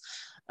 hours.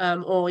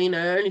 Or only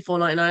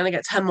 $4.99 and I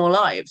get 10 more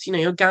lives.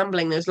 You're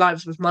gambling those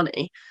lives with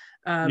money.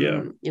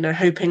 Hoping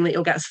that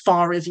you'll get as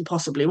far as you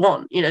possibly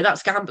want.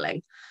 That's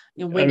gambling.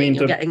 You're winning.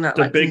 You're getting that.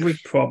 The big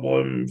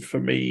problem for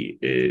me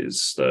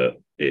is that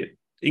it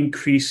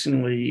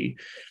increasingly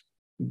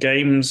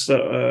games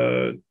that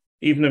are,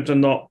 even if they're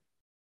not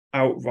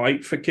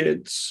outright for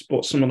kids,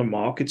 but some of the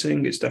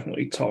marketing is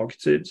definitely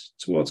targeted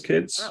towards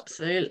kids.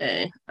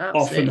 Absolutely.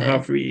 Often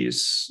have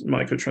these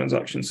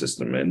microtransaction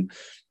system in.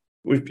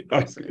 We're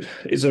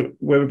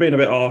being a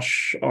bit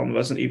harsh on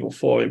Resident Evil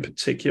 4 in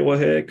particular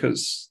here,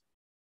 because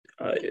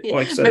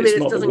like I said, maybe it's this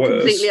not doesn't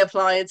completely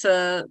apply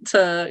to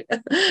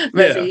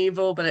Resi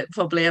Evil, but it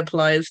probably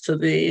applies to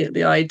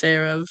the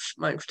idea of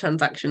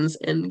microtransactions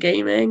in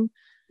gaming.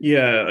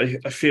 Yeah,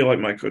 I feel like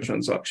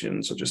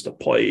microtransactions are just a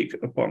plague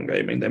upon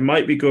gaming. They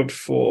might be good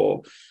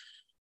for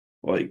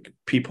like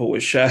people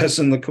with shares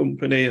in the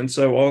company and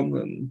so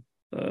on,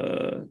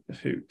 and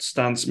who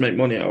stands to make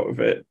money out of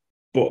it.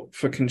 But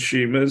for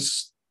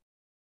consumers,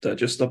 they're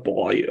just a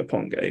blight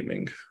upon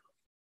gaming.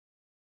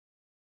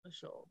 For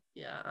sure.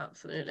 Yeah,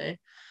 absolutely.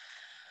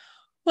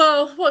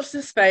 Well, watch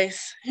this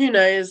space. Who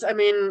knows? I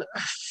mean,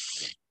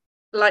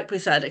 like we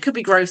said, it could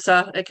be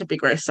grosser.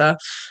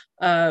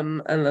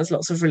 And there's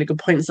lots of really good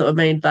points that were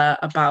made there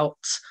about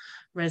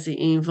Resi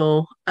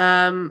Evil.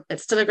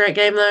 It's still a great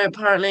game though,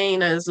 apparently.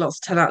 There's lots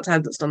of 10 out of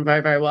 10 that's done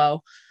very, very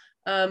well.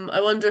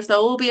 I wonder if there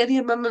will be any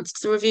amendments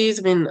to the reviews.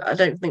 I mean, I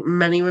don't think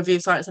many review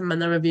sites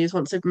amend their reviews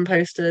once they've been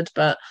posted,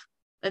 but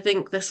I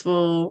think this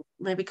will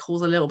maybe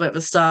cause a little bit of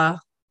a stir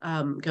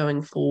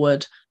going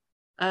forward.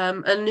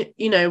 And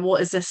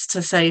what is this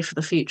to say for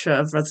the future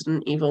of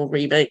Resident Evil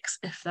remakes,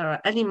 if there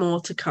are any more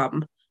to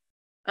come?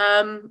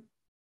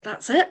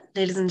 That's it,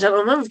 ladies and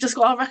gentlemen. We've just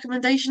got our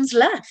recommendations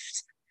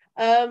left.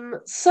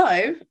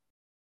 So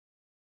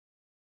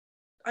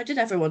I did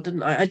everyone,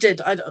 didn't I? I did.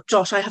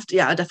 Josh, I have to.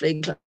 Yeah, I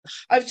definitely.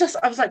 I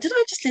was like, did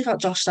I just leave out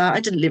Josh there? I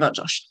didn't leave out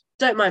Josh.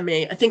 Don't mind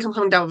me. I think I'm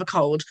coming down with a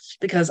cold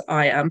because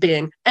I am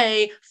being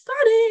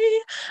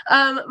funny.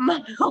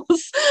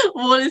 Miles,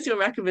 what is your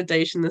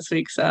recommendation this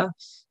week, sir?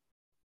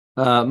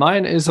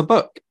 Mine is a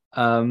book.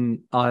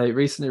 I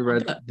recently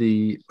read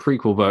the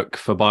prequel book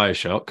for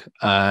BioShock,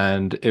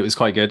 and it was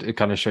quite good. It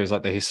kind of shows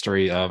like the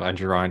history of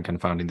Andrew Ryan kind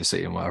of founding the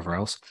city and whatever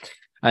else.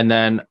 And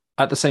then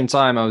at the same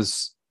time,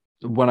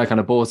 when I kind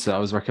of bought it, I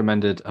was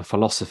recommended a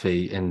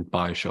philosophy in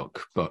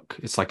BioShock book.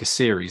 It's like a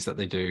series that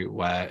they do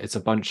where it's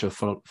a bunch of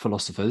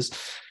philosophers,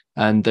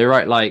 and they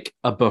write like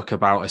a book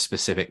about a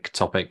specific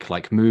topic,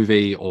 like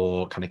movie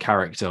or kind of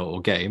character or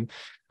game.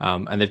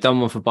 And they've done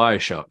one for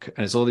BioShock,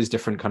 and it's all these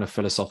different kind of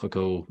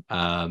philosophical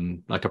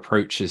like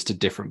approaches to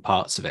different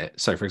parts of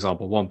it. So, for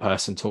example, one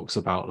person talks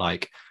about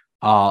like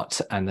art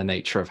and the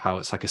nature of how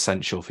it's like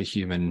essential for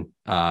human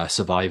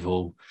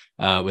survival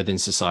within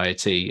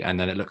society, and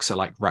then it looks at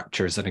like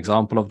Rapture as an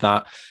example of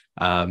that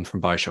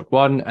from BioShock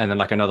 1, and then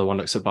like another one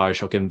looks at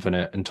BioShock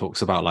Infinite and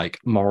talks about like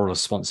moral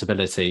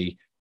responsibility.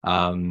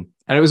 And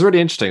it was really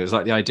interesting. It was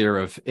like the idea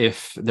of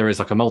if there is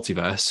like a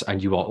multiverse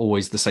and you are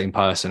always the same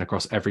person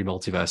across every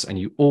multiverse and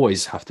you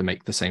always have to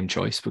make the same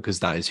choice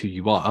because that is who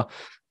you are,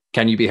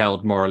 can you be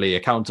held morally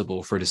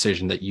accountable for a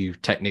decision that you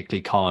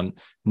technically can't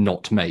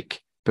not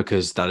make?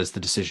 because that is the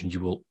decision you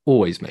will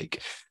always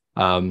make.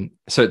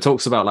 So it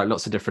talks about like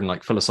lots of different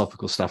like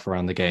philosophical stuff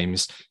around the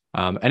games.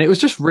 And it was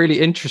just really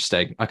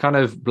interesting. I kind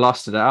of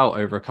blasted it out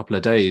over a couple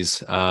of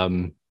days.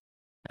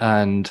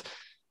 And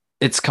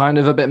it's kind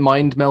of a bit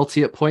mind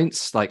melty at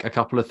points. Like a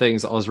couple of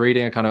things that I was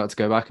reading, I kind of had to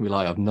go back and be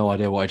like, I have no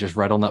idea what I just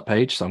read on that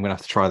page, so I'm gonna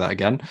have to try that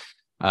again.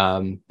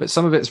 But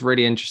some of it's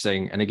really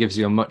interesting, and it gives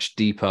you a much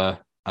deeper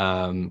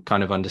kind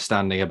of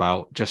understanding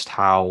about just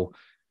how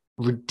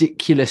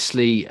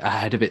ridiculously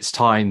ahead of its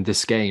time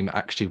this game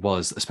actually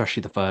was,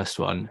 especially the first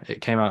one.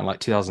 It came out in like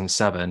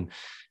 2007,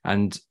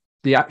 and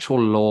the actual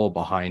lore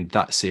behind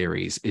that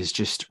series is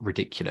just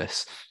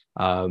ridiculous.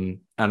 And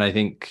I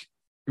think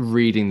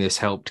reading this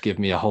helped give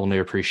me a whole new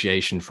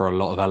appreciation for a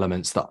lot of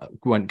elements that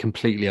went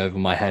completely over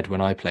my head when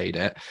I played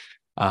it.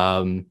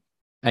 And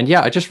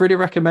yeah, I just really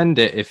recommend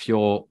it if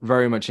you're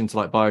very much into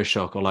like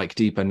BioShock or like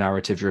deeper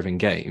narrative driven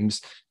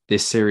games.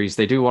 This series,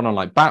 they do one on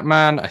like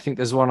Batman. I think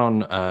there's one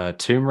on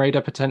Tomb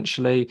Raider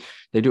potentially.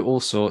 They do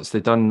all sorts.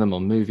 They've done them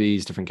on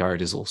movies, different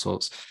characters, all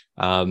sorts.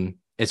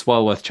 It's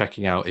well worth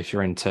checking out if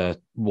you're into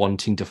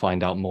wanting to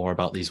find out more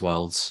about these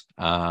worlds,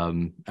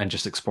 and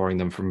just exploring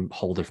them from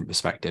whole different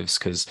perspectives.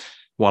 Because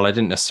while I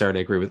didn't necessarily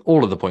agree with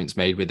all of the points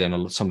made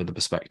within some of the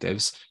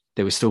perspectives,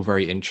 they were still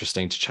very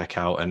interesting to check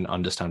out and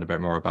understand a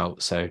bit more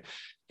about. So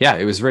yeah,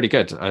 it was really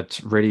good.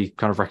 I'd really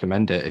kind of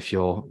recommend it if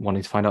you're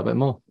wanting to find out a bit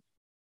more.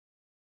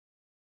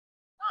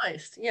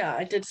 Nice. Yeah,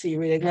 I did see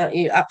you reading that.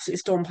 You absolutely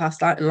stormed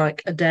past that in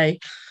like a day,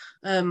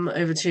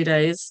 over 2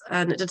 days,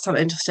 and it did sound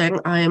interesting.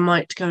 I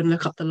might go and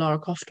look up the Lara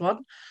Croft one,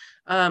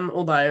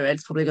 although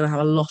it's probably going to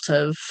have a lot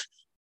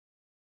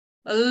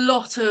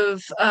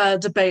of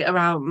debate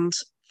around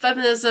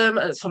feminism,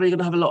 and it's probably going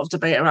to have a lot of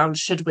debate around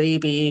should we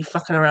be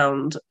fucking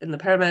around in the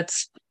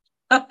pyramids.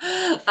 Who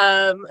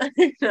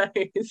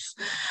knows?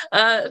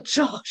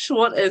 Josh,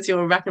 what is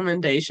your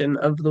recommendation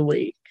of the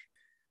week?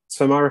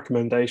 So my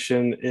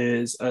recommendation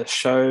is a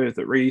show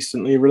that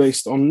recently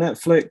released on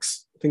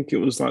Netflix. I think it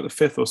was like the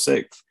 5th or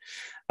 6th.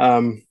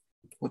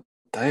 What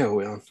day are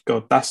we on?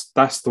 God, that's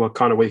the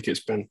kind of week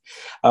it's been.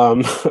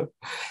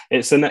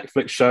 It's a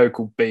Netflix show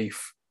called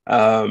Beef.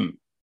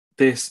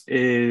 This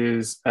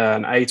is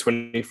an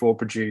A24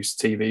 produced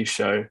TV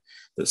show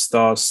that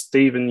stars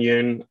Stephen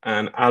Yeun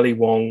and Ali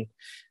Wong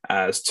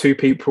as two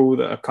people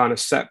that are kind of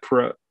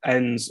separate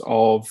ends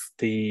of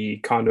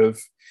the kind of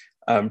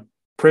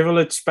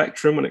privilege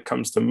spectrum when it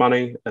comes to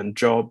money and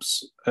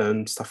jobs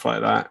and stuff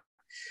like that.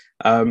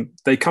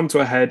 They come to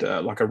a head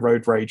at like a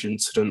road rage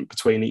incident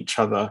between each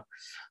other,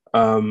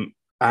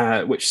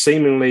 which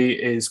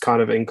seemingly is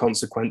kind of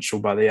inconsequential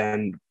by the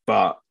end,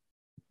 but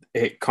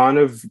it kind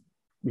of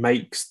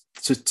makes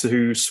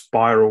to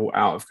spiral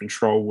out of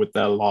control with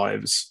their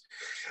lives.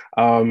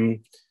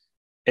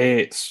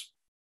 It's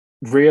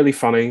really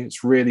funny.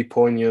 It's really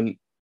poignant.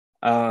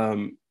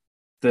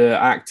 The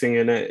acting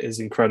in it is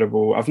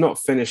incredible. I've not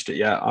finished it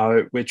yet.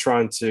 Me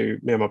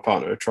and my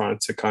partner are trying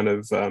to kind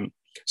of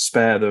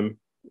spare them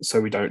so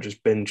we don't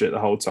just binge it the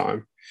whole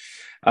time.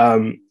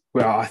 Well,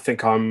 I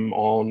think I'm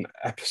on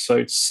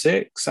episode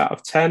 6 out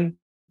of 10.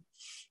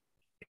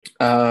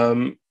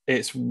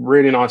 It's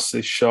really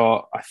nicely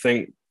shot. I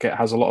think it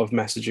has a lot of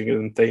messaging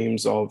and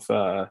themes of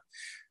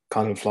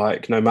kind of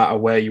like no matter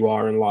where you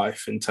are in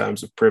life in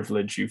terms of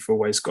privilege, you've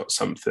always got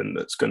something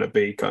that's going to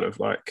be kind of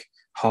like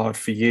hard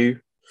for you.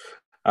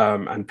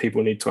 And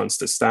people need to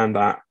understand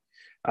that.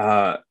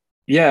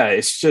 Yeah,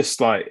 it's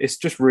just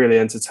really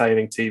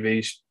entertaining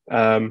TV,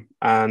 and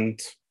I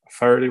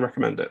thoroughly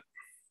recommend it.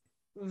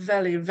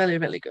 Very, very,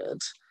 very good.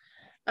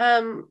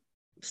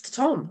 Mr.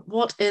 Tom,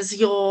 what is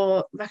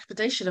your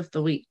recommendation of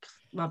the week,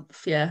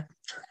 month? Yeah.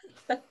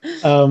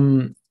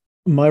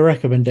 My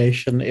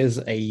recommendation is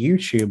a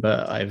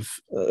YouTuber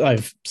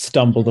I've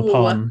stumbled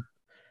upon,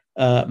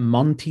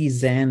 Monty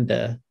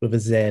Zander with a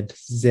Z,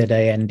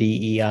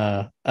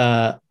 Zander.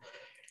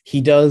 He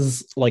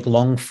does like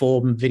long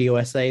form video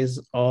essays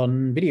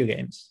on video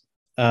games.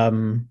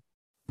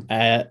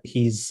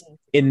 He's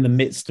in the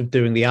midst of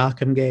doing the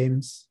Arkham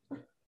games.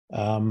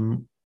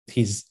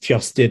 He's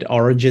just did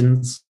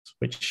Origins,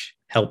 which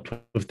helped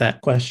with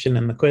that question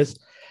in the quiz.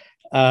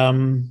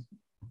 Yeah,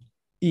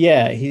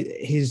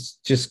 he's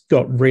just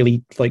got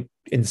really like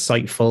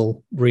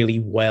insightful, really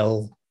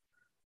well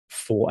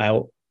thought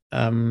out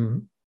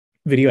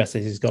video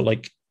essays. He's got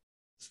like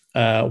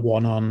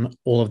one on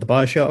all of the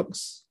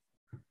BioShocks.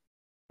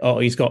 Oh,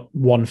 he's got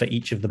one for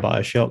each of the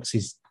BioShocks.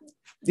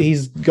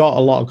 He's got a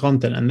lot of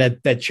content, and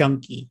they're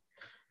chunky.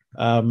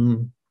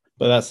 But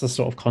that's the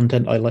sort of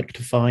content I like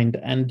to find.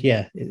 And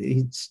yeah,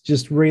 it's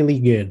just really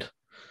good.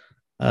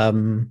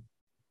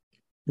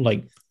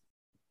 Like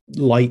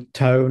light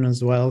tone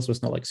as well, so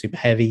it's not like super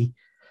heavy.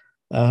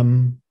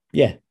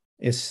 Yeah,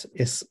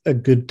 it's a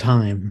good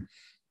time.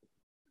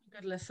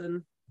 Good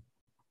listen.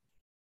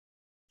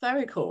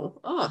 Very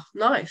cool. Oh,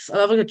 nice. I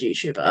love a good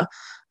YouTuber.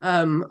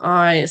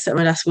 I sit at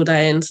my desk all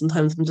day, and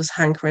sometimes I'm just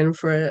hankering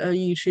for a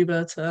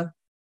YouTuber to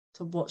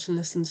watch and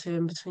listen to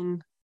in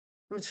between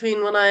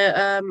when I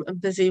am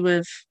busy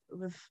with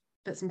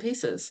bits and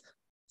pieces.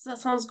 So that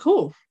sounds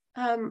cool.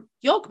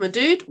 Yog, my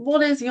dude,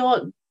 what is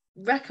your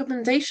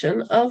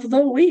recommendation of the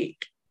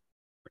week?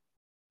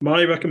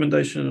 My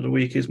recommendation of the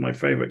week is my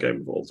favorite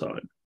game of all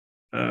time.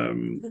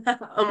 And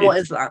what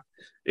is that?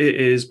 It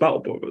is Battle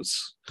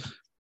Brothers.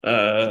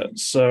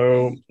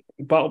 So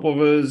Battle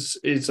Brothers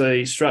is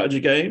a strategy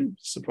game,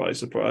 surprise,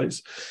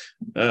 surprise,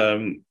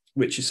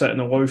 which is set in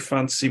a low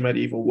fantasy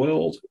medieval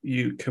world.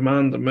 You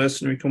command a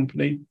mercenary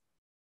company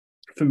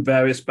from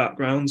various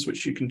backgrounds,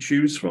 which you can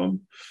choose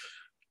from.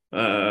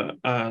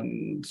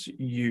 And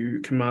you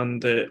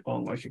command it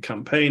on like a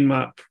campaign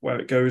map, where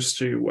it goes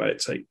to, where it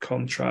takes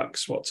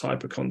contracts, what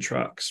type of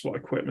contracts, what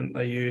equipment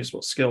they use,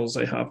 what skills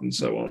they have, and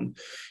so on.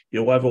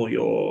 You level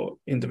your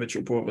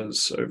individual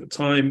brothers over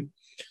time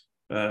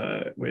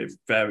with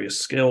various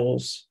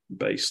skills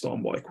based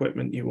on what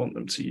equipment you want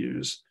them to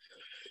use.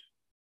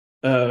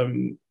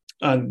 And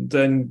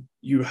then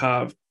you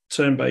have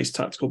turn-based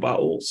tactical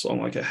battles on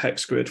like a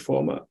hex grid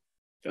format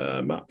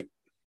map.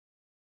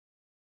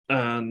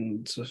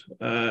 And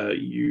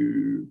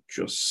you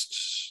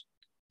just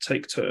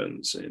take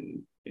turns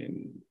in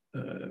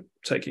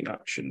taking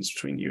actions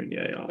between you and the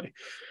AI.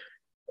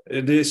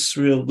 This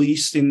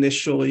released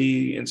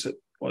initially into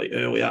like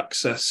early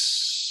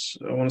access,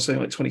 I want to say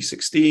like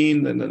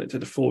 2016, and then it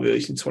did a full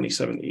release in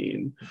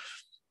 2017.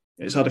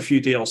 It's had a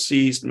few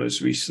DLCs, the most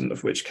recent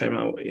of which came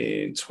out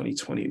in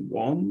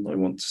 2021, I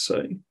want to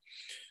say.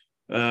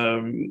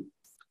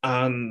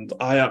 And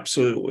I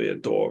absolutely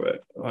adore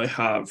it. I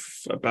have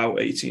about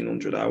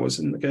 1,800 hours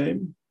in the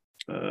game.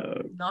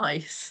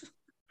 Nice.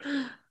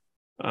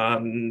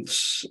 And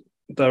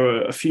there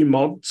are a few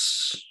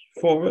mods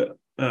for it.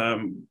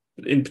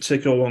 In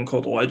particular, one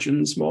called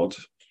Legends mod,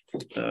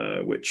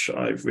 which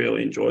I've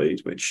really enjoyed,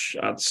 which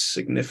adds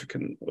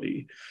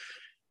significantly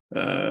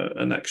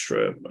an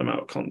extra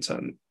amount of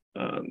content.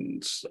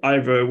 And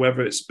either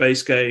whether it's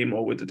base game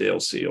or with the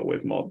DLC or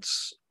with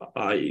mods,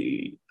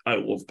 I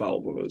love Battle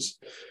Brothers.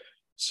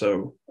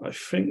 So I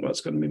think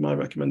that's going to be my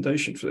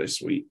recommendation for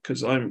this week,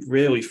 because I'm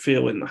really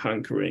feeling the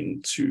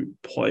hankering to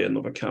play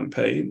another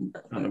campaign,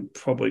 and I'm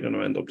probably going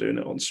to end up doing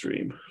it on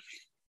stream.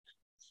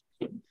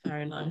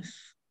 Very nice.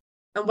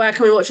 And where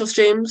can we watch your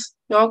streams,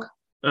 Yog?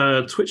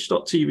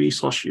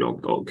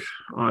 Twitch.tv/YogDog.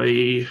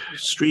 I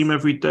stream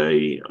every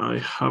day. I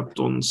have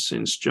done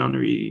since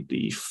January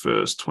the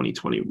 1st,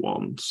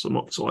 2021. So I'm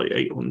up to like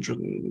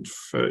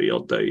 830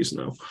 odd days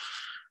now.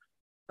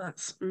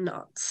 That's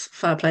nuts.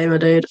 Fair play, my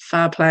dude.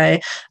 Fair play.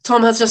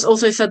 Tom has just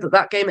also said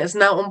that game is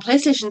now on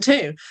PlayStation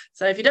 2.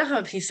 So if you don't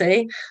have a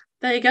PC,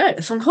 there you go.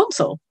 It's on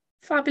console.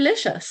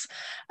 Fabulous.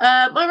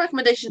 My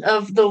recommendation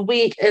of the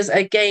week is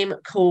a game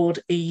called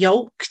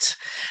Yolked.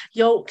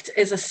 Yolked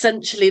is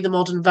essentially the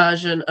modern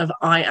version of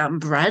I Am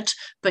Bread,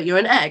 but you're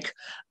an egg,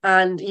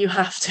 and you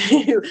have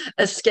to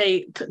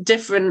escape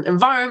different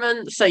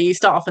environments. So you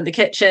start off in the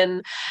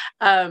kitchen.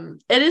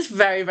 It is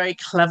very, very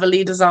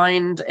cleverly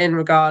designed in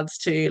regards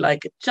to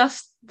like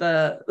just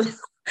the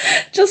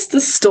just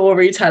the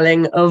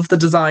storytelling of the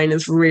design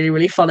is really,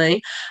 really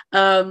funny.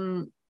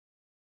 In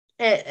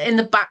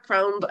the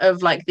background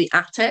of like the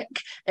attic,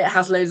 it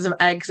has loads of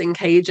eggs in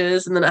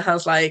cages, and then it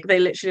has like they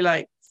literally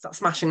like start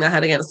smashing their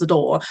head against the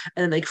door,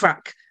 and then they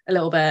crack a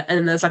little bit, and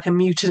then there's like a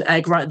mutant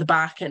egg right at the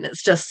back, and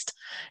it's just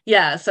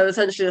so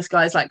essentially this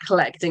guy's like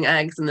collecting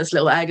eggs, and this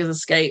little egg has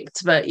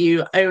escaped, but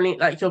you only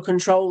like your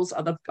controls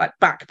are the like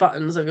back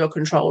buttons of your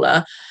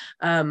controller,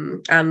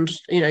 and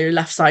you know your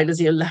left side is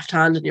your left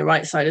hand and your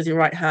right side is your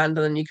right hand,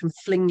 and then you can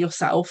fling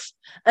yourself,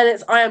 and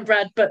it's I Am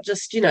Bread but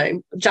just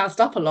jazzed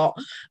up a lot.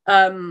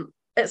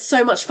 It's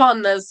so much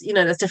fun. There's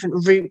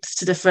different routes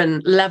to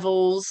different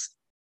levels,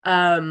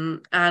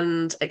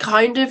 and it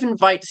kind of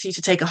invites you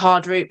to take a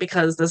hard route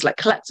because there's like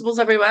collectibles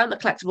everywhere, and the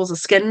collectibles are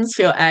skins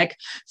for your egg,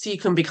 so you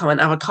can become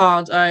an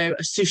avocado,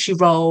 a sushi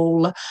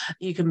roll,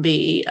 you can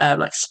be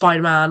like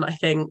Spider-Man, I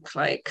think,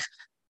 like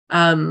you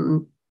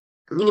can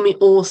be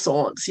all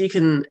sorts.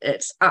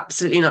 It's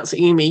absolutely nuts.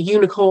 You can be a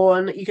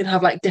unicorn, you can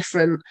have like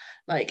different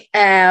like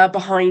air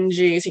behind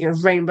you, so you can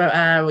have rainbow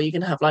air, or you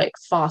can have like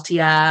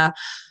farty air.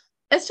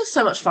 It's just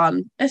so much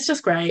fun. It's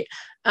just great.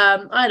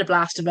 I had a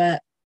blast of it.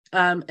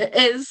 It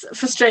is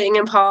frustrating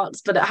in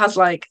parts, but it has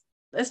like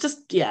it's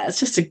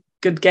just a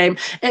good game.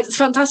 It's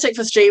fantastic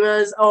for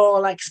streamers or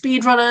like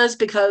speedrunners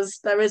because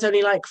there is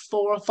only like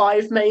 4 or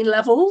 5 main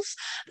levels.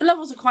 The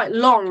levels are quite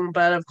long,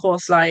 but of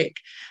course, like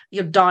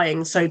you're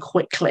dying so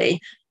quickly.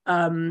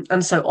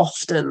 And so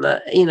often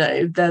that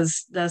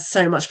there's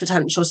so much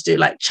potential to do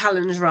like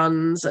challenge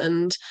runs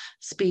and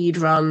speed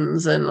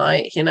runs and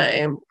like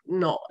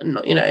not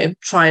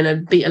trying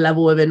to beat a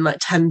level within like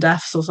 10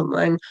 deaths or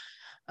something.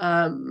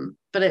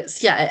 But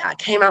it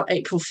came out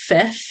April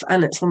 5th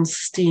and it's on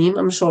Steam.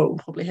 I'm sure it will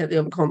probably hit the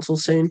other console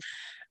soon.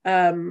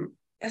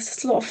 It's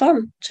just a lot of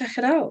fun. Check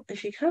it out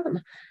if you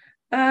can.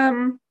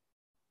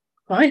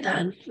 Right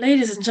then,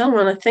 ladies and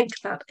gentlemen, I think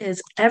that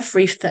is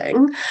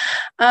everything.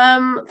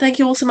 Thank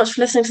you all so much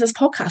for listening to this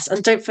podcast.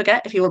 And don't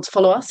forget, if you want to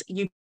follow us,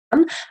 you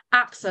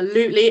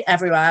absolutely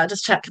everywhere.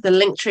 Just check the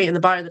link tree in the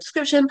bio in the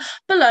description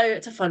below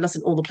to find us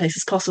in all the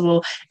places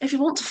possible. If you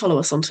want to follow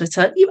us on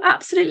Twitter, you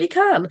absolutely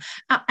can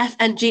at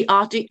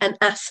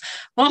FNGRGNS.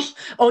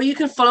 Or you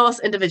can follow us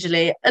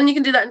individually, and you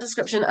can do that in the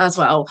description as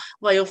well,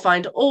 where you'll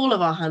find all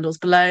of our handles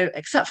below,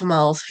 except for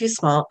Miles, who's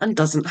smart and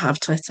doesn't have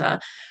Twitter.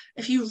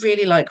 If you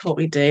really like what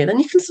we do, then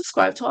you can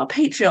subscribe to our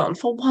Patreon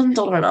for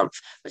 $1 a month,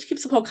 which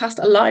keeps the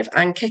podcast alive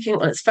and kicking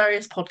on its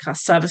various podcast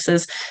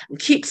services and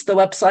keeps the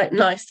website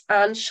nice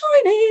and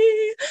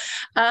shiny.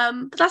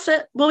 But that's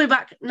it. We'll be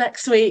back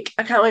next week.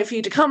 I can't wait for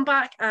you to come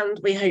back, and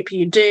we hope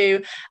you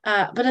do.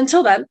 But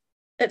until then,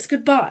 it's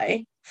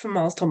goodbye from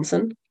Miles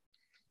Thompson.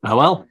 Oh,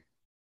 well.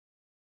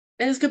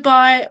 It is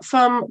goodbye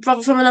from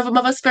brother from another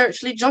mother,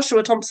 spiritually,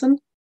 Joshua Thompson.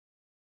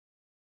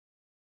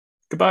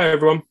 Goodbye,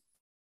 everyone.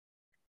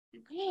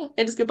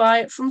 It is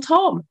goodbye from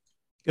Tom.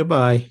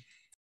 Goodbye.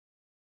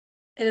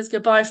 It is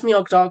goodbye from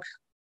Yog Dog.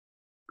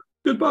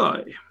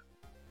 Goodbye.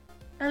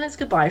 And it's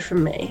goodbye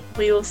from me.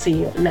 We will see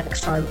you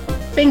next time on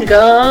Finger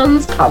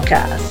Guns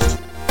Podcast.